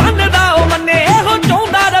ਜੋ ਵੀ ਬੰਨਦਾ ਉਹ ਮੰਨੇ ਇਹੋ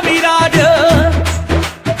ਚਾਹੁੰਦਾ ਰਵੀ ਰਾਜ।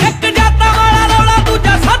 ਇੱਕ ਜਾਤਾਂ ਵਾਲਾ ਰੌਲਾ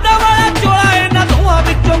ਦੂਜਾ ਸਾਡਾ ਵਾਲਾ ਚੋਲਾ ਇਹਨਾਂ ਦੋਹਾਂ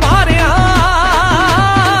ਵਿੱਚੋਂ ਮਾਰਿਆ।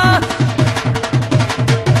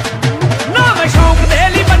 ਨਾ ਮੈਂ ਸ਼ੌਕ ਦੇ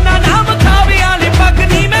ਲਈ ਬੰਨਾ ਨਾ ਮਖਾਵਿਆਂ ਦੀ ਪੱਗ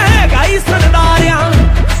ਨਹੀਂ ਮੈਂ ਹੈਗਾ ਹੀ ਸਰਦਾਰਿਆ।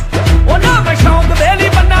 ਉਹ ਨਾ ਮੈਂ ਸ਼ੌਕ ਦੇ ਲਈ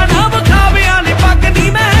ਬੰਨਾ ਨਾ ਮਖਾਵਿਆਂ ਦੀ ਪੱਗ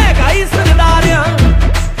ਨਹੀਂ ਮੈਂ ਹੈਗਾ ਹੀ ਸਰਦਾਰਿਆ।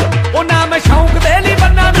 ਉਹ ਨਾ ਮੈਂ ਸ਼ੌਕ ਦੇ ਲਈ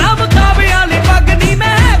ਬੰਨਾ ਨਾ ਮਖਾਵਿਆਂ ਦੀ ਪੱਗ ਨਹੀਂ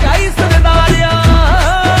ਮੈਂ ਹੈਗਾ ਹੀ ਸਰਦਾਰਿਆ।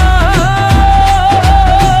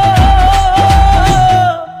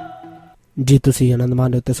 ਜੀ ਤੁਸੀਂ ਆਨੰਦ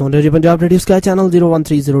ਮਾਣ ਉੱਤੇ ਸੁਣ ਰਹੇ ਹੋ ਜੀ Punjab radio sky channel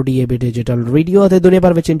 0130 DAB digital radio ਅਤੇ ਦੁਨੀਆ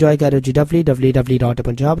ਭਰ ਵਿੱਚ ਇੰਜੋਏ ਕਰ ਰਹੇ ਹੋ ਜੀ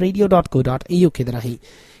www.punjabradio.co.uk ਦੇ ਰਾਹੀਂ।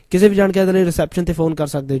 ਕਿਸੇ ਵੀ ਜਾਣਕਾਰੀ ਦੇ ਲਈ ਰਿਸੈਪਸ਼ਨ ਤੇ ਫੋਨ ਕਰ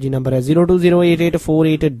ਸਕਦੇ ਹੋ ਜੀ। ਨੰਬਰ ਹੈ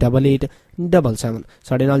 0208848877।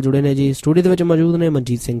 ਸਾਡੇ ਨਾਲ ਜੁੜੇ ਨੇ ਜੀ ਸਟੂਡੀਓ ਦੇ ਵਿੱਚ ਮੌਜੂਦ ਨੇ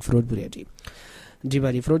ਮਨਜੀਤ ਸਿੰਘ ਫਿਰੋਜ਼ਪੁਰੀਆ ਜੀ। ਜੀ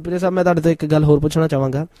ਭਾਜੀ ਫਿਰੋਜ਼ਪੁਰੀਆ ਸਾਹਿਬ, ਮੈਂ ਤੁਹਾਡੇ ਤੋਂ ਇੱਕ ਗੱਲ ਹੋਰ ਪੁੱਛਣਾ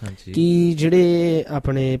ਚਾਹਾਂਗਾ ਕਿ ਜਿਹੜੇ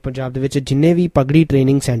ਆਪਣੇ ਪੰਜਾਬ ਦੇ ਵਿੱਚ ਜਿੰਨੇ ਵੀ ਪਗੜੀ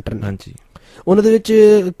ਟ੍ਰੇਨਿੰਗ ਸੈਂਟਰ ਨੇ ਉਹਨਾਂ ਦੇ ਵਿੱਚ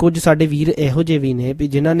ਕੁਝ ਸਾਡੇ ਵੀਰ ਇਹੋ ਜਿਹੇ ਵੀ ਨੇ ਵੀ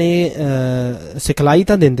ਜਿਨ੍ਹਾਂ ਨੇ ਸਿਖਲਾਈ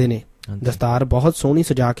ਤਾਂ ਦਿੰਦੇ ਨੇ, ਦਸਤਾਰ ਬਹੁਤ ਸੋਹਣੀ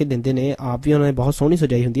ਸਜਾ ਕੇ ਦਿੰਦੇ ਨੇ, ਆਪ ਵੀ ਉਹਨਾਂ ਨੇ ਬਹੁਤ ਸੋਹਣੀ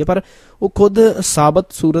ਸਜਾਈ ਹੁੰਦੀ ਹੈ, ਪਰ ਉਹ ਖੁਦ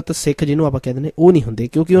ਸਾਬਤ ਸੂਰਤ ਸਿੱਖ ਜਿਹਨੂੰ ਆਪਾਂ ਕਹਿੰਦੇ ਨੇ ਉਹ ਨਹੀਂ ਹੁੰਦੇ,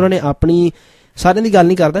 ਕਿਉਂਕਿ ਉਹਨਾਂ ਨੇ ਆਪਣੀ, ਸਾਰਿਆਂ ਦੀ ਗੱਲ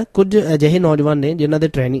ਨਹੀਂ ਕਰਦਾ, ਕੁਝ ਅਜਿਹੇ ਨੌਜਵਾਨ ਨੇ ਜਿਨ੍ਹਾਂ ਦੇ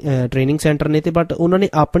ਟ੍ਰੇਨਿੰਗ ਸੈਂਟਰ ਨੇ ਤੇ ਬਟ ਉਹਨਾਂ ਨੇ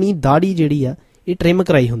ਆਪਣੀ ਦਾੜੀ ਜਿਹੜੀ ਆ ਇਹ ਟ੍ਰਿਮ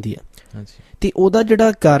ਕਰਾਈ ਹੁੰਦੀ ਆ ਤੇ ਉਹਦਾ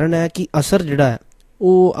ਜਿਹੜਾ ਕਾਰਨ ਹੈ ਕਿ ਅਸਰ ਜਿਹੜਾ ਹੈ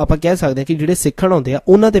ਉਹ ਆਪਾਂ ਕਹਿ ਸਕਦੇ ਹਾਂ ਕਿ ਜਿਹੜੇ ਸਿੱਖਣ ਆਉਂਦੇ ਆ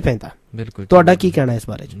ਉਹਨਾਂ ਤੇ ਪੈਂਦਾ। ਬਿਲਕੁਲ, ਤੁਹਾਡਾ ਕੀ ਕਹਿਣਾ ਇਸ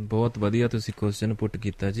ਬਾਰੇ? ਬਹੁਤ ਵਧੀਆ ਤੁਸੀਂ ਕੁਐਸਚਨ ਪੁੱਟ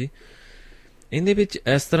ਕੀਤਾ ਜੀ। ਇਹਦੇ ਵਿੱਚ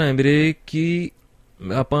ਇਸ ਤਰ੍ਹਾਂ ਹੈ ਵੀਰੇ ਕਿ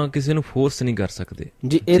ਆਪਾਂ ਕਿਸੇ ਨੂੰ ਫੋਰਸ ਨਹੀਂ ਕਰ ਸਕਦੇ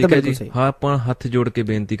ਜੀ, ਇਹ ਤਾਂ ਬਿਲਕੁਲ ਸਹੀ। ਹਾਂ, ਆਪਾਂ ਹੱਥ ਜੋੜ ਕੇ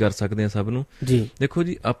ਬੇਨਤੀ ਕਰ ਸਕਦੇ ਹਾਂ ਸਭ ਨੂੰ ਜੀ। ਦੇਖੋ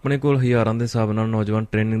ਜੀ, ਆਪਣੇ ਕੋਲ ਹਜ਼ਾਰਾਂ ਦੇ ਹਿਸਾਬ ਨਾਲ ਨੌਜਵਾਨ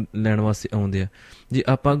ਟ੍ਰੇਨਿੰਗ ਲੈਣ ਵਾਸਤੇ ਆਉਂਦੇ ਆ ਜੀ।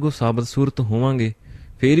 ਆਪਾਂ ਅੱਗੋਂ ਸਾਬਤ ਸੂਰਤ ਹੋਵਾਂਗੇ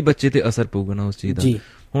ਫੇਰ ਹੀ ਬੱਚੇ ਤੇ ਅਸਰ ਪਊਗਾ ਨਾ ਉਸ ਚੀਜ਼ ਦਾ।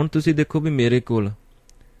 ਹੁਣ ਤੁਸੀਂ ਦੇਖੋ ਵੀ ਮੇਰੇ ਕੋਲ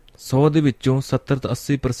 100 ਦੇ ਵਿੱਚੋਂ 70 ਤੋਂ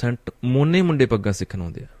 80% ਮੋਨੇ ਮੁੰਡੇ ਪੱਗਾਂ ਸਿੱਖਣ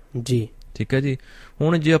ਆਉਂਦੇ ਆ ਜੀ। ਠੀਕ ਹੈ ਜੀ।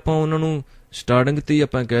 ਹੁਣ ਜੇ ਆਪਾਂ ਉਹਨਾਂ ਨੂੰ ਸਟਾਰਟਿੰਗ ਤੇ ਹੀ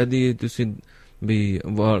ਆਪਾਂ ਕਹਿ ਦਈਏ ਤੁਸੀਂ ਵੀ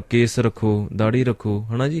ਕੇਸ ਰੱਖੋ, ਦਾੜੀ ਰੱਖੋ,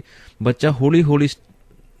 ਹਨਾ ਜੀ, ਬੱਚਾ ਹੌਲੀ ਹੌਲੀ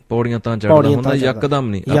ਪੌੜੀਆਂ ਤਾਂ ਚੜ੍ਹਦਾ ਹੁੰਦਾ, ਯਕਦਮ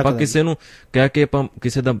ਨਹੀਂ। ਆਪਾਂ ਕਿਸੇ ਨੂੰ ਕਹਿ ਕੇ ਆਪਾਂ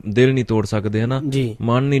ਕਿਸੇ ਦਾ ਦਿਲ ਨਹੀਂ ਤੋੜ ਸਕਦੇ, ਹਨਾ,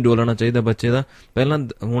 ਮਨ ਨਹੀਂ ਡੋਲਣਾ ਚਾਹੀਦਾ ਬੱਚੇ ਦਾ। ਪਹਿਲਾਂ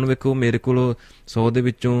ਹੁਣ ਵੇਖੋ ਮੇਰੇ ਕੋਲ 100 ਦੇ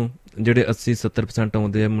ਵਿੱਚੋਂ ਜਿਹੜੇ 80-70%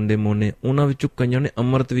 ਆਉਂਦੇ ਆ ਮੁੰਡੇ ਮੋਨੇ, ਉਹਨਾਂ ਵਿੱਚੋਂ ਕਈਆਂ ਨੇ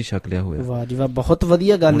ਅੰਮ੍ਰਿਤ ਵੀ ਛਕ ਲਿਆ ਹੋਇਆ। ਵਾਹ ਜੀ ਵਾਹ, ਬਹੁਤ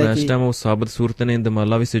ਵਧੀਆ ਗੱਲ ਹੈ। ਇਸ ਟਾਈਮ ਉਹ ਸਾਬਤ ਸੂਰਤ ਨੇ,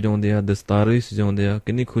 ਦਮਾਲਾ ਵੀ ਸਜਾਉਂਦੇ ਆ, ਦਸਤਾਰ ਵੀ ਸਜਾਉਂਦੇ ਆ।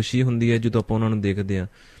 ਕਿੰਨੀ ਖੁਸ਼ੀ ਹੁੰਦੀ ਹੈ ਜਦੋਂ ਆਪਾਂ ਉਹਨਾਂ ਨੂੰ ਦੇਖਦੇ ਆ,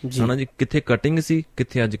 ਹਨਾ ਜੀ। ਕਿੱਥੇ ਕਟਿੰਗ ਸੀ,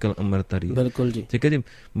 ਕਿੱਥੇ ਅੱਜ ਕੱਲ ਅੰਮ੍ਰਿਤਧਾਰੀ। ਬਿਲਕੁਲ ਜੀ। ਠੀਕ ਹੈ ਜੀ।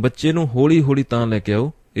 ਬੱਚੇ ਨੂੰ ਹੌਲੀ ਹੌਲੀ ਤਾਂ ਲੈ ਕੇ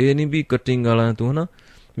ਆਓ, ਇਹ ਨਹੀਂ ਵੀ ਕਟਿੰਗ ਵਾਲਾ ਤੂੰ, ਹਨਾ,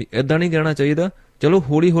 ਵੀ ਏਦਾਂ ਨਹੀਂ ਕਹਿਣਾ ਚਾਹੀਦਾ। ਚਲੋ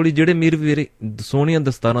ਹੌਲੀ ਹੌਲੀ ਜਿਹੜੇ ਮੀਰ ਵੀਰੇ ਸੋਹਣੀਆਂ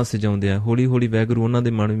ਦਸਤਾਰਾਂ ਸਜਾਉਂਦੇ ਆ, ਹੌਲੀ ਹੌਲੀ ਵਾਹਿਗੁਰੂ ਉਹਨਾਂ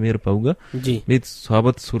ਦੇ ਮਨ ਮੇਰ ਪਾਊਗਾ ਵੀ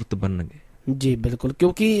ਸਾਬਤ ਸੂਰਤ ਬਣਨਗੇ। ਜੀ ਬਿਲਕੁਲ,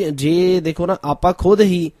 ਕਿਉਂਕਿ ਜੇ ਦੇਖੋ ਨਾ, ਆਪਾਂ ਖੁਦ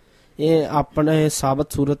ਹੀ ਆਪਣੇ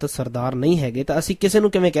ਸਾਬਤ ਸੂਰਤ ਸਰਦਾਰ ਨਹੀਂ ਹੈਗੇ ਤਾਂ ਅਸੀਂ ਕਿਸੇ ਨੂੰ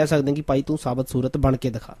ਕਿਵੇਂ ਕਹਿ ਸਕਦੇ ਕਿ ਭਾਈ ਤੂੰ ਸਾਬਤ ਸੂਰਤ ਬਣ ਕੇ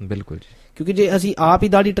ਦਿਖਾ। ਬਿਲਕੁਲ ਜੀ। ਕਿਉਂਕਿ ਜੇ ਅਸੀਂ ਆਪ ਹੀ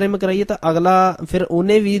ਦਾੜੀ ਟ੍ਰਿਮ ਕਰਾਈਏ ਤਾਂ ਅਗਲਾ ਫਿਰ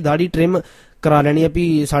ਉਹਨੇ ਵੀ ਦਾੜੀ ਟ੍ਰਿਮ ਕਰਾ ਲੈਣੀ ਆ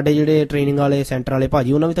ਵੀ ਸਾਡੇ ਜਿਹੜੇ ਟ੍ਰੇਨਿੰਗ ਵਾਲੇ ਸੈਂਟਰ ਵਾਲੇ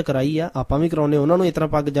ਭਾਜੀ ਉਹਨਾਂ ਵੀ ਤਾਂ ਕਰਾਈ ਆ, ਆਪਾਂ ਵੀ ਕਰਾਉਨੇ, ਉਹਨਾਂ ਨੂੰ ਇਸ ਤਰ੍ਹਾਂ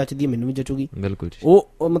ਪੱਗ ਜੱਚਦੀ, ਮੈਨੂੰ ਵੀ ਜਚੂਗੀ। ਬਿਲਕੁਲ ਜੀ।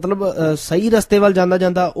 ਉਹ ਮਤਲਬ ਸਹੀ ਰਸਤੇ ਵੱਲ ਜਾਂਦਾ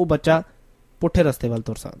ਜਾਂਦਾ ਉਹ ਬੱਚਾ ਪੁੱਠੇ ਰਸਤੇ ਵੱਲ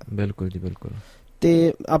ਤੁਰ ਸਕਦਾ। ਬਿਲਕੁਲ ਜੀ ਬਿਲਕੁਲ। ਤੇ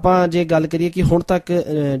ਆਪਾਂ ਜੇ ਗੱਲ ਕਰੀਏ ਕਿ ਹੁਣ ਤੱਕ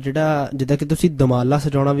ਜਿਹੜਾ ਜਿੱਦਾਂ ਕਿ ਤੁਸੀਂ ਦਮਾਲਾ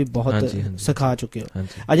ਸਜਾਉਣਾ ਵੀ ਬਹੁਤ ਸਿਖਾ ਚੁੱਕੇ ਹੋ,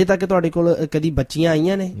 ਅਜੇ ਤੱਕ ਤੁਹਾਡੇ ਕੋਲ ਕਦੀ ਬੱਚੀਆਂ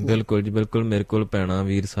ਆਈਆਂ ਨੇ? ਬਿਲਕੁਲ ਜੀ ਬਿਲਕੁਲ। ਮੇਰੇ ਕੋਲ ਭੈਣਾਂ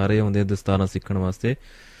ਵੀਰ ਸਾਰੇ ਆਉਂਦੇ ਆ ਦਸਤਾਰਾਂ ਸਿੱਖਣ ਵਾਸਤੇ।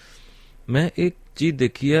 ਮੈਂ ਇੱਕ ਚੀਜ਼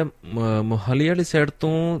ਦੇਖੀ ਹੈ ਮੋਹਾਲੀ ਵਾਲੀ ਸਾਈਡ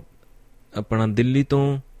ਤੋਂ, ਆਪਣਾ ਦਿੱਲੀ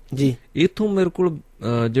ਤੋਂ ਜੀ, ਇੱਥੋਂ ਮੇਰੇ ਕੋਲ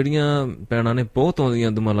ਜਿਹੜੀਆਂ ਭੈਣਾਂ ਨੇ ਬਹੁਤ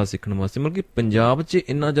ਆਉਂਦੀਆਂ ਦਮਾਲਾ ਸਿੱਖਣ ਵਾਸਤੇ। ਮਤਲਬ ਕਿ ਪੰਜਾਬ 'ਚ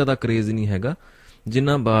ਇੰਨਾ ਜ਼ਿਆਦਾ ਕਰੇਜ਼ ਨਹੀਂ ਹੈਗਾ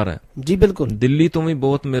ਜਿੰਨਾ ਬਾਹਰ ਹੈ। ਜੀ ਬਿਲਕੁਲ। ਦਿੱਲੀ ਤੋਂ ਵੀ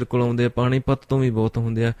ਬਹੁਤ ਮੇਰੇ ਕੋਲ ਆਉਂਦੇ ਆ, ਪਾਣੀਪਤ ਤੋਂ ਵੀ ਬਹੁਤ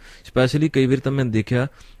ਹੁੰਦੇ ਆ। ਸਪੈਸ਼ਲੀ ਕਈ ਵਾਰ ਤਾਂ ਮੈਂ ਦੇਖਿਆ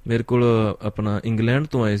ਮੇਰੇ ਕੋਲ ਆਪਣਾ ਇੰਗਲੈਂਡ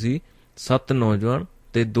ਤੋਂ ਆਏ ਸੀ 7 ਨੌਜਵਾਨ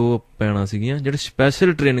ਤੇ 2 ਭੈਣਾਂ ਸੀਗੀਆਂ ਜਿਹੜੇ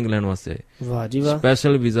ਸਪੈਸ਼ਲ ਟ੍ਰੇਨਿੰਗ ਲੈਣ ਵਾਸਤੇ ਆਏ। ਵਾਹ ਜੀ ਵਾਹ।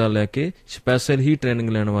 ਸਪੈਸ਼ਲ ਵੀਜ਼ਾ ਲੈ ਕੇ ਸਪੈਸ਼ਲ ਹੀ ਟ੍ਰੇਨਿੰਗ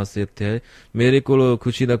ਲੈਣ ਵਾਸਤੇ ਇੱਥੇ ਆਏ। ਮੇਰੇ ਕੋਲ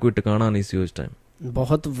ਖੁਸ਼ੀ ਦਾ ਕੋਈ ਟਿਕਾਣਾ ਨਹੀਂ ਸੀ ਉਸ ਟਾਈਮ।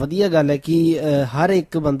 ਬਹੁਤ ਵਧੀਆ ਗੱਲ ਹੈ ਕਿ ਹਰ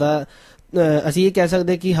ਇੱਕ ਬੰਦਾ, ਅਸੀਂ ਇਹ ਕਹਿ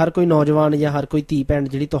ਸਕਦੇ ਕਿ ਹਰ ਕੋਈ ਨੌਜਵਾਨ ਜਾਂ ਹਰ ਕੋਈ ਧੀ ਭੈਣ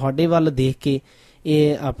ਜਿਹੜੀ ਤੁਹਾਡੇ ਵੱਲ ਦੇਖ ਕੇ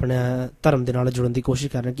ਇਹ ਆਪਣਾ ਧਰਮ ਦੇ ਨਾਲ ਜੁੜਨ ਦੀ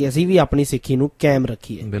ਕੋਸ਼ਿਸ਼ ਕਰ ਰਹੇ ਕਿ ਅਸੀਂ ਵੀ ਆਪਣੀ ਸਿੱਖੀ ਨੂੰ ਕਾਇਮ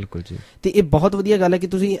ਰੱਖੀਏ। ਬਿਲਕੁਲ ਜੀ। ਤੇ ਇਹ ਬਹੁਤ ਵਧੀਆ ਗੱਲ ਹੈ ਕਿ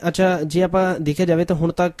ਤੁਸੀਂ, ਅੱਛਾ ਜੇ ਆਪਾਂ ਦੇਖਿਆ ਜਾਵੇ ਤਾਂ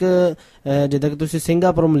ਹੁਣ ਤੱਕ ਜਿੱਦਾਂ ਕਿ ਤੁਸੀਂ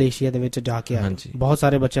ਸਿੰਗਾਪੁਰ ਮਲੇਸ਼ੀਆ ਦੇ ਵਿੱਚ ਜਾ ਕੇ ਆਏ, ਬਹੁਤ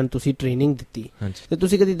ਸਾਰੇ ਬੱਚਿਆਂ ਨੂੰ ਤੁਸੀਂ ਟ੍ਰੇਨਿੰਗ ਦਿੱਤੀ, ਤੇ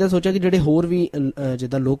ਤੁਸੀਂ ਕਦੀ ਇੱਦਾਂ ਸੋਚਿਆ ਕਿ ਜਿਹੜੇ ਹੋਰ ਵੀ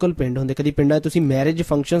ਜਿੱਦਾਂ ਲੋਕਲ ਪਿੰਡ ਹੁੰਦੇ, ਕਦੀ ਪਿੰਡਾਂ 'ਚ ਤੁਸੀਂ ਮੈਰਿਜ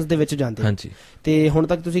ਫੰਕਸ਼ਨਸ ਦੇ ਵਿੱਚ ਜਾਂਦੇ, ਤੇ ਹੁਣ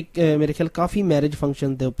ਤੱਕ ਤੁਸੀਂ ਮੇਰੇ ਖਿਆਲ ਕਾਫੀ ਮੈਰਿਜ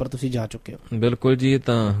ਫੰਕਸ਼ਨ ਦੇ ਉੱਪਰ ਤੁਸੀਂ ਜਾ ਚੁੱਕੇ ਹੋ। ਬਿਲਕੁਲ ਜੀ। ਇਹ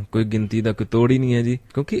ਤਾਂ ਕੋਈ ਗਿਣਤੀ ਦਾ ਕੋਈ ਤੋੜ ਹੀ ਨਹੀਂ ਹੈ ਜੀ,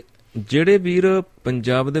 ਕਿਉਂਕਿ ਜਿਹੜੇ ਵੀਰ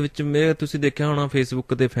ਪੰਜਾਬ ਦੇ ਵਿੱਚ, ਮੈਂ ਤੁਸੀਂ ਦੇਖਿਆ ਹੋਣਾ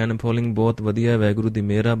ਫੇਸਬੁੱਕ ਤੇ ਫੈਨ ਫੋਲੋਇੰਗ ਬਹੁਤ ਵਧੀਆ, ਵਾਹਿਗੁਰੂ ਦੀ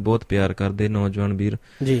ਮਿਹਰ ਆ, ਬਹੁਤ ਪਿਆਰ ਕਰਦੇ ਨੌਜਵਾਨ ਵੀਰ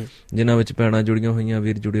ਜੀ, ਜਿਨ੍ਹਾਂ ਵਿੱਚ ਭੈਣਾਂ ਜੁੜੀਆਂ ਹੋਈਆਂ,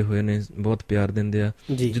 ਵੀਰ ਜੁੜੇ ਹੋਏ ਨੇ, ਬਹੁਤ ਪਿਆਰ ਦਿੰਦੇ ਆ।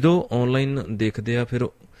 ਜਦੋਂ ਆਨਲਾਈਨ ਦੇਖਦੇ ਆ ਫਿਰ,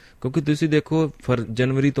 ਕਿਉਂਕਿ ਤੁਸੀਂ ਦੇਖੋ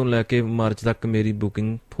ਜਨਵਰੀ ਤੋਂ ਲੈ ਕੇ ਮਾਰਚ ਤੱਕ ਮੇਰੀ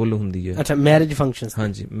ਬੁਕਿੰਗ ਫੁੱਲ ਹੁੰਦੀ ਹੈ। ਅੱਛਾ, ਮੈਰਿਜ ਫੰਕਸ਼ਨ?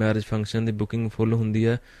 ਹਾਂਜੀ, ਮੈਰਿਜ ਫੰਕਸ਼ਨ ਦੀ ਬੁਕਿੰਗ ਫੁੱਲ ਹੁੰਦੀ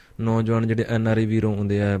ਹੈ। ਨੌਜਵਾਨ ਜਿਹੜੇ NRI ਵੀਰੋਂ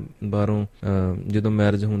ਆਉਂਦੇ ਆ ਬਾਹਰੋਂ, ਜਦੋਂ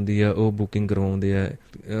ਮੈਰਿਜ ਹੁੰਦੀ ਆ ਉਹ ਬੁਕਿੰਗ ਕਰਵਾਉਂਦੇ ਆ।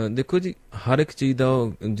 ਦੇਖੋ ਜੀ, ਹਰ ਇੱਕ ਚੀਜ਼ ਦਾ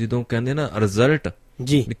ਜਦੋਂ ਕਹਿੰਦੇ ਨਾ ਰਿਜ਼ਲਟ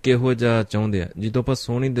ਜੀ ਕਿਹੋ ਜਿਹਾ ਚਾਹੁੰਦੇ ਆ, ਜਦੋਂ ਆਪਾਂ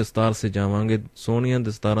ਸੋਹਣੀ ਦਸਤਾਰ ਸਜਾਵਾਂਗੇ, ਸੋਹਣੀਆਂ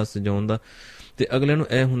ਦਸਤਾਰਾਂ ਸਜਾਉਣ ਦਾ, ਤੇ ਅਗਲੇ ਨੂੰ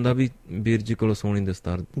ਇਹ ਹੁੰਦਾ ਵੀ ਵੀਰ ਜੀ ਕੋਲੋਂ ਸੋਹਣੀ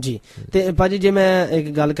ਦਸਤਾਰ ਜੀ। ਤੇ ਭਾਜੀ ਜੇ ਮੈਂ ਇੱਕ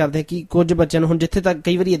ਗੱਲ ਕਰਦੇ ਕਿ ਕੁਝ ਬੱਚਿਆਂ ਨੂੰ ਹੁਣ ਜਿੱਥੇ ਤੱਕ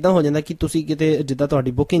ਕਈ ਵਾਰੀ ਏਦਾਂ ਹੋ ਜਾਂਦਾ ਕਿ ਤੁਸੀਂ ਕਿਤੇ ਜਿੱਦਾਂ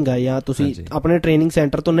ਤੁਹਾਡੀ ਬੁਕਿੰਗ ਆ ਜਾਂ ਤੁਸੀਂ ਆਪਣੇ ਟ੍ਰੇਨਿੰਗ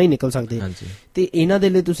ਸੈਂਟਰ ਤੋਂ ਨਹੀਂ ਨਿਕਲ ਸਕਦੇ, ਤੇ ਇਹਨਾਂ ਦੇ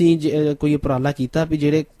ਲਈ ਤੁਸੀਂ ਕੋਈ ਉਪਰਾਲਾ ਕੀਤਾ ਵੀ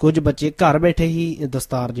ਜਿਹੜੇ ਕੁਝ ਬੱਚੇ ਘਰ ਬੈਠੇ ਹੀ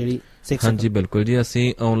ਦਸਤਾਰ ਜਿਹੜੀ ਸਿੱਖ ਸਕਣ? ਹਾਂਜੀ ਬਿਲਕੁਲ ਜੀ।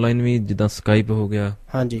 ਅਸੀਂ ਆਨਲਾਈਨ ਵੀ, ਜਿੱਦਾਂ ਸਕਾਈਪ ਹੋ ਗਿਆ,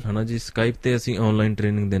 ਹਾਂਜੀ ਹਨਾ ਜੀ, ਸਕਾਈਪ ਤੇ ਅਸੀਂ ਆਨਲਾਈਨ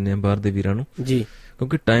ਟ੍ਰੇਨਿੰਗ ਦਿੰਦੇ ਹਾਂ ਬਾਹਰ ਦੇ ਵੀਰਾਂ ਨੂੰ ਜੀ,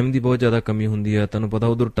 ਕਿਉਂਕਿ ਟਾਈਮ ਦੀ ਬਹੁਤ ਜ਼ਿਆਦਾ ਕਮੀ ਹੁੰਦੀ ਹੈ। ਤੁਹਾਨੂੰ ਪਤਾ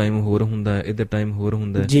ਉਧਰ ਟਾਈਮ ਹੋਰ ਹੁੰਦਾ ਹੈ, ਇੱਧਰ ਟਾਈਮ ਹੋਰ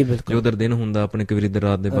ਹੁੰਦਾ ਹੈ। ਜੋ ਉਧਰ ਦਿਨ ਹੁੰਦਾ ਆਪਣੇ ਕਈ ਵਾਰੀ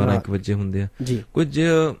ਰਾਤ ਦੇ 12-1 ਵਜੇ ਹੁੰਦੇ ਆ। ਕੁਝ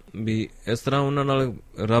ਵੀ ਇਸ ਤਰ੍ਹਾਂ ਉਹਨਾਂ ਨਾਲ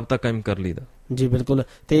ਰਾਬਤਾ ਕਾਇਮ ਕਰ ਲਈਦਾ। ਜੀ ਬਿਲਕੁਲ।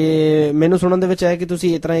 ਤੇ ਮੈਨੂੰ ਸੁਣਨ ਦੇ ਵਿੱਚ ਆਇਆ ਕਿ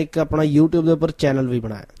ਤੁਸੀਂ ਇਸ ਤਰ੍ਹਾਂ ਇੱਕ ਆਪਣਾ YouTube ਦੇ ਉੱਪਰ ਚੈਨਲ ਵੀ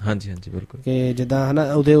ਬਣਾਇਆ? ਹਾਂਜੀ ਹਾਂਜੀ ਬਿਲਕੁਲ। ਕਿ ਜਿੱਦਾਂ ਹਨਾ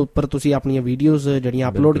ਉਹਦੇ ਉੱਪਰ ਤੁਸੀਂ ਆਪਣੀਆਂ ਵੀਡੀਓਜ਼ ਜਿਹੜੀਆਂ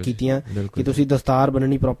ਅਪਲੋਡ ਕੀਤੀਆਂ ਕਿ ਤੁਸੀਂ ਦਸਤਾਰ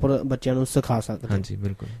ਬੰਨਣੀ ਪ੍ਰੋਪਰ ਬੱਚਿਆਂ ਨੂੰ ਸਿਖਾ ਸਕਦੇ। ਹਾਂਜੀ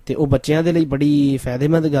ਬਿਲਕੁਲ। ਤੇ ਉਹ ਬੱਚਿਆਂ ਦੇ ਲਈ ਬੜੀ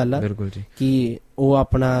ਫਾਇਦੇਮੰਦ ਗੱਲ ਆ। ਬਿਲਕੁਲ ਜੀ। ਕਿ ਉਹ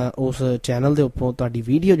ਆਪਣਾ ਉਸ ਚੈਨਲ ਦੇ ਉੱਪਰੋਂ ਤੁਹਾਡੀ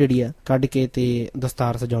ਵੀਡੀਓ ਜਿਹੜੀ ਆ ਕੱਢ ਕੇ ਤੇ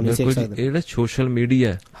ਦਸਤਾਰ ਸਜਾਉਣੀ ਸਿੱਖ ਸਕਦੇ। ਇਹ ਜਿਹੜਾ ਸੋਸ਼ਲ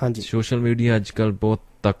ਮੀਡੀਆ, ਹਾਂਜੀ ਸੋਸ਼ਲ ਮੀਡੀਆ ਅੱਜ ਕੱਲ ਬਹੁਤ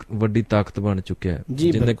ਵੱਡੀ ਤਾਕਤ ਬਣ ਚੁੱਕਿਆ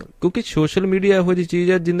ਹੈ, ਕਿਉਂਕਿ ਸੋਸ਼ਲ ਮੀਡੀਆ ਇਹੋ ਜਿਹੀ ਚੀਜ਼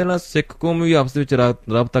ਹੈ ਜਿਹਦੇ ਨਾਲ ਸਿੱਖ ਕੌਮ ਵੀ ਆਪਸ ਵਿੱਚ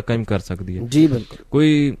ਰਾਬਤਾ ਕਾਇਮ ਕਰ ਸਕਦੀ ਹੈ। ਜੀ ਬਿਲਕੁਲ।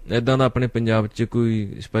 ਕੋਈ ਏਦਾਂ ਦਾ ਆਪਣੇ ਪੰਜਾਬ 'ਚ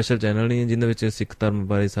ਕੋਈ ਸਪੈਸ਼ਲ ਚੈਨਲ ਨਹੀਂ ਹੈ ਜਿਹਦੇ ਵਿੱਚ ਸਿੱਖ ਧਰਮ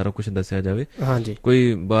ਬਾਰੇ ਸਾਰਾ ਕੁਝ ਦੱਸਿਆ ਜਾਵੇ। ਹਾਂਜੀ।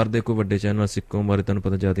 ਕੋਈ ਬਾਹਰ ਦੇ ਕੋਈ ਵੱਡੇ ਚੈਨਲ ਸਿੱਖ ਕੌਮ ਬਾਰੇ ਤੁਹਾਨੂੰ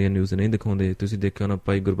ਪਤਾ ਜ਼ਿਆਦਾ ਨਿਊਜ਼ ਨਹੀਂ ਦਿਖਾਉਂਦੇ। ਤੁਸੀਂ ਦੇਖਿਆ ਹੋਣਾ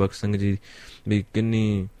ਭਾਈ ਗੁਰਬਖਸ਼ ਸਿੰਘ ਜੀ ਵੀ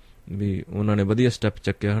ਕਿੰਨੀ ਵੀ ਉਹਨਾਂ ਨੇ ਵਧੀਆ ਸਟੈਪ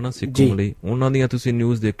ਚੱਕਿਆ ਹਨਾ ਸਿੱਖ ਕੌਮ ਲਈ, ਉਹਨਾਂ ਦੀਆਂ ਤੁਸੀਂ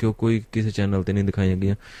ਨਿਊਜ਼ ਦੇਖਿਓ, ਕੋਈ ਕਿਸੇ ਚੈਨਲ ਤੇ ਨਹੀਂ ਦਿਖਾਈਆਂ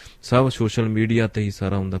ਗਈਆਂ, ਸਭ ਸੋਸ਼ਲ ਮੀਡੀਆ ਤੇ ਹੀ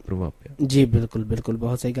ਸਾਰਾ ਉਹਦਾ ਪ੍ਰਭਾਵ ਪਿਆ। ਜੀ ਬਿਲਕੁਲ ਬਿਲਕੁਲ,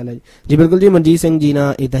 ਬਹੁਤ ਸਹੀ ਗੱਲ ਹੈ ਜੀ। ਬਿਲਕੁਲ ਜੀ, ਮਨਜੀਤ ਸਿੰਘ ਜੀ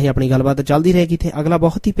ਨਾਲ ਏਦਾਂ ਹੀ ਆਪਣੀ ਗੱਲਬਾਤ ਚੱਲਦੀ ਰਹੇਗੀ। ਤੇ ਅਗਲਾ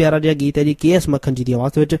ਬਹੁਤ ਹੀ ਪਿਆਰਾ ਜਿਹਾ ਗੀਤ ਹੈ ਜੀ KS ਮੱਖਣ ਜੀ ਦੀ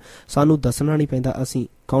ਆਵਾਜ਼ ਵਿੱਚ, ਸਾਨੂੰ ਦੱਸਣਾ ਨਹੀਂ ਪੈਂਦਾ ਅਸੀਂ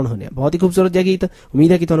कौन होने। बहुत ही खूबसूरत जिहा गीत,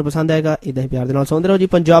 उम्मीद है कि तुहानूं पसंद आएगा। इदां ही प्यार दे नाल सुणदे रहो जी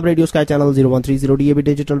Punjab radio sky channel 0130 DAB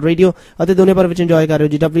digital radio ਅਤੇ दुनिया भर विच इंजॉय कर रहे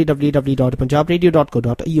हो जी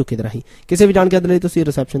www.punjabradio.co.uk ਦੇ ਰਾਹੀਂ। ਕਿਸੇ ਵੀ ਜਾਣਕਾਰੀ ਲਈ ਤੁਸੀਂ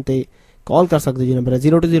ਰਿਸੈਪਸ਼ਨ ਤੇ कॉल कर सकते हो जी, नंबर है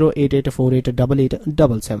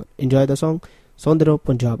 0208848877। इंजॉय द सॉन्ग, सुनते रहो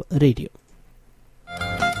पंजाब रेडियो।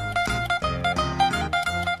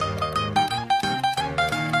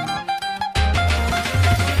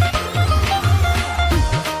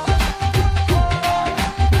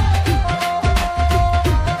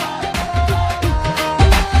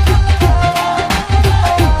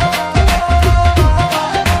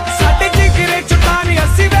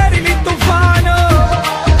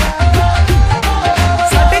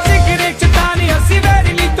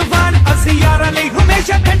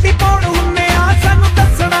 ठंडी पौड़ हुन्ने आ सानू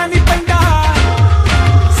दसना नहीं पैंदा,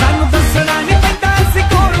 सानू दसना नहीं पैंदा असी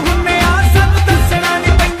कोल हुन्ने आ सानू दसना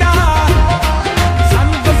नहीं पैंदा,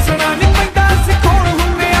 सानू दसना नहीं पैंदा असी कोल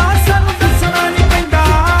हुन्ने आ सानू दसना नहीं पैंदा।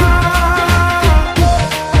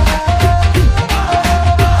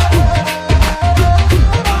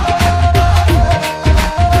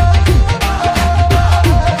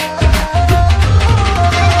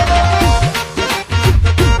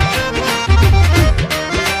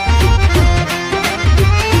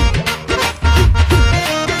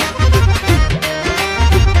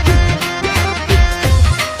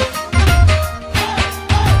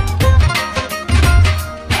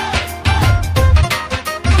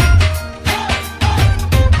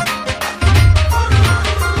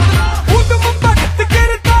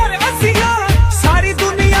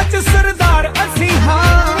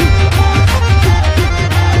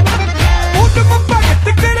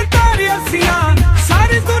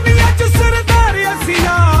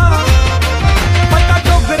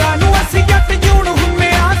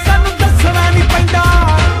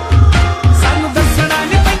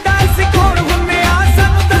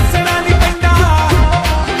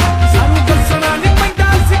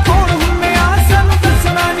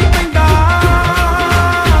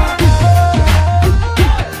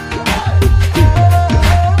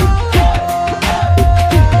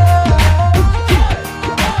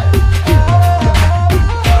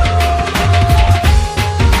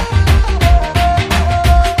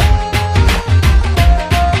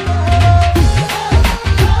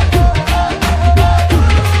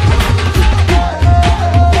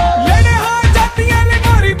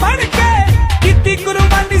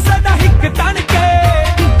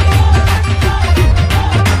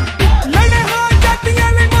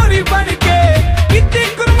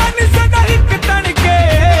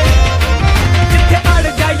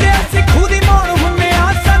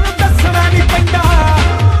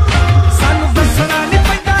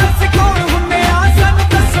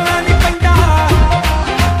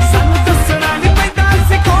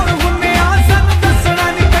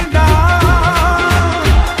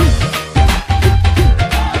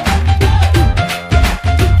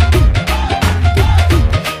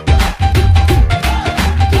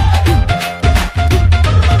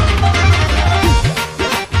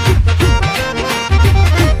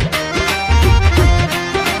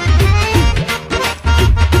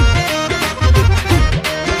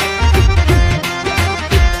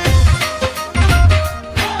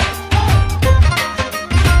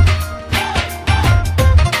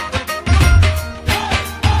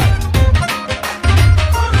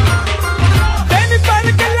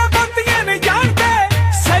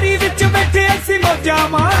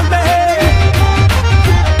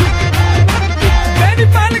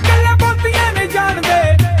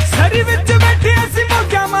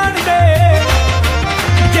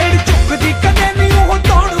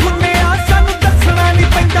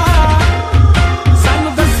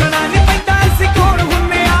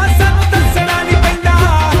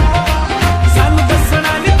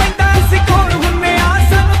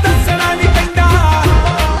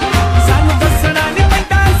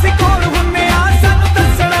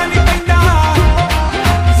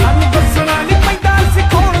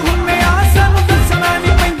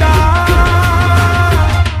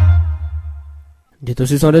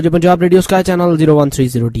 ਤੁਸੀਂ ਸੁਣ ਰਹੇ ਹੋ Punjab radio sky channel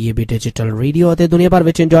 0130 DAB digital radio ਅਤੇ ਦੁਨੀਆ ਭਰ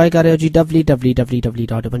ਵਿੱਚ ਇੰਜੋਏ ਕਰ ਰਹੇ ਹੋ ਜੀ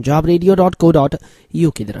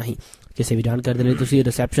www.punjabradio.co.uk ਦੇ ਰਾਹੀਂ। ਕਿਸੇ ਵੀ ਜਾਣਕਾਰੀ ਦੇ ਲਈ ਤੁਸੀਂ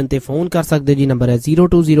ਰਿਸੈਪਸ਼ਨ ਤੇ ਫੋਨ ਕਰ ਸਕਦੇ ਜੀ, ਨੰਬਰ ਹੈ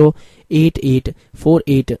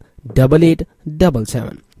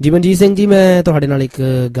 0208848877 ਜੀ ਮਨਜੀਤ ਸਿੰਘ ਜੀ, ਮੈਂ ਤੁਹਾਡੇ ਨਾਲ ਇੱਕ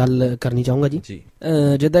ਗੱਲ ਕਰਨੀ ਚਾਹੂੰਗਾ ਜੀ। ਜੀ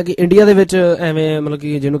ਜਿੱਦਾਂ ਕਿ ਇੰਡੀਆ ਦੇ ਵਿੱਚ ਐਵੇਂ ਮਤਲਬ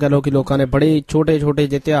ਕਿ ਜਿਹਨੂੰ ਕਹਿ ਲਓ ਕਿ ਲੋਕਾਂ ਨੇ ਬੜੇ ਛੋਟੇ ਛੋਟੇ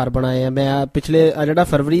ਜਿਹੇ ਤਿਉਹਾਰ ਬਣਾਏ ਆ। ਮੈਂ ਪਿਛਲੇ ਜਿਹੜਾ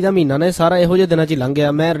ਫਰਵਰੀ ਦਾ ਮਹੀਨਾ ਨੇ ਸਾਰਾ ਇਹੋ ਜਿਹੇ ਦਿਨਾਂ 'ਚ ਹੀ ਲੰਘ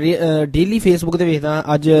ਗਿਆ। ਮੈਂ ਡੇਲੀ ਫੇਸਬੁੱਕ ਤੇ ਵੇਖਦਾ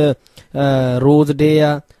ਅੱਜ ਰੋਜ਼ ਡੇ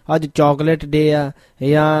ਆ, ਅੱਜ ਚਾਕਲੇਟ ਡੇ ਆ,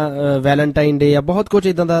 ਜਾਂ ਵੈਲੈਂਟਾਈਨ ਡੇ ਆ, ਬਹੁਤ ਕੁਝ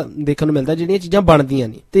ਇਦਾਂ ਦਾ ਦੇਖਣ ਨੂੰ ਮਿਲਦਾ ਜਿਹੜੀਆਂ ਚੀਜ਼ਾਂ ਬਣਦੀਆਂ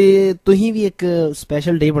ਨਹੀਂ। ਤੇ ਤੁਸੀਂ ਵੀ ਇੱਕ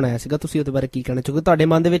ਸਪੈਸ਼ਲ ਡੇ ਬਣਾਇਆ ਸੀਗਾ, ਤੁਸੀਂ ਉਹਦੇ ਬਾਰੇ ਕੀ ਕਹਿਣਾ ਚਾਹੋਗੇ? ਤੁਹਾਡੇ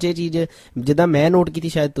ਮਨ ਦੇ ਵਿੱਚ ਇਹ ਚੀਜ਼ ਜਿੱਦਾਂ ਮੈਂ ਨੋਟ ਕੀਤੀ,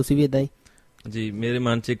 ਸ਼ਾਇਦ ਤੁਸੀਂ ਵੀ ਇਦਾਂ ਹੀ। ਜੀ ਮੇਰੇ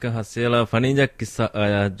ਮਨ 'ਚ ਇੱਕ ਹਾਸੇ ਵਾਲਾ ਫਨੀ ਜਿਹਾ ਕਿੱਸਾ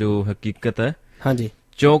ਆਇਆ ਜੋ ਹਕੀਕਤ ਹੈ। ਹਾਂਜੀ।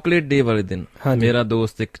 ਚਾਕਲੇਟ ਡੇ ਵਾਲੇ ਦਿਨ ਮੇਰਾ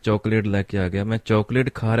ਦੋਸਤ ਇੱਕ ਚਾਕਲੇਟ ਲੈ ਕੇ ਆ ਗਿਆ। ਮੈਂ ਚਾਕਲੇਟ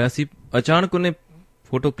ਖਾ ਰਿਹਾ ਸੀ, ਅਚਾਨਕ ਉਹਨੇ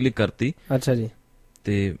ਫੋਟੋ ਕਲਿੱਕ ਕਰਤੀ। ਅੱਛਾ ਜੀ।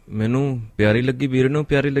 ਤੇ ਮੈਨੂੰ ਪਿਆਰੀ ਲੱਗੀ, ਵੀਰੇ ਨੂੰ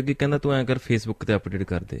ਪਿਆਰੀ ਲੱਗੀ, ਕਹਿੰਦਾ ਤੂੰ ਐਂ ਕਰ ਫੇਸਬੁੱਕ ਤੇ ਅਪਡੇਟ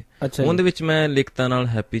ਕਰ ਦੇ। ਉਹਦੇ ਵਿੱਚ ਮੈਂ ਲਿਖਤਾ ਨਾਲ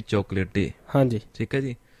ਹੈਪੀ ਚਾਕਲੇਟ ਡੇ। ਹਾਂਜੀ ਠੀਕ ਹੈ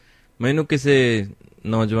ਜੀ। ਮੈਨੂੰ ਕਿਸੇ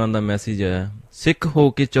ਨੌਜਵਾਨ ਦਾ ਮੈਸੇਜ ਆਇਆ, ਸਿੱਖ ਹੋ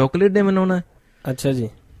ਕੇ ਚਾਕਲੇਟ ਡੇ ਮਨਾਉਣਾ। ਅੱਛਾ ਜੀ।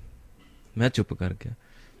 ਮੈਂ ਚੁੱਪ ਕਰ ਗਿਆ।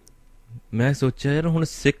 ਮੈਂ ਸੋਚਿਆ ਯਾਰ ਹੁਣ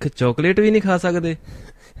ਸਿੱਖ ਚਾਕਲੇਟ ਵੀ ਨਹੀਂ ਖਾ ਸਕਦੇ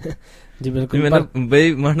ਜੀ। ਬਿਲਕੁਲ। ਮੈਨੂੰ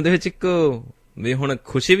ਬਈ ਮਨ ਦੇ ਵਿੱਚ ਇੱਕ ਵੀ ਹੁਣ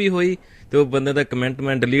ਖੁਸ਼ੀ ਵੀ ਹੋਈ ਤੇ ਉਹ ਬੰਦੇ ਦਾ ਕਮੈਂਟ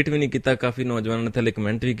ਮੈਂ ਡਿਲੀਟ ਵੀ ਨਹੀਂ ਕੀਤਾ। ਕਾਫੀ ਨੌਜਵਾਨਾਂ ਨੇ ਥੱਲੇ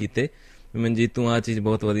ਕਮੈਂਟ ਵੀ ਕੀਤੇ, ਮਨਜੀਤ ਤੂੰ ਆਹ ਚੀਜ਼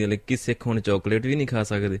ਬਹੁਤ ਵਧੀਆ ਲੱਗੀ, ਸਿੱਖ ਹੁਣ ਚਾਕਲੇਟ ਵੀ ਨਹੀਂ ਖਾ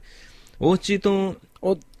ਸਕਦੇ। ਉਸ ਚੀਜ਼ ਤੋਂ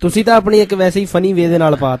ਉਹ ਤੁਸੀਂ ਤਾਂ ਆਪਣੀ ਇੱਕ ਵੈਸੇ ਹੀ ਫਨੀ ਵੇ ਦੇ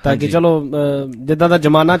ਨਾਲ ਪਾਤਾ ਕਿ ਚਲੋ ਜਿੱਦਾਂ ਦਾ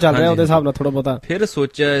ਜ਼ਮਾਨਾ ਚੱਲ ਰਿਹਾ ਉਹਦੇ ਹਿਸਾਬ ਨਾਲ ਥੋੜਾ ਬਹੁਤਾ। ਫਿਰ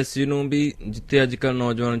ਸੋਚਿਆ ਇਸ ਚੀਜ਼ ਨੂੰ ਵੀ ਜਿੱਥੇ ਅੱਜ ਕੱਲ੍ਹ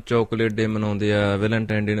ਨੌਜਵਾਨ ਚਾਕਲੇਟ ਡੇ ਮਨਾਉਂਦੇ ਆ,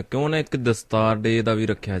 ਵੈਲੈਂਟਾਈਨ ਡੇ, ਕਿਉਂ ਨਾ ਇੱਕ ਦਸਤਾਰ ਡੇ ਦਾ ਵੀ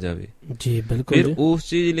ਰੱਖਿਆ ਜਾਵੇ। ਜੀ ਬਿਲਕੁਲ। ਫਿਰ ਉਸ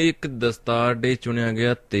ਚੀਜ਼ ਲਈ ਇੱਕ ਦਸਤਾਰ ਡੇ ਚੁਣਿਆ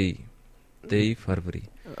ਗਿਆ 23 ਫਰਵਰੀ।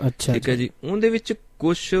 ਅੱਛਾ ਠੀਕ ਹੈ ਜੀ। ਉਹਦੇ ਵਿੱਚ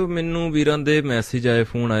ਕੁਛ ਮੈਨੂੰ ਵੀਰਾਂ ਦੇ ਮੈਸੇਜ ਆਏ,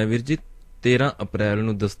 ਫੋਨ ਆਏ, ਵੀਰ ਜੀ 13 ਅਪ੍ਰੈਲ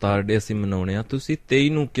ਨੂੰ ਦਸਤਾਰ ਡੇ ਅਸੀਂ ਮਨਾਉਣੇ ਆ, ਤੁਸੀਂ 23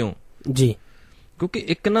 ਨੂੰ ਕਿਉਂ? ਜੀ ਕਿਉਂਕਿ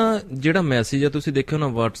ਇੱਕ ਨਾ ਜਿਹੜਾ ਮੈਸੇਜ ਆ ਤੁਸੀਂ ਦੇਖਿਓ ਨਾ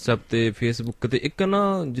WhatsApp ਤੇ Facebook ਤੇ, ਇੱਕ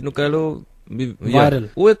ਨਾ ਜਿਹਨੂੰ ਕਹਿ ਲਓ ਵੀ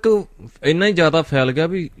ਉਹ ਇੱਕ ਇੰਨਾ ਹੀ ਜ਼ਿਆਦਾ ਫੈਲ ਗਿਆ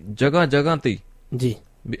ਵੀ ਜਗ੍ਹਾ ਜਗ੍ਹਾ ਤੇ ਜੀ।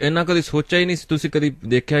 ਵੀ ਇੰਨਾ ਕਦੀ ਸੋਚਿਆ ਹੀ ਨਹੀਂ ਸੀ, ਤੁਸੀਂ ਕਦੀ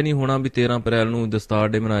ਦੇਖਿਆ ਨਹੀਂ ਹੋਣਾ ਵੀ 13 ਅਪ੍ਰੈਲ ਨੂੰ ਦਸਤਾਰ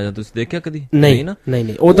ਡੇ ਮਨਾਇਆ ਜਾਂਦਾ। ਤੁਸੀਂ ਦੇਖਿਆ ਕਦੀ? ਨਹੀਂ ਨਾ।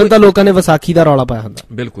 ਨਹੀਂ ਉਦੋਂ ਤਾਂ ਲੋਕਾਂ ਨੇ ਵਿਸਾਖੀ ਦਾ ਰੌਲਾ ਪਾਇਆ ਹੁੰਦਾ।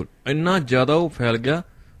 ਬਿਲਕੁਲ। ਇੰਨਾ ਜ਼ਿਆਦਾ ਉਹ ਫੈਲ ਗਿਆ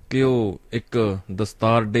ਕਿ ਉਹ ਇੱਕ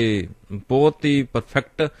ਦਸਤਾਰ ਡੇ ਬਹੁਤ ਹੀ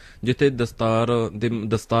ਪਰਫੈਕਟ, ਜਿੱਥੇ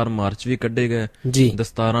ਦਸਤਾਰ ਮਾਰਚ ਵੀ ਕੱਢੇ ਗਏ,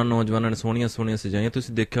 ਦਸਤਾਰਾਂ ਨੌਜਵਾਨਾਂ ਨੇ ਸੋਹਣੀਆਂ ਸੋਹਣੀਆਂ ਸਜਾਈਆਂ।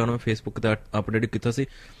 ਤੁਸੀਂ ਦੇਖਿਆ ਹੋਣਾ, ਫੇਸਬੁੱਕ ਤੇ ਅਪਡੇਟ ਕੀਤਾ ਸੀ,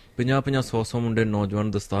 50-50, 100-100 ਮੁੰਡੇ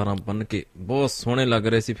ਨੌਜਵਾਨ ਦਸਤਾਰਾਂ ਬੰਨ ਕੇ ਬਹੁਤ ਸੋਹਣੇ ਲੱਗ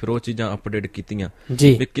ਰਹੇ ਸੀ। ਫਿਰ ਉਹ ਚੀਜ਼ਾਂ ਅਪਡੇਟ ਕੀਤੀਆਂ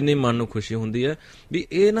ਵੀ ਕਿੰਨੀ ਮਨ ਨੂੰ ਖੁਸ਼ੀ ਹੁੰਦੀ ਹੈ ਵੀ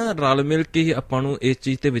ਇਹ ਨਾ ਰਲ ਮਿਲ ਕੇ ਹੀ ਆਪਾਂ ਨੂੰ ਇਸ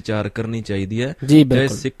ਚੀਜ਼ ਤੇ ਵਿਚਾਰ ਕਰਨੀ ਚਾਹੀਦੀ ਹੈ। ਚਾਹੇ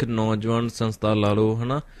ਸਿੱਖ ਨੌਜਵਾਨ ਸੰਸਥਾ ਲਾ ਲਓ,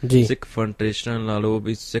 ਹਨਾ, ਸਿੱਖ ਫੈਡਰੇਸ਼ਨ ਲਾ ਲਓ,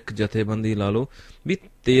 ਵੀ ਸਿੱਖ ਜਥੇਬੰਦੀ ਲਾ ਲਓ, ਵੀ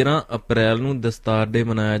 13 ਅਪ੍ਰੈਲ ਨੂੰ ਦਸਤਾਰ ਡੇ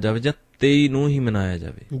ਮਨਾਇਆ ਜਾਵੇ ਜਾਂ 23 ਨੂੰ ਹੀ ਮਨਾਇਆ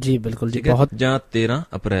ਜਾਵੇ। ਜੀ ਬਿਲਕੁਲ ਜੀ। ਬਹੁਤ ਜਾਂ 13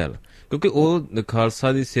 ਅਪ੍ਰੈਲ ਕਿਉਂਕਿ ਉਹ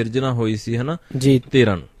ਖਾਲਸਾ ਦੀ ਸਿਰਜਣਾ ਹੋਈ ਸੀ, ਹਨਾ ਜੀ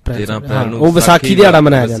 13 ਨੂੰ। 13 ਅਪ੍ਰੈਲ ਨੂੰ ਉਹ ਵਿਸਾਖੀ ਦਿਹਾੜਾ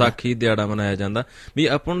ਮਨਾਇਆ ਜਾਂਦਾ। ਵੀ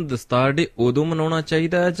ਆਪਾਂ ਨੂੰ ਦਸਤਾਰ ਡੇ ਉਦੋਂ ਮਨਾਉਣਾ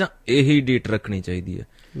ਚਾਹੀਦਾ ਹੈ ਜਾਂ ਇਹੀ ਡੇਟ ਰੱਖਣੀ ਚਾਹੀਦੀ ਹੈ?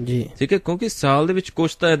 ਜੀ ਠੀਕ ਹੈ। ਕਿਉਂਕਿ ਸਾਲ ਦੇ ਵਿੱਚ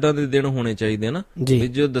ਕੁਛ ਤਾਂ ਏਦਾਂ ਦੇ ਦਿਨ ਹੋਣੇ ਚਾਹੀਦੇ ਨਾ ਵੀ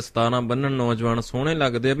ਜੋ ਦਸਤਾਰਾਂ ਬੰਨਣ ਨੌਜਵਾਨ ਸੋਹਣੇ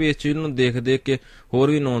ਲੱਗਦੇ ਆ, ਵੀ ਇਸ ਚੀਜ਼ ਨੂੰ ਦੇਖ ਦੇਖ ਕੇ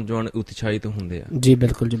ਹੋਰ ਵੀ ਨੌਜਵਾਨ ਉਤਸ਼ਾਹਿਤ ਹੁੰਦੇ ਆ। ਜੀ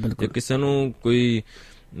ਬਿਲਕੁਲ ਜੀ ਬਿਲਕੁਲ। ਜੇ ਕਿਸੇ ਨੂੰ ਕੋਈ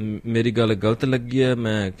ਮੇਰੀ ਗੱਲ ਗਲਤ ਲੱਗੀ ਹੈ,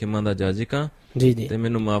 ਮੈਂ ਖਿਮਾ ਦਾ ਜਾਜਕ ਹਾਂ ਜੀ ਤੇ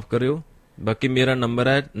ਮੈਨੂੰ ਮਾਫ ਕਰਿਓ। ਬਾਕੀ ਮੇਰਾ ਨੰਬਰ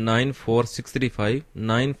ਹੈ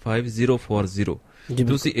 9463595040।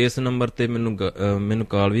 ਤੁਸੀਂ ਇਸ ਨੰਬਰ ਤੇ ਮੈਨੂੰ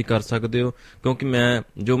ਕਾਲ ਵੀ ਕਰ ਸਕਦੇ ਹੋ, ਕਿਉਂਕਿ ਮੈਂ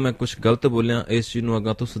ਕੁਝ ਗਲਤ ਬੋਲਿਆ ਇਸ ਚੀਜ਼ ਨੂੰ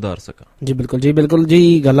ਅੱਗਾ ਤੋਂ ਸੁਧਾਰ ਸਕਾਂ। ਜੀ ਬਿਲਕੁਲ ਜੀ ਬਿਲਕੁਲ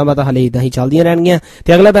ਜੀ। ਗੱਲਾਂ ਬਾਤਾਂ ਹਾਲੇ ਇਦਾਂ ਹੀ ਚੱਲਦੀਆਂ ਰਹਿਣਗੀਆਂ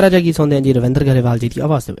ਤੇ ਅਗਲਾ ਪੈਰਾ ਕੀ ਸੁਣਦੇ ਹਾਂ ਜੀ ਰਵਿੰਦਰ ਗਰੇਵਾਲ ਜੀ ਦੀ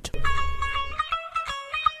ਆਵਾਜ਼ ਦੇ ਵਿੱਚ।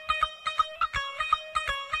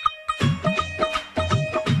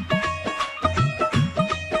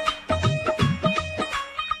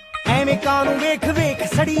 ਐਵੇਂ ਕਾਨੂੰ ਵੇਖ ਵੇਖ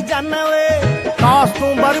ਸੜੀ ਜਾਨਾ ਓਏ, ਕਾਸ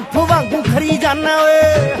ਤੋਂ ਬਰਫ਼ ਵਾਂਗੂ ਖਰੀ ਜਾਨਾ ਓਏ।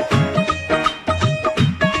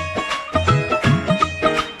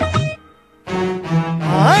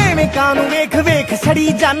 ਐਵੇਂ ਕਾਨੂੰ ਵੇਖ ਵੇਖ ਸੜੀ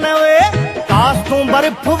ਜਾਨਾ ਓਏ, ਕਾਸ ਤੋਂ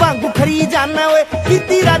ਬਰਫ਼ ਵਾਂਗੂ ਖਰੀ ਜਾਨਾ ਓਏ।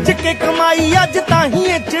 ਕੀਤੀ ਰੱਜ ਕੇ ਕਮਾਈ ਅੱਜ ਤਾਂ ਹੀ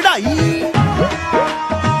ਇਹ ਚੜਾਈ,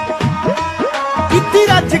 ਕੀਤੀ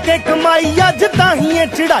ਰੱਜ ਕੇ ਕਮਾਈ ਅੱਜ ਤਾਂ ਹੀ ਇਹ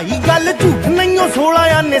ਚੜਾਈ। ਗੱਲ ਝੂਠ ਨਹੀਂਓ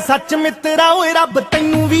 16 ਆਨੇ ਸੱਚ ਮਿੱਤਰਾ ਓਏ, ਰੱਬ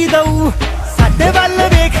ਤੈਨੂੰ ਵੀ ਦਊ ਸਾਡੇ ਵੱਲ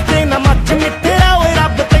ਵੇਖ ਕੇ ਨਾ ਮੱਚ ਮਿੱਤਰਾ ਓਏ,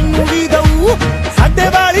 ਰੱਬ ਤੈਨੂੰ ਵੀ ਦਊ ਸਾਡੇ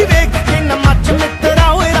ਵਾਲੀ ਵੇਖ ਕੇ ਨਾ ਮੱਚ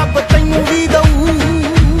ਮਿੱਤਰਾ ਓਏ, ਰੱਬ ਤੈਨੂੰ ਵੀ ਦਊ।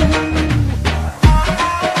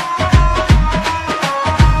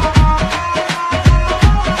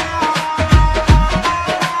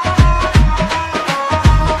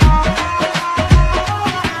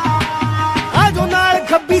 ਆਜੋ ਨਾਲ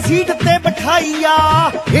ਖੱਬੀ ਸੀਟ ਤੇ ਬਿਠਾਈ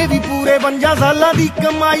ਆ, ਇਹ ਵੀ ਪੂਰੇ 52 ਸਾਲਾਂ ਦੀ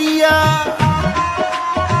ਕਮਾਈ ਆ।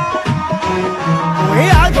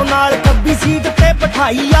 ਆਜੋ ਨਾਲ ਖੱਬੀ ਸੀਟ ਤੇ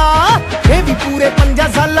ਬਿਠਾਈ ਆ, ਇਹ ਵੀ ਪੂਰੇ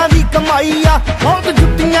 50 ਸਾਲਾਂ ਦੀ ਕਮਾਈ ਆ। ਬਹੁਤ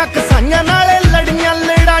ਜੁੱਤੀਆਂ ਕਸਾਈਆਂ ਨਾਲੇ ਲੜੀਆਂ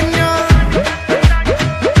ਲੜਾਈਆਂ,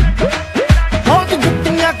 ਬਹੁਤ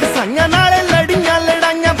ਜੁੱਤੀਆਂ ਕਸਾਈਆਂ ਨਾਲੇ ਲੜੀਆਂ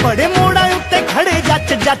ਲੜਾਈਆਂ। ਬੜੇ ਮੋੜਾਂ ਉੱਤੇ ਖੜੇ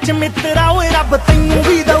ਜੱਚ ਜੱਚ ਮਿੱਤਰਾ ਓਏ, ਰੱਬ ਤੈਨੂੰ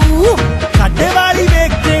ਵੀ ਦਊ ਸਾਡੇ ਵਾਲੀ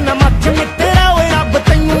ਵੇਖ ਕੇ ਨਾ ਮੱਚ ਮਿੱਤਰਾ ਓਏ, ਰੱਬ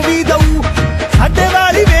ਤੈਨੂੰ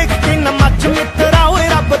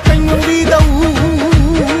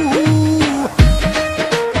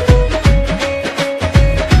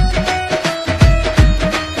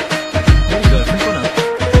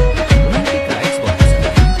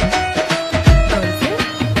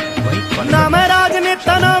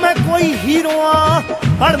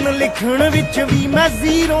ਲਿਖਣ ਵਿੱਚ ਵੀ ਮੈਂ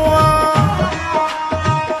ਜ਼ੀਰੋ ਆ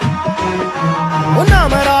ਉਹ ਨਾ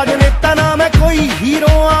ਮੈਂ ਰਾਜਨੇਤਾ ਨਾ ਮੈਂ ਕੋਈ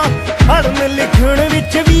ਹੀਰੋ ਆ ਪੜ੍ਹਨ ਲਿਖਣ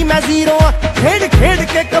ਵਿੱਚ ਵੀ ਮੈਂ ਜ਼ੀਰੋ ਆ ਖੇਡ ਖੇਡ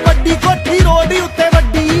ਕੇ ਕਬੱਡੀ ਕੋਠੀ ਰੋਡ ਉੱਤੇ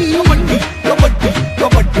ਵੱਡੀ ਕਬੱਡੀ ਕਬੱਡੀ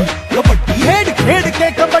ਕਬੱਡੀ ਕਬੱਡੀ ਖੇਡ ਖੇਡ ਕੇ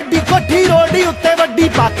ਕਬੱਡੀ ਕੋਠੀ ਰੋਡ ਉੱਤੇ ਵੱਡੀ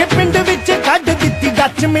ਪਾ ਕੇ ਪਿੰਡ ਵਿੱਚ ਕੱਢ ਦਿੱਤੀ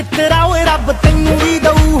ਗੱਚ ਮਿੱਤਰਾ ਓਏ ਰੱਬ ਤੈਨੂੰ ਵੀ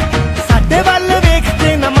ਦਊ ਸਾਡੇ ਵੱਲ ਵੇਖ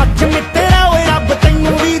ਕੇ ਨਾ ਮੱਚ ਮਿੱਤਰਾ ਓਏ ਰੱਬ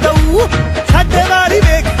ਤੈਨੂੰ ਵੀ ਦਊ ਸਾਡੇ ਵਾਲੀ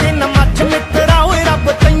ਵੇਖ ਕੇ ਨਾ ਮੱਚ ਮਿੱਤਰਾ ਓਏ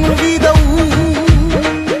ਰੱਬ ਤੈਨੂੰ ਵੀ ਦਊ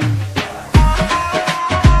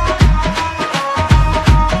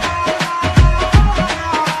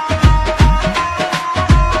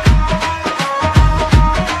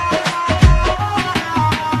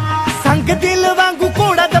ਸੰਗ ਦਿਲ ਵਾਂਗੂ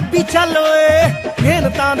ਘੋੜਾ ਦੱਬੀ ਚੱਲ ਓਏ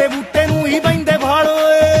ਮਿਹਨਤਾਂ ਦੇ ਬੂਟੇ ਨੂੰ ਹੀ ਬੈਂਦੇ ਭਾਲ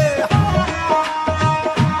ਓਏ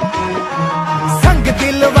ਸੰਗ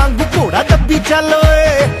ਦਿਲ ਵਾਂਗੂ ਘੋੜਾ ਦੱਬੀ ਚੱਲ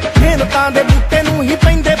ਓਏ ਮਿਹਨਤਾਂ ਦੇ ਬੂਟੇ ਨੂੰ ਹੀ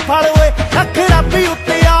ਪੈਂਦੇ ਫਲ ਓਏ ਰੱਖ ਰੱਬ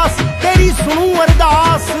ਉੱਤੇ ਆਸ ਤੇਰੀ ਸੁਣੂ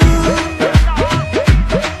ਅਰਦਾਸ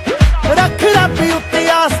ਰੱਖ ਰੱਬ ਉੱਤੇ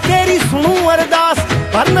ਆਸ ਤੇਰੀ ਸੁਣੂ ਅਰਦਾਸ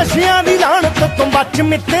ਪਰ ਨਸ਼ਿਆਂ ਦੀ ਲਾਹਨਤ ਤੋਂ ਬਚ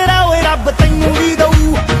ਮਿੱਤਰਾ ਓਏ ਰੱਬ ਤੈਨੂੰ ਵੀ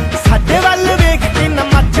ਦਊ ਸਾਡੇ ਵੱਲ ਵੇਖ ਕੇ ਨਾ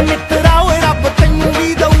ਮੱਚ ਮਿੱਤਰਾ ਓਏ ਰੱਬ ਤੈਨੂੰ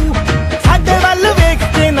ਵੀ ਦਊ ਸਾਡੇ ਵੱਲ ਵੇਖ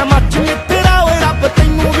ਕੇ ਨਾ ਮੱਚ ਮਿੱਤਰਾ ਓਏ ਰੱਬ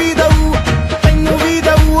ਤੈਨੂੰ ਵੀ ਦਊ ਤੈਨੂੰ ਵੀ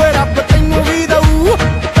ਦਊ ਓਏ ਰੱਬ ਤੈਨੂੰ ਵੀ ਦਊ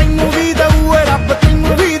ਤੈਨੂੰ ਵੀ ਦਊ ਓਏ ਰੱਬ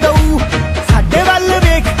ਤੈਨੂੰ ਵੀ ਦਊ ਸਾਡੇ ਵੱਲ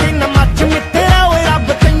ਵੇਖ ਕੇ ਨਾ ਮੱਚ ਮਿੱਤਰਾ ਓਏ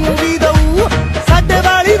ਰੱਬ ਤੈਨੂੰ ਵੀ ਦਊ ਸਾਡੇ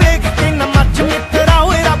ਵਾਲੀ ਵੇਖ ਕੇ ਨਾ ਮੱਚ ਮਿੱਤਰਾ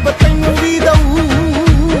ਓਏ ਰੱਬ ਤੈਨੂੰ ਵੀ ਦਊ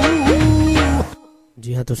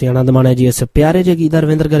ਜੀ ਹਾਂ ਤੁਸੀਂ ਆਨੰਦ ਮਾਣਿਆ ਜੀ ਇਸ ਪਿਆਰੇ ਜਿਹੇ ਗੀਤ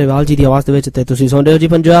ਰਵਿੰਦਰ ਗਰੇਵਾਲ ਜੀ ਦੀ ਆਵਾਜ਼ ਦੇ ਵਿੱਚ ਤੇ ਤੁਸੀਂ ਸੁਣ ਰਹੇ ਹੋ ਜੀ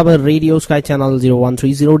Punjab radio sky channel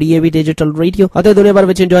 0130 DAB digital radio ਅਤੇ ਦੁਨੀਆ ਭਰ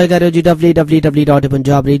ਵਿੱਚ ਇੰਜੋਏ ਕਰ ਰਹੇ ਹੋ ਜੀ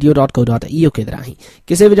www.punjabradio.co.uk ਦੇ ਰਾਹੀਂ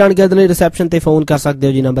ਕਿਸੇ ਵੀ ਜਾਣਕਾਰੀ ਦੇ ਲਈ ਰਿਸੈਪਸ਼ਨ ਤੇ ਫੋਨ ਕਰ ਸਕਦੇ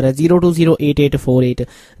ਹੋ ਜੀ ਨੰਬਰ ਹੈ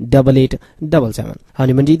 0208848877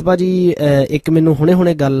 ਹਾਂਜੀ ਮਨਜੀਤ ਭਾਜੀ ਇੱਕ ਮੈਨੂੰ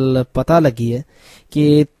ਹੁਣੇ ਗੱਲ ਪਤਾ ਲੱਗੀ ਹੈ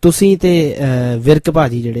ਕਿ ਤੁਸੀਂ ਤੇ ਵਿਰਕ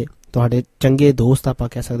ਭਾਜੀ ਜਿਹੜੇ ਤੁਹਾਡੇ ਚੰਗੇ ਦੋਸਤ ਆਪਾਂ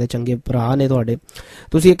ਕਹਿ ਸਕਦੇ ਚੰਗੇ ਭਰਾ ਨੇ ਤੁਹਾਡੇ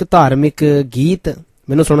ਤੁਸੀਂ ਇੱਕ ਧਾਰਮਿਕ ਗੀਤ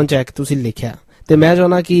ਮੈਨੂੰ ਸੁਣਨ ਚ ਆਇਆ ਕਿ ਤੁਸੀਂ ਲਿਖਿਆ ਤੇ ਮੈਂ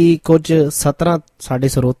ਚਾਹੁੰਦਾ ਕਿ ਕੁਝ ਸਤਰਾਂ ਸਾਡੇ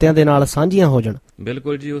ਸਰੋਤਿਆਂ ਦੇ ਨਾਲ ਸਾਂਝੀਆਂ ਹੋ ਜਾਣ।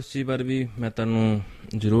 ਬਿਲਕੁਲ ਜੀ ਉਸ ਚੀਜ਼ ਬਾਰੇ ਵੀ ਮੈਂ ਤੁਹਾਨੂੰ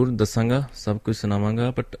ਜ਼ਰੂਰ ਦੱਸਾਂਗਾ ਸਭ ਕੁਝ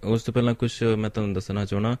ਸੁਣਾਵਾਂਗਾ ਬਟ ਉਸ ਤੋਂ ਪਹਿਲਾਂ ਕੁਝ ਮੈਂ ਤੁਹਾਨੂੰ ਦੱਸਣਾ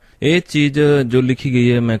ਚਾਹੁੰਦਾ ਇਹ ਚੀਜ਼ ਜੋ ਲਿਖੀ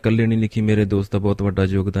ਗਈ ਹੈ ਮੈਂ ਇਕੱਲੇ ਨਹੀਂ ਲਿਖੀ ਮੇਰੇ ਦੋਸਤ ਦਾ ਬਹੁਤ ਵੱਡਾ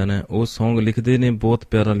ਯੋਗਦਾਨ ਹੈ ਉਹ ਸੌਂਗ ਲਿਖਦੇ ਨੇ ਬਹੁਤ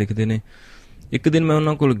ਪਿਆਰਾ ਲਿਖਦੇ ਨੇ। ਇੱਕ ਦਿਨ ਮੈਂ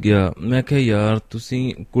ਉਹਨਾਂ ਕੋਲ ਗਿਆ ਮੈਂ ਕਿਹਾ ਯਾਰ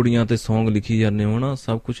ਤੁਸੀਂ ਕੁੜੀਆਂ ਤੇ ਸੌਂਗ ਲਿਖੀ ਜਾਂਦੇ ਹੋ ਨਾ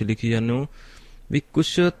ਸਭ ਕੁਝ ਲਿਖੀ ਜਾਂਦੇ ਹੋ ਵੀ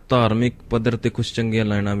ਕੁਛ ਧਾਰਮਿਕ ਪੱਧਰ ਤੇ ਕੁਛ ਚੰਗੀਆਂ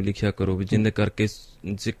ਲਾਈਨਾਂ ਵੀ ਲਿਖਿਆ ਕਰੋ ਵੀ ਜਿਹਦੇ ਕਰਕੇ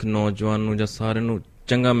ਸਿੱਖ ਨੌਜਵਾਨ ਨੂੰ ਜਾਂ ਸਾਰਿਆਂ ਨੂੰ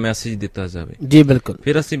ਚੰਗਾ ਮੈਸੇਜ ਦਿੱਤਾ ਜਾਵੇ। ਜੀ ਬਿਲਕੁਲ।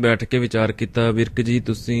 ਫਿਰ ਅਸੀਂ ਬੈਠ ਕੇ ਵਿਚਾਰ ਕੀਤਾ ਵਿਰਕ ਜੀ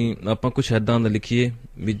ਤੁਸੀਂ ਆਪਾਂ ਕੁਛ ਏਦਾਂ ਦਾ ਲਿਖੀਏ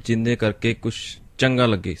ਵੀ ਜਿਹਦੇ ਕਰਕੇ ਕੁਛ ਚੰਗਾ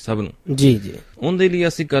ਲੱਗੇ ਸਭ ਨੂੰ। ਜੀ ਜੀ। ਉਹਦੇ ਲਈ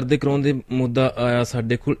ਅਸੀਂ ਕਰਦੇ ਕਰਾਉਂਦੇ ਮੁੱਦਾ ਆਇਆ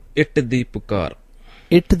ਸਾਡੇ ਕੋਲ ਇੱਟ ਦੀ ਪੁਕਾਰ।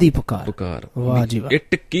 ਇੱਟ ਦੀ ਪੁਕਾਰ। ਪੁਕਾਰ। ਵਾਹ ਜੀ ਵਾਹ।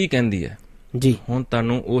 ਇੱਟ ਕੀ ਕਹਿੰਦੀ ਹੈ ਜੀ ਹੁਣ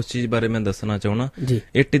ਤੁਹਾਨੂੰ ਉਸ ਚੀਜ਼ ਬਾਰੇ ਮੈਂ ਦੱਸਣਾ ਚਾਹੁੰਦਾ।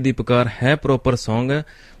 ਇੱਟ ਦੀ ਪੁਕਾਰ ਹੈ ਪ੍ਰੋਪਰ ਸੌਂਗ ਹੈ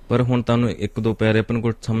ਪਰ ਹੁਣ ਤੁਹਾਨੂੰ ਇੱਕ ਦੋ ਪੈਰੇ ਆਪਣੇ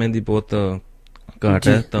ਕੋਲ ਸਮੇਂ ਦੀ ਬਹੁਤ ਘਾਟ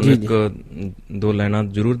ਹੈ ਤੁਹਾਨੂੰ ਇੱਕ ਦੋ ਲਾਈਨਾਂ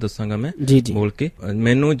ਜ਼ਰੂਰ ਦੱਸਾਂਗਾ ਮੈਂ ਬੋਲ ਕੇ।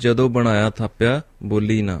 ਮੈਨੂੰ ਜਦੋਂ ਬਣਾਇਆ ਥਾਪਿਆ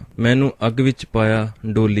ਬੋਲੀ ਨਾ ਮੈਨੂੰ ਅੱਗ ਵਿੱਚ ਪਾਇਆ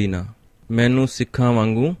ਡੋਲੀ ਨਾ ਮੈਨੂੰ ਸਿੱਖਾਂ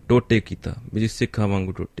ਵਾਂਗੂ ਟੋਟੇ ਕੀਤਾ ਵੀ ਸਿੱਖਾਂ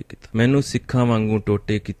ਵਾਂਗੂ ਟੋਟੇ ਕੀਤਾ ਮੈਨੂੰ ਸਿੱਖਾਂ ਵਾਂਗੂ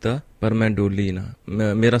ਟੋਟੇ ਕੀਤਾ ਪਰ ਮੈਂ ਡੋਲੀ ਨਾ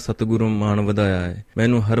ਮੇਰਾ ਸਤਿਗੁਰੂ ਮਾਣ ਵਧਾਇਆ ਹੈ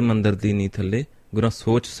ਮੈਨੂੰ ਹਰ ਮੰਦਰ ਦੀ ਨੀ ਥੱਲੇ ਗੁਰਾਂ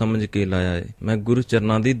ਸੋਚ ਸਮਝ ਕੇ ਲਾਇਆ ਏ ਮੈਂ ਗੁਰੂ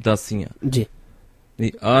ਚਰਨਾਂ ਦੀ ਦਾਸੀ ਆਂ ਜੀ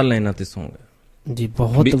ਵੀ ਆਹ ਲਾਈਨਾਂ ਤੇ ਸੌਂਗ ਹੈ ਜੀ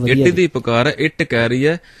ਬਹੁਤ ਵਧੀਆ। ਇੱਟ ਦੀ ਪੁਕਾਰ ਹੈ ਇੱਟ ਕਹਿ ਰਹੀ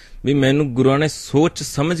ਹੈ ਵੀ ਮੈਨੂੰ ਗੁਰੂਆਂ ਨੇ ਸੋਚ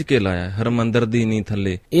ਸਮਝ ਕੇ ਲਾਇਆ ਹਰਮੰਦਰ ਦੀ ਨੀ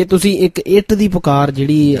ਥੱਲੇ। ਇਹ ਤੁਸੀਂ ਇੱਕ ਇੱਟ ਦੀ ਪੁਕਾਰ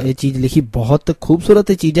ਜਿਹੜੀ ਇਹ ਚੀਜ਼ ਲਿਖੀ ਬਹੁਤ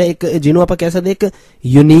ਖੂਬਸੂਰਤ ਚੀਜ਼ ਹੈ ਇੱਕ ਜਿਹਨੂੰ ਆਪਾਂ ਕਹਿ ਸਕਦੇ ਇੱਕ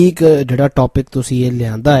ਯੂਨੀਕ ਜਿਹੜਾ ਟੌਪਿਕ ਤੁਸੀਂ ਇਹ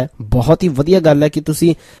ਲਿਆਂਦਾ ਹੈ ਬਹੁਤ ਹੀ ਵਧੀਆ ਗੱਲ ਹੈ ਕਿ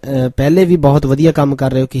ਤੁਸੀਂ ਪਹਿਲੇ ਵੀ ਬਹੁਤ ਵਧੀਆ ਕੰਮ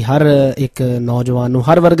ਕਰ ਰਹੇ ਹੋ ਕਿ ਹਰ ਇੱਕ ਨੌਜਵਾਨ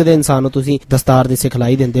ਨੂੰ ਹਰ ਵਰਗ ਦੇ ਇਨਸਾਨ ਨੂੰ ਤੁਸੀਂ ਦਸਤਾਰ ਦੀ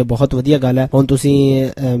ਸਿਖਲਾਈ ਦਿੰਦੇ ਹੋ ਬਹੁਤ ਵਧੀਆ ਗੱਲ ਹੈ। ਹੁਣ ਤੁਸੀਂ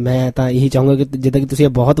ਮੈਂ ਤਾਂ ਇਹੀ ਚਾਹੂੰਗਾ ਕਿ ਜਿੱਦਾਂ ਕਿ ਤੁਸੀਂ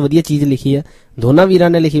ਇਹ ਬਹੁਤ ਵਧੀਆ ਚੀਜ਼ ਲਿਖੀ ਹੈ ਦੋਨਾਂ ਵੀਰਾਂ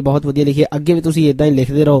ਨੇ ਲਿਖੀ ਬਹੁਤ ਵਧੀਆ ਲਿਖੀ ਹੈ ਅੱਗੇ ਵੀ ਤੁਸੀਂ ਏਦਾਂ ਹੀ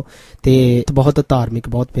ਲਿਖਦੇ ਰਹੋ ਤੇ ਬਹੁਤ ਧਾਰਮਿਕ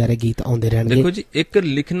ਬਹੁਤ ਪਿਆਰੇ ਗੀਤ ਆਉਂਦੇ ਰਹਿਣਗੇ। ਦੇਖੋ ਜੀ ਇੱਕ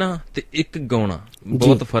ਲਿਖਣਾ ਤੇ ਇੱਕ ਗਾਉਣਾ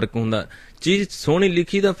ਬਹੁਤ ਫਰਕ ਹੁੰਦਾ ਚੀਜ਼ ਸੋਹਣੀ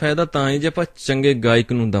ਲਿਖੀ ਦਾ ਫਾਇਦਾ ਤਾਂ ਹੀ ਜੇ ਆਪਾਂ ਚੰਗੇ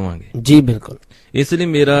ਗਾਇਕ ਨੂੰ ਦਵਾਂਗੇ। ਜੀ ਬਿਲਕੁਲ। ਇਸ ਲਈ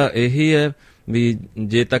ਮੇਰਾ ਇਹੀ ਹੈ ਵੀ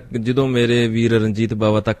ਜੇ ਤੱਕ ਜਦੋਂ ਮੇਰੇ ਵੀਰ ਰਣਜੀਤ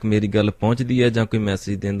ਬਾਵਾ ਤੱਕ ਮੇਰੀ ਗੱਲ ਪਹੁੰਚਦੀ ਹੈ ਜਾਂ ਕੋਈ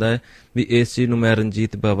ਮੈਸੇਜ ਦਿੰਦਾ ਹੈ ਵੀ ਇਸ ਚੀਜ਼ ਨੂੰ ਮੈਂ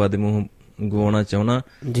ਰਣਜੀਤ ਬਾਵਾ ਦੇ ਮੂੰਹ ਗਵਾਉਣਾ ਚਾਹੁੰਦਾ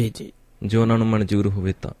ਜੀ ਜੀ ਜੋ ਉਹਨਾਂ ਨੂੰ ਮਨਜ਼ੂਰ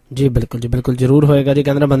ਹੋਵੇ ਤਾਂ। ਜੀ ਬਿਲਕੁਲ ਜੀ ਬਿਲਕੁਲ ਜ਼ਰੂਰ ਹੋਏਗਾ ਜੀ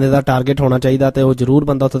ਕਹਿੰਦੇ ਬੰਦੇ ਦਾ ਟਾਰਗੇਟ ਹੋਣਾ ਚਾਹੀਦਾ ਤੇ ਉਹ ਜ਼ਰੂਰ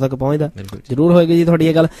ਬੰਦਾ ਉੱਥੇ ਤੱਕ ਪਹੁੰਚਦਾ ਜ਼ਰੂਰ ਹੋਏਗੀ ਜੀ ਤੁਹਾਡੀ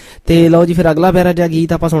ਇਹ ਗੱਲ। ਤੇ ਲਓ ਜੀ ਫਿਰ ਅਗਲਾ ਪਿਆਰਾ ਜਿਹਾ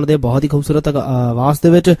ਗੀਤ ਆਪਾਂ ਸੁਣਦੇ ਬਹੁਤ ਹੀ ਖੂਬਸੂਰਤ ਆਵਾਜ਼ ਦੇ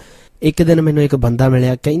ਵਿੱਚ। ਇੱਕ ਦਿਨ ਮੈਨੂੰ ਇੱਕ ਬੰਦਾ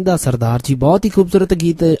ਮਿਲਿਆ ਕਹਿੰਦਾ ਸਰਦਾਰ ਜੀ ਬਹੁਤ ਹੀ ਖੂਬਸੂਰਤ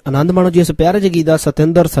ਗੀਤ ਆਨੰਦ ਮਾਣੋ ਜੀ ਇਸ ਪਿਆਰੇ ਜਿਹੇ ਗੀਤ ਦਾ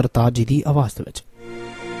ਸਤਿੰਦਰ ਸਰਤਾਜ ਜੀ ਦੀ ਆਵਾਜ਼ ਦੇ ਵਿੱਚ।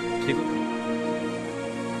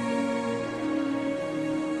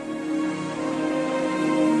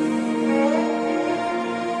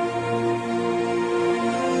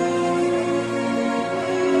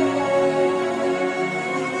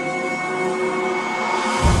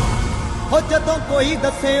 ਹੋ ਜਦੋਂ ਕੋਈ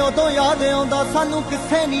ਦੱਸੇ ਉਦੋਂ ਯਾਦ ਆਉਂਦਾ ਸਾਨੂੰ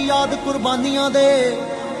ਕਿਸੇ ਨਹੀਂ ਯਾਦ ਕੁਰਬਾਨੀਆਂ ਦੇ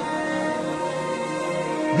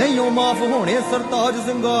ਨਹੀਂ ਉਹ ਮਾਫ ਹੋਣੇ ਸਰਤਾਜ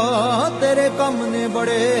ਸਿੰਘਾ ਤੇਰੇ ਕੰਮ ਨੇ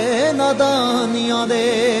ਬੜੇ ਨਾਦਾਨੀਆਂ ਦੇ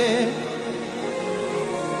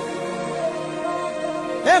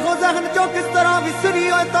ਇਹੋ ਜ਼ਹਿਨ ਚੋਂ ਕਿਸ ਤਰ੍ਹਾਂ ਵਿਸਰੀ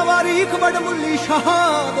ਓਏ ਤਵਾਰੀਖ ਵਡਮੁੱਲੀ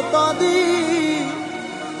ਸ਼ਹਾਦਤਾਂ ਦੀ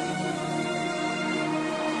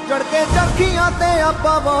ਚੜ ਕੇ ਚੱਖੀਆਂ ਤੇ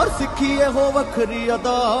ਆਪਾਂ ਵਾਰ ਸਿੱਖੀ ਇਹੋ ਵੱਖਰੀ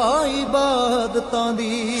ਅਦਾ ਇਬਾਦਤਾਂ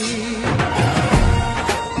ਦੀ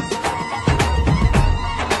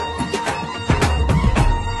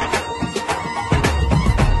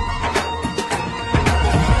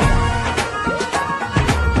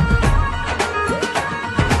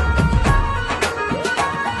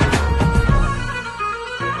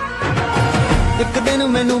ਇੱਕ ਦਿਨ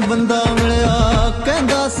ਮੈਨੂੰ ਬੰਦਾ ਮਿਲਿਆ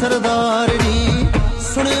ਕਹਿੰਦਾ ਸਰਦਾਰ ਜੀ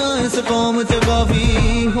ਸੁਣਿਆ ਇਸ ਕੌਮ ਚ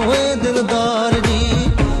ਕਾਫੀ ਹੋਏ ਦਿਲਦਾਰ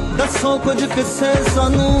ਜੀ ਦੱਸੋ ਕੁਝ ਕਿੱਸੇ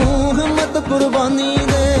ਸਾਨੂੰ ਹਿੰਮਤ ਕੁਰਬਾਨੀ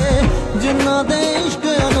ਦੇ ਜਿਨ੍ਹਾਂ ਦੇ ਇਸ਼ਕ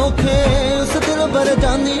ਅਨੋਖੇ ਉਸ ਦਿਲ ਬਰ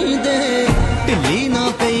ਜਾਨੀ ਦੇ ਢਿੱਲੀ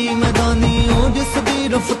ਨਾ ਪਈ ਮੈਦਾਨੀ ਉਹ ਜਿਸ ਦੀ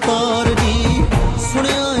ਰਫਤਾਰ ਜੀ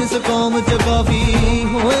ਸੁਣਿਆ ਇਸ ਕੌਮ ਚ ਕਾਫੀ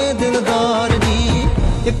ਹੋਏ ਦਿਲਦਾਰ ਜੀ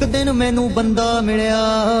ਇੱਕ ਦਿਨ ਮੈਨੂੰ ਬੰਦਾ ਮਿਲਿਆ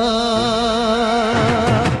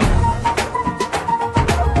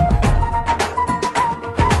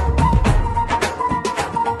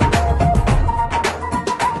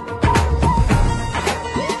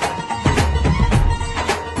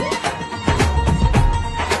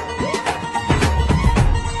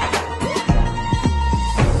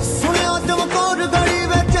ਸੁਣਿਆ ਚਮਕੌਰ ਗੜੀ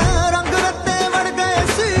ਵਿੱਚ ਰੰਗ ਰੱਤੇ ਵੜ ਗਏ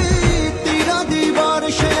ਸੀ ਤੀਰਾਂ ਦੀ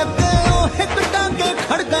ਬਾਰਿਸ਼ ਅੱਗੇ ਉਹ ਇੱਕ ਟਾਂਗੇ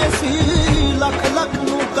ਖੜ ਗਏ ਸੀ ਲੱਖ ਲੱਖ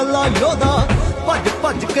ਨੂੰ ਕੱਲਾ ਯੋਧਾ ਭੱਜ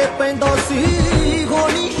ਭੱਜ ਕੇ ਪੈਂਦਾ ਸੀ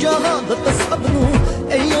ਹੋਣੀ ਸ਼ਹਾਦਤ ਸਭ ਨੂੰ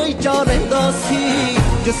ਇਹੋ ਹੀ ਚਾਹ ਰਹਿੰਦਾ ਸੀ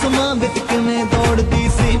ਜਿਸਮਾਂ ਵਿੱਚ ਕਿਵੇਂ ਦੌੜਦੀ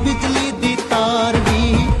ਸੀ ਬਿਜਲੀ ਦੀ ਤਾਰ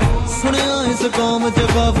ਜੀ ਸੁਣਿਆ ਇਸ ਕੌਮ ਚ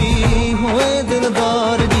ਕਾਫੀ ਹੋਏ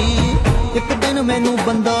ਦਿਲਦਾਰ ਜੀ ਇੱਕ ਦਿਨ ਮੈਨੂੰ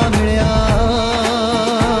ਬੰਦਾ ਮਿਲਿਆ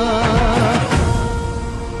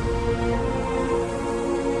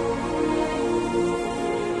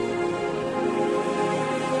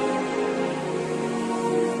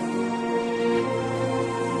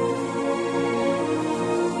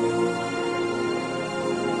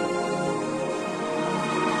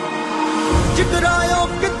ਜਿਗਰਾਇਓ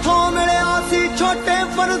ਕਿੱਥੋਂ ਮਿਲਿਆ ਸੀ ਛੋਟੇ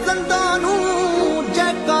ਫਰਜ਼ੰਦਾਂ ਨੂੰ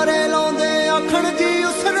ਜੈਕਾਰੇ ਲਾਉਂਦੇ ਆਖਣ ਜੀ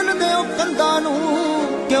ਉਸਰਨ ਦਿਓ ਕੰਧਾਂ ਨੂੰ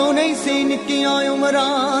ਕਿਉਂ ਨਹੀਂ ਸੀ ਨਿੱਕੀਆਂ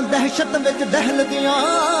ਉਮਰਾਂ ਦਹਿਸ਼ਤ ਵਿੱਚ ਦਹਿਲਦੀਆਂ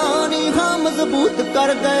ਨੀਹਾਂ ਮਜ਼ਬੂਤ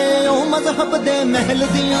ਕਰ ਗਏ ਉਹ ਮਜ਼ਹਬ ਦੇ ਮਹਿਲ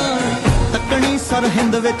ਦੀਆਂ ਤੱਕਣੀ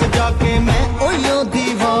ਸਰਹਿੰਦ ਵਿੱਚ ਜਾ ਕੇ ਮੈਂ ਉਹੀਓ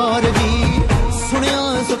ਦੀਵਾਰ ਜੀ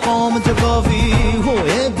ਸੁਣਿਆ ਇਸ ਕੌਮ ਚ ਕਾਫੀ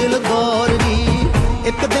ਹੋਏ ਦਿਲਦਾਰ ਜੀ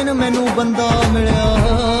ਇੱਕ ਦਿਨ ਮੈਨੂੰ ਬੰਦਾ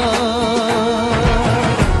ਮਿਲਿਆ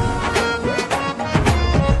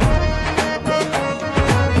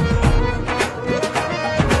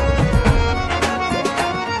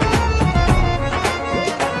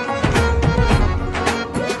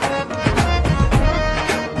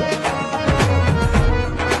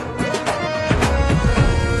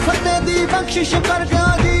ਬਖਸ਼ਿਸ਼ ਕਰ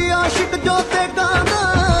ਗਿਆ ਜੀ ਆਸ਼ਿਕ ਜੋ ਤੇ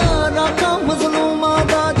ਗਾਂਦਾ ਰਾਖਾ ਮਜ਼ਲੂਮਾਂ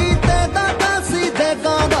ਦਾ ਜੀ ਤੇ ਦਾਦਾ ਸੀ ਦੇ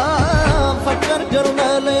ਗਾਂਦਾ ਫਕਰ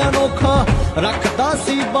ਜਰਨੈਲ ਅਨੋਖਾ ਰੱਖਦਾ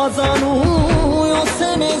ਸੀ ਬਾਜ਼ਾਂ ਨੂੰ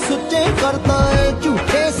ਉਸੇ ਨੇ ਸੁੱਚੇ ਕਰਦਾ ਏ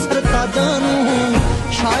ਝੂਠੇ ਸਰਤਾਜਾਂ ਨੂੰ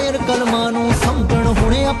ਸ਼ਾਇਰ ਕਲਮਾਂ ਨੂੰ ਸਮਝਣ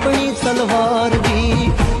ਹੁਣੇ ਆਪਣੀ ਤਲਵਾਰ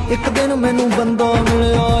ਜੀ ਇੱਕ ਦਿਨ ਮੈਨੂੰ ਬੰਦਾ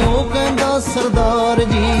ਮਿਲਿਆ ਉਹ ਕਹਿੰਦਾ ਸਰਦਾਰ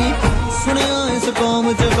ਜੀ ਸੁਣਿਆ ਇਸ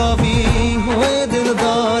ਕੌਮ ਚ ਕਾਫੀ ਹੋਏ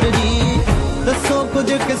ਦਿਲਦਾਰ ਜੀ ਦੱਸੋ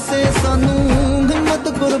ਕੁਝ ਕਿੱਸੇ ਸਾਨੂੰ ਹਿੰਮਤ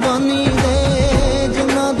ਕੁਰਬਾਨੀ ਦੇ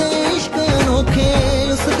ਜਿਨ੍ਹਾਂ ਦੇ ਇਸ਼ਕ ਅਨੋਖੇ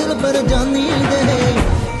ਉਸ ਦਿਲ ਪਰ ਜਾਨੀ ਦੇ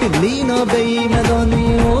ਢਿੱਲੀ ਨਾ ਬਈ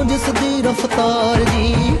ਮੈਦਾਨੀ ਉਹ ਜਿਸ ਦੀ ਰਫਤਾਰ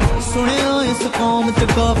ਜੀ ਸੁਣਿਆ ਇਸ ਕੌਮ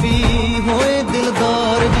ਚ ਕਾਫੀ ਹੋਏ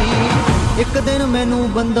ਦਿਲਦਾਰ ਜੀ ਇੱਕ ਦਿਨ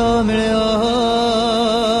ਮੈਨੂੰ ਬੰਦਾ ਮਿਲਿਆ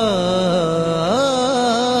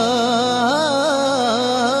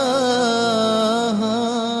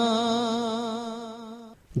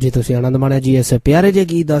ਜੀ ਤੁਸੀਂ ਆਨੰਦ ਮਾਣਿਆ ਜੀ ਇਸ ਪਿਆਰੇ ਜਿਹੇ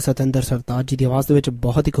ਗੀਤ ਦਾ ਸਤਿੰਦਰ ਸਰਤਾਜ ਜੀ ਦੀ ਆਵਾਜ਼ ਦੇ ਵਿੱਚ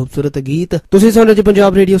ਬਹੁਤ ਹੀ ਖੂਬਸੂਰਤ ਗੀਤ ਤੁਸੀਂ ਸੁਣ ਰਹੇ ਜੀ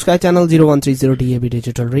Punjab radio sky channel 0130 DAB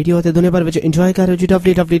digital radio ਤੇ ਦੁਨੀਆ ਭਰ ਵਿੱਚ ਇੰਜੋਏ ਕਰ ਰਹੇ ਹੋ ਜੀ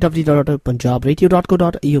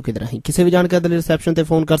www.punjabradio.co.uk ਦੇ ਰਾਹੀਂ ਕਿਸੇ ਵੀ ਜਾਣਕਾਰੀ ਲਈ ਰਿਸੈਪਸ਼ਨ ਤੇ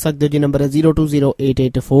ਫੋਨ ਕਰ ਸਕਦੇ ਹੋ ਜੀ ਨੰਬਰ ਹੈ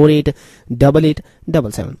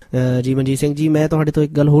 0208848877 ਜੀ ਮਨਜੀਤ ਸਿੰਘ ਜੀ ਮੈਂ ਤੁਹਾਡੇ ਤੋਂ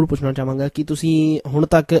ਇੱਕ ਗੱਲ ਹੋਰ ਪੁੱਛਣਾ ਚਾਹਾਂਗਾ ਕਿ ਤੁਸੀਂ ਹੁਣ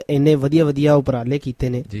ਤੱਕ ਇੰਨੇ ਵਧੀਆ ਉਪਰਾਲੇ ਕੀਤੇ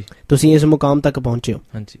ਨੇ ਤੁਸੀਂ ਇਸ ਮੁਕਾਮ ਤੱਕ ਪਹੁੰਚੇ ਹੋ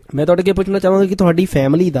ਮੈਂ ਤੁਹਾਡੇ ਅੱਗੇ ਪੁੱਛਣਾ ਚਾਹਾਂਗਾ ਕਿ ਤੁਹਾਡੀ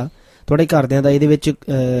ਫੈਮਿਲੀ ਦਾ ਤੁਹਾਡੇ ਘਰਦਿਆਂ ਦਾ ਇਹਦੇ ਵਿੱਚ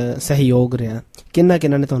ਸਹਿਯੋਗ ਰਿਹਾ ਕਿੰਨਾ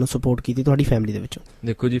ਨੇ ਤੁਹਾਨੂੰ ਸਪੋਰਟ ਕੀਤੀ ਤੁਹਾਡੀ ਫੈਮਿਲੀ ਦੇ ਵਿੱਚੋਂ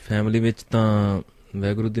ਦੇਖੋ ਜੀ ਫੈਮਿਲੀ ਵਿੱਚ ਤਾਂ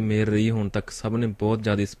ਵਾਹਿਗੁਰੂ ਦੀ ਮਿਹਰ ਰਹੀ ਹੁਣ ਤੱਕ, ਸਭ ਨੇ ਬਹੁਤ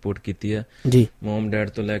ਜ਼ਿਆਦਾ ਸਪੋਰਟ ਕੀਤੀ ਹੈ ਜੀ। ਮਮ ਡੈਡ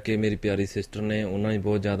ਤੋਂ ਲੈ ਕੇ ਮੇਰੀ ਪਿਆਰੀ ਸਿਸਟਰ ਨੇ, ਉਹਨਾਂ ਨੇ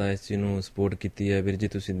ਬਹੁਤ ਜ਼ਿਆਦਾ ਇਸ ਚੀਜ਼ ਨੂੰ ਸਪੋਰਟ ਕੀਤੀ ਹੈ। ਵੀਰ ਜੀ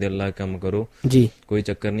ਤੁਸੀਂ ਦਿਲ ਲਾ ਕੰਮ ਕਰੋ ਜੀ, ਕੋਈ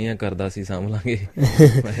ਚੱਕਰ ਨਹੀਂ ਹੈ, ਕਰਦਾ ਸੀ ਸਾਂਭ ਲਾਂਗੇ।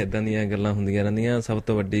 ਏਦਾਂ ਦੀਆਂ ਗੱਲਾਂ ਹੁੰਦੀਆਂ ਰਹਿੰਦੀਆਂ। ਸਭ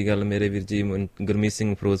ਤੋਂ ਵੱਡੀ ਗੱਲ ਮੇਰੇ ਵੀਰ ਜੀ ਗੁਰਮੀਤ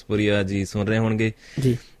ਸਿੰਘ ਫਿਰੋਜ਼ਪੁਰੀਆ ਜੀ ਸੁਣ ਰਹੇ ਹੋਣਗੇ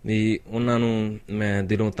ਜੀ, ਵੀ ਉਹਨਾਂ ਨੂੰ ਮੈਂ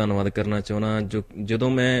ਦਿਲੋਂ ਧੰਨਵਾਦ ਕਰਨਾ ਚਾਹੁੰਦਾ। ਜਦੋਂ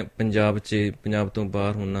ਮੈਂ ਪੰਜਾਬ ਤੋਂ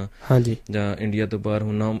ਬਾਹਰ ਹੁੰਨਾ ਹਾਂਜੀ, ਜਾਂ ਇੰਡੀਆ ਤੋਂ ਬਾਹਰ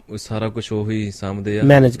ਹੁੰਨਾ, ਸਾਰਾ ਕੁਛ ਉਹੀ ਸਾਂਭਦੇ ਆ,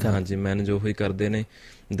 ਹਾਂਜੀ ਮੈਨੇਜ ਉਹੀ ਕਰਦੇ ਨੇ,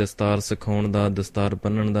 ਦਸਤਾਰ ਸਿਖਾਉਣ ਦਾ, ਦਸਤਾਰ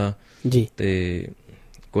ਬੰਨਣ ਦਾ ਜੀ। ਤੇ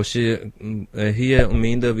ਕੁਛ ਇਹੀ ਹੈ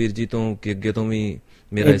ਉਮੀਦ ਵੀਰ ਜੀ ਤੋਂ ਕਿ ਅੱਗੇ ਤੋਂ ਵੀ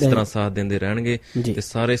ਮੇਰਾ ਇਸ ਤਰ੍ਹਾਂ ਸਾਥ ਦਿੰਦੇ ਰਹਿਣਗੇ। ਤੇ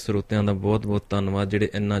ਸਾਰੇ ਸਰੋਤਿਆਂ ਦਾ ਬਹੁਤ ਬਹੁਤ ਧੰਨਵਾਦ ਜਿਹੜੇ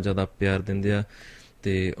ਇੰਨਾ ਜ਼ਿਆਦਾ ਪਿਆਰ ਦਿੰਦੇ ਆ,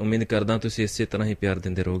 ਤੇ ਉਮੀਦ ਕਰਦਾ ਤੁਸੀਂ ਇਸੇ ਤਰ੍ਹਾਂ ਹੀ ਪਿਆਰ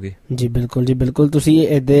ਦਿੰਦੇ ਰਹੋਗੇ ਜੀ। ਬਿਲਕੁਲ ਜੀ, ਬਿਲਕੁਲ। ਤੁਸੀਂ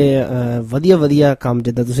ਏਡੇ ਵਧੀਆ ਕੰਮ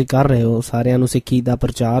ਜਿੱਦਾਂ ਤੁਸੀਂ ਕਰ ਰਹੇ ਹੋ, ਸਾਰਿਆਂ ਨੂੰ ਸਿੱਖੀ ਦਾ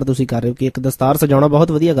ਪ੍ਰਚਾਰ ਤੁਸੀਂ ਕਰ ਰਹੇ ਹੋ ਕਿ ਇੱਕ ਦਸਤਾਰ ਸਜਾਉਣਾ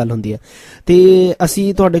ਬਹੁਤ ਵਧੀਆ ਗੱਲ ਹੁੰਦੀ ਹੈ। ਤੇ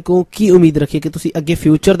ਅਸੀਂ ਤੁਹਾਡੇ ਕੋਲ ਕੀ ਉਮੀਦ ਰੱਖੀਏ ਕਿ ਤੁਸੀਂ ਅੱਗੇ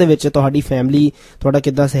ਫਿਊਚਰ ਦੇ ਵਿੱਚ ਤੁਹਾਡੀ ਫੈਮਿਲੀ ਤੁਹਾਡਾ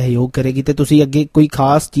ਕਿੱਦਾਂ ਸਹਿਯੋਗ ਕਰੇਗੀ, ਤੇ ਤੁਸੀਂ ਅੱਗੇ ਕੋਈ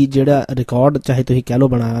ਖਾਸ ਚੀਜ਼ ਜਿਹੜਾ ਰਿਕਾਰਡ ਚਾਹੇ ਤੁਸੀਂ ਕਹਿ ਲਓ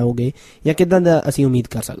ਬਣਾਓਗੇ, ਜਾਂ ਕਿੱਦਾਂ ਦਾ ਅਸੀਂ ਉਮੀਦ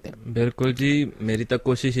ਕਰ ਸਕਦੇ ਹਾਂ? ਬਿਲਕੁਲ ਜੀ, ਮੇਰੀ ਤਾਂ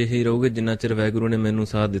ਕੋਸ਼ਿਸ਼ ਇਹੀ ਰਹੂਗੀ ਜਿੰਨਾ ਚਿਰ ਵਾਹਿਗੁਰੂ ਨੇ ਮੈਨੂੰ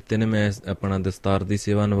ਸਾਥ ਦਿੱਤੇ ਨੇ, ਮੈਂ ਆਪਣਾ ਦਸਤਾਰ ਦੀ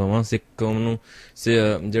ਸੇਵਾ ਨਿਭਾਵਾਂ, ਸਿੱਖ ਕੌਮ ਨੂੰ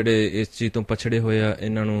ਜਿਹੜੇ ਇਸ ਚੀਜ਼ ਤੋਂ ਪਛੜੇ ਹੋਏ ਆ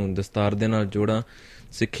ਇਹਨਾਂ ਨੂੰ ਦਸਤਾਰ ਦੇ ਨਾਲ ਜੋੜਾਂ,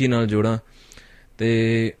 ਸਿੱਖੀ ਨਾਲ ਜੋੜਾਂ। ਤੇ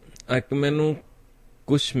ਇੱਕ ਮੈਨੂੰ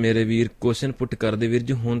ਕੁਛ ਮੇਰੇ ਵੀਰ ਕੁਐਸਚਨ ਪੁੱਟ ਕਰਦੇ, ਵੀਰ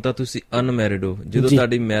ਜੀ ਹੁਣ ਤਾਂ ਤੁਸੀਂ ਅਨਮੈਰਿਡ ਹੋ, ਜਦੋਂ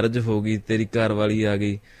ਤੁਹਾਡੀ ਮੈਰਿਜ ਹੋ ਗਈ, ਤੇਰੀ ਘਰ ਵਾਲੀ ਆ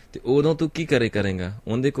ਗਈ, ਤੇ ਉਦੋਂ ਤੂੰ ਕੀ ਕਰੇਗਾ?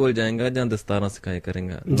 ਉਹਦੇ ਕੋਲ ਜਾਏਗਾ ਜਾਂ ਦਸਤਾਰਾਂ ਸਿਖਾਏ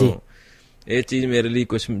ਕਰੇਗਾ? ਇਹ ਚੀਜ਼ ਮੇਰੇ ਲਈ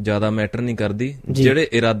ਕੁਛ ਜ਼ਿਆਦਾ ਮੈਟਰ ਨਹੀਂ ਕਰਦੀ। ਜਿਹੜੇ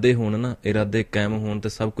ਇਰਾਦੇ ਹੋਣ ਨਾ, ਇਰਾਦੇ ਕਾਇਮ ਹੋਣ ਤੇ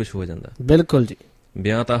ਸਭ ਕੁਛ ਹੋ ਜਾਂਦਾ। ਬਿਲਕੁਲ ਜੀ।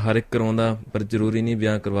 ਵਿਆਹ ਤਾਂ ਹਰ ਇੱਕ ਕਰਾਉਂਦਾ, ਪਰ ਜ਼ਰੂਰੀ ਨਹੀਂ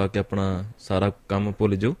ਵਿਆਹ ਕਰਵਾ ਕੇ ਆਪਣਾ ਸਾਰਾ ਕੰਮ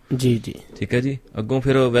ਭੁੱਲ ਜਾਓ। ਜੀ ਜੀ, ਠੀਕ ਹੈ ਜੀ। ਅੱਗੋਂ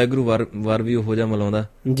ਫਿਰ ਵਾਹਿਗੁਰੂ ਵਾਰ ਵੀ ਉਹੋ ਜਿਹਾ ਮਿਲਾਉਂਦਾ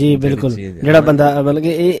ਜੀ। ਬਿਲਕੁਲ, ਜਿਹੜਾ ਬੰਦਾ ਮਤਲਬ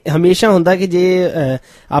ਕਿ ਇਹ ਹਮੇਸ਼ਾ ਹੁੰਦਾ ਕਿ ਜੇ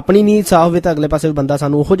ਆਪਣੀ ਨੀਤ ਸਾਫ਼ ਹੋਵੇ ਤਾਂ ਅਗਲੇ ਪਾਸੇ ਬੰਦਾ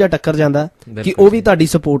ਸਾਨੂੰ ਉਹੋ ਜਿਹਾ ਟੱਕਰ ਜਾਂਦਾ ਕਿ ਉਹ ਵੀ ਤੁਹਾਡੀ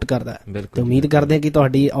ਸਪੋਰਟ ਕਰਦਾ। ਤੇ ਉਮੀਦ ਕਰਦੇ ਹਾਂ ਕਿ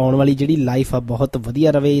ਤੁਹਾਡੀ ਆਉਣ ਵਾਲੀ ਜਿਹੜੀ ਲਾਈਫ ਆ ਬਹੁਤ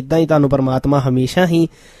ਵਧੀਆ ਰਵੇ। ਇਦਾਂ ਹੀ ਤੁਹਾਨੂੰ ਪਰਮਾਤਮਾ ਹਮੇਸ਼ਾ ਹੀ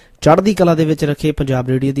ਚੜ੍ਹਦੀ ਕਲਾ ਦੇ ਵਿੱਚ ਰੱਖੇ। ਪੰਜਾਬ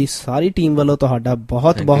ਰੇਡੀਓ ਦੀ ਸਾਰੀ ਟੀਮ ਵੱਲੋਂ ਤੁਹਾਡਾ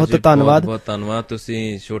ਬਹੁਤ ਬਹੁਤ ਧੰਨਵਾਦ। ਬਹੁਤ ਧੰਨਵਾਦ,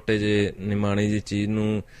 ਤੁਸੀਂ ਛੋਟੇ ਜਿਹੇ ਨਿਮਾਣੀ ਜਿਹੀ ਚੀਜ਼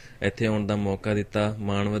ਨੂੰ ਇੱਥੇ ਆਉਣ ਦਾ ਮੌਕਾ ਦਿੱਤਾ,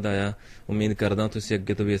 ਮਾਣ ਵਧਾਇਆ। ਉਮੀਦ ਕਰਦਾ ਤੁਸੀਂ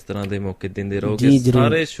ਅੱਗੇ ਤੋਂ ਵੀ ਇਸ ਤਰ੍ਹਾਂ ਦੇ ਮੌਕੇ ਦਿੰਦੇ ਰਹੋਗੇ।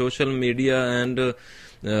 ਸਾਰੇ ਸੋਸ਼ਲ ਮੀਡੀਆ ਐਂਡ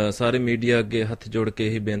ਸਾਰੇ ਮੀਡੀਆ ਅੱਗੇ ਹੱਥ ਜੋੜ ਕੇ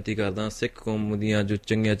ਇਹੀ ਬੇਨਤੀ ਕਰਦਾ, ਸਿੱਖ ਕੌਮ ਦੀਆਂ ਜੋ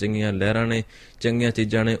ਚੰਗੀਆਂ ਲਹਿਰਾਂ ਨੇ, ਚੰਗੀਆਂ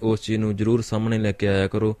ਚੀਜ਼ਾਂ ਨੇ, ਉਸ ਚੀਜ਼ ਨੂੰ ਜ਼ਰੂਰ ਸਾਹਮਣੇ ਲੈ ਕੇ ਆਇਆ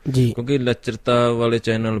ਕਰੋ, ਕਿਉਂਕਿ ਲੱਚਰਤਾ ਵਾਲੇ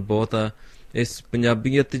ਚੈਨਲ ਬਹੁਤ ਆ। ਇਸ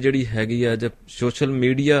ਪੰਜਾਬੀਅਤ ਜਿਹੜੀ ਹੈਗੀ ਆ, ਜਾਂ ਸੋਸ਼ਲ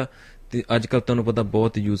ਮੀਡੀਆ ਤੇ ਅੱਜ ਕੱਲ੍ਹ ਤੁਹਾਨੂੰ ਪਤਾ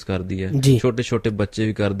ਬਹੁਤ ਯੂਜ਼ ਕਰਦੀ ਹੈ, ਛੋਟੇ ਛੋਟੇ ਬੱਚੇ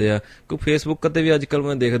ਵੀ ਕਰਦੇ ਆ। ਕਿਉਂਕਿ ਫੇਸਬੁੱਕ ਤੇ ਵੀ ਅੱਜ ਕੱਲ੍ਹ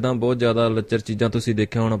ਮੈਂ ਦੇਖਦਾ ਬਹੁਤ ਜ਼ਿਆਦਾ ਲੱਚਰ ਚੀਜ਼ਾਂ ਤੁਸੀਂ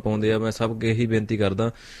ਦੇਖਿਆ ਹੋਣਾ ਪਾਉਂਦੇ ਆ। ਮੈਂ ਸਭ ਅੱਗੇ ਇਹੀ ਬੇਨਤੀ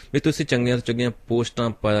ਕਰਦਾ ਵੀ ਤੁਸੀਂ ਚੰਗੀਆਂ ਤੋਂ ਚੰਗੀਆਂ ਪੋਸਟਾਂ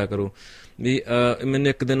ਪਾਇਆ ਕਰੋ। ਵੀ ਮੈਨੂੰ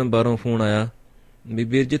ਇੱਕ ਦਿਨ ਬਾਹਰੋਂ ਫੋਨ ਆਇਆ ਵੀ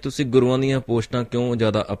ਵੀਰ ਜੀ ਤੁਸੀਂ ਗੁਰੂਆਂ ਦੀਆਂ ਪੋਸਟਾਂ ਕਿਉਂ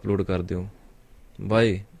ਜ਼ਿਆਦਾ ਅਪਲੋਡ ਕਰਦੇ ਹੋ?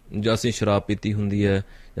 ਬਾਈ, ਜਾਂ ਅਸੀਂ ਸ਼ਰਾਬ ਪੀਤੀ ਹੁੰਦੀ ਹੈ,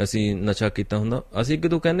 ਜਾਂ ਅਸੀਂ ਨਸ਼ਾ ਕੀਤਾ ਹੁੰਦਾ, ਅਸੀਂ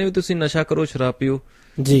ਕਿਦੋਂ ਕਹਿੰਦੇ ਵੀ ਤੁਸੀਂ ਨਸ਼ਾ ਕਰੋ, ਸ਼ਰਾਬ ਪੀਓ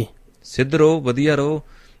ਜੀ, ਸਿੱਧ ਰਹੋ, ਵਧੀਆ ਰਹੋ।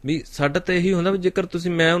 ਵੀ ਸਾਡਾ ਤਾਂ ਇਹੀ ਹੁੰਦਾ ਵੀ ਜੇਕਰ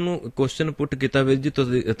ਤੁਸੀਂ, ਮੈਂ ਉਹਨੂੰ ਕੁਐਸਚਨ ਪੁੱਟ ਕੀਤਾ ਵੀਰ ਜੀ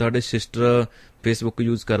ਤੁਹਾਡੇ ਸਿਸਟਰ ਫੇਸਬੁੱਕ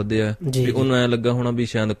ਯੂਜ਼ ਕਰਦੇ ਆ, ਵੀ ਉਹਨੂੰ ਐਂ ਲੱਗਾ ਹੋਣਾ ਵੀ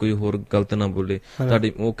ਸ਼ਾਇਦ ਕੋਈ ਹੋਰ ਗਲਤ ਨਾ ਬੋਲੇ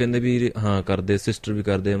ਤੁਹਾਡੀ, ਉਹ ਕਹਿੰਦੇ ਵੀ ਹਾਂ ਕਰਦੇ, ਸਿਸਟਰ ਵੀ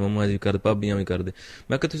ਕਰਦੇ, ਮੰਮਾ ਜੀ ਕਰਦੇ, ਭਾਬੀਆਂ ਵੀ ਕਰਦੇ।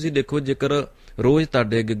 ਮੈਂ ਕਿਹਾ ਤੁਸੀਂ ਦੇਖੋ, ਜੇਕਰ ਰੋਜ਼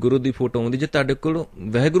ਤੁਹਾਡੇ ਅੱਗੇ ਗੁਰੂ ਦੀ ਫੋਟੋ ਆਉਂਦੀ, ਜੇ ਤੁਹਾਡੇ ਕੋਲ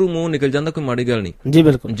ਵਾਹਿਗੁਰੂ ਮੂੰਹ ਨਿਕਲ ਜਾਂਦਾ, ਕੋਈ ਮਾੜੀ ਗੱਲ ਨਹੀਂ ਜੀ।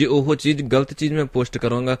 ਬਿਲਕੁਲ, ਜੇ ਉਹ ਚੀਜ਼ ਗਲਤ ਚੀਜ਼ ਮੈਂ ਪੋਸਟ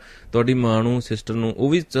ਕਰਾਂਗਾ ਤੁਹਾਡੀ ਮਾਂ ਨੂੰ, ਸਿਸਟਰ ਨੂੰ, ਉਹ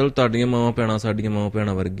ਵੀ ਚਲ ਤੁਹਾਡੀਆਂ ਮਾਵਾਂ ਭੈਣਾਂ ਸਾਡੀਆਂ ਮਾਵਾਂ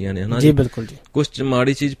ਭੈਣਾਂ ਵਰਗੀਆਂ ਨੇ, ਹਨਾ ਜੀ। ਬਿਲਕੁਲ ਜੀ, ਕੁਛ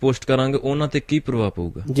ਮਾੜੀ ਚੀਜ਼ ਪੋਸਟ ਕਰਾਂਗੇ ਉਹਨਾਂ ਤੇ ਕੀ ਪ੍ਰਭਾਵ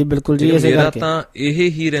ਪਊਗਾ ਜੀ। ਬਿਲਕੁਲ ਜੀ, ਮੇਰਾ ਤਾਂ ਇਹ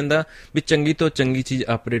ਹੀ ਰਹਿੰਦਾ ਵੀ ਚੰਗੀ ਤੋਂ ਚੰਗੀ ਚੀਜ਼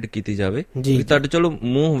ਅਪਡੇਟ ਕੀਤੀ ਜਾਵੇ। ਤੁਹਾਡੇ ਚਲੋ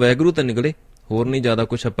ਮੂੰਹ ਵਾਹਿਗੁਰੂ ਤਾਂ ਨਿਕਲੇ, ਹੋਰ ਨਹੀਂ ਜ਼ਿਆਦਾ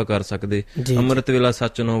ਕੁਛ ਆਪਾਂ ਕਰ ਸਕਦੇ। ਅੰਮ੍ਰਿਤ ਵੇਲਾ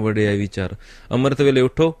ਸੱਚ ਨੋ ਵਡਿਆਈ ਵਿਚਾਰ, ਅੰਮ੍ਰਿਤ ਵੇਲੇ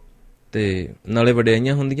ਉੱਠੋ ਤੇ ਨਾਲੇ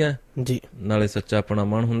ਵਡਿਆਈਆਂ ਹੁੰਦੀਆਂ ਜੀ, ਨਾਲੇ ਸੱਚਾ ਆਪਣਾ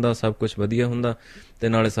ਮਨ ਹੁੰਦਾ, ਸਭ ਕੁਛ ਵਧੀਆ ਹੁੰਦਾ, ਤੇ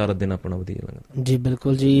ਨਾਲੇ ਸਾਰਾ ਦਿਨ ਆਪਣਾ ਵਧੀਆ ਲੱਗਦਾ ਜੀ।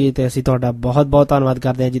 ਬਿਲਕੁਲ ਜੀ, ਤੇ ਅਸੀਂ ਤੁਹਾਡਾ ਬਹੁਤ ਬਹੁਤ ਧੰਨਵਾਦ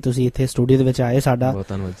ਕਰਦੇ ਹਾਂ ਜੀ, ਤੁਸੀਂ ਇੱਥੇ ਸਟੂਡੀਓ ਦੇ ਵਿੱਚ ਆਏ। ਸਾਡਾ ਬਹੁਤ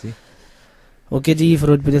ਧੰਨਵਾਦ ਜੀ। ਓਕੇ ਜੀ,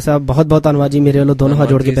 ਫਿਰੋਜ਼ਪੁਰੀਆ ਸਾਹਿਬ ਬਹੁਤ ਬਹੁਤ ਧੰਨਵਾਦ ਜੀ। ਮੇਰੇ ਵੱਲੋਂ ਦੋਨੋਂ ਹੱਥ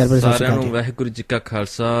ਜੋੜ ਕੇ ਪਿਆਰ ਭਰੀ ਸਤਿ ਸ਼੍ਰੀ ਅਕਾਲ। ਸਾਰਿਆਂ ਨੂੰ ਵਾਹਿਗੁਰੂ ਜੀ ਕਾ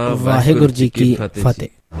ਖਾਲਸਾ, ਵਾਹਿਗੁਰੂ ਜੀ ਕੀ ਫਤਿਹ।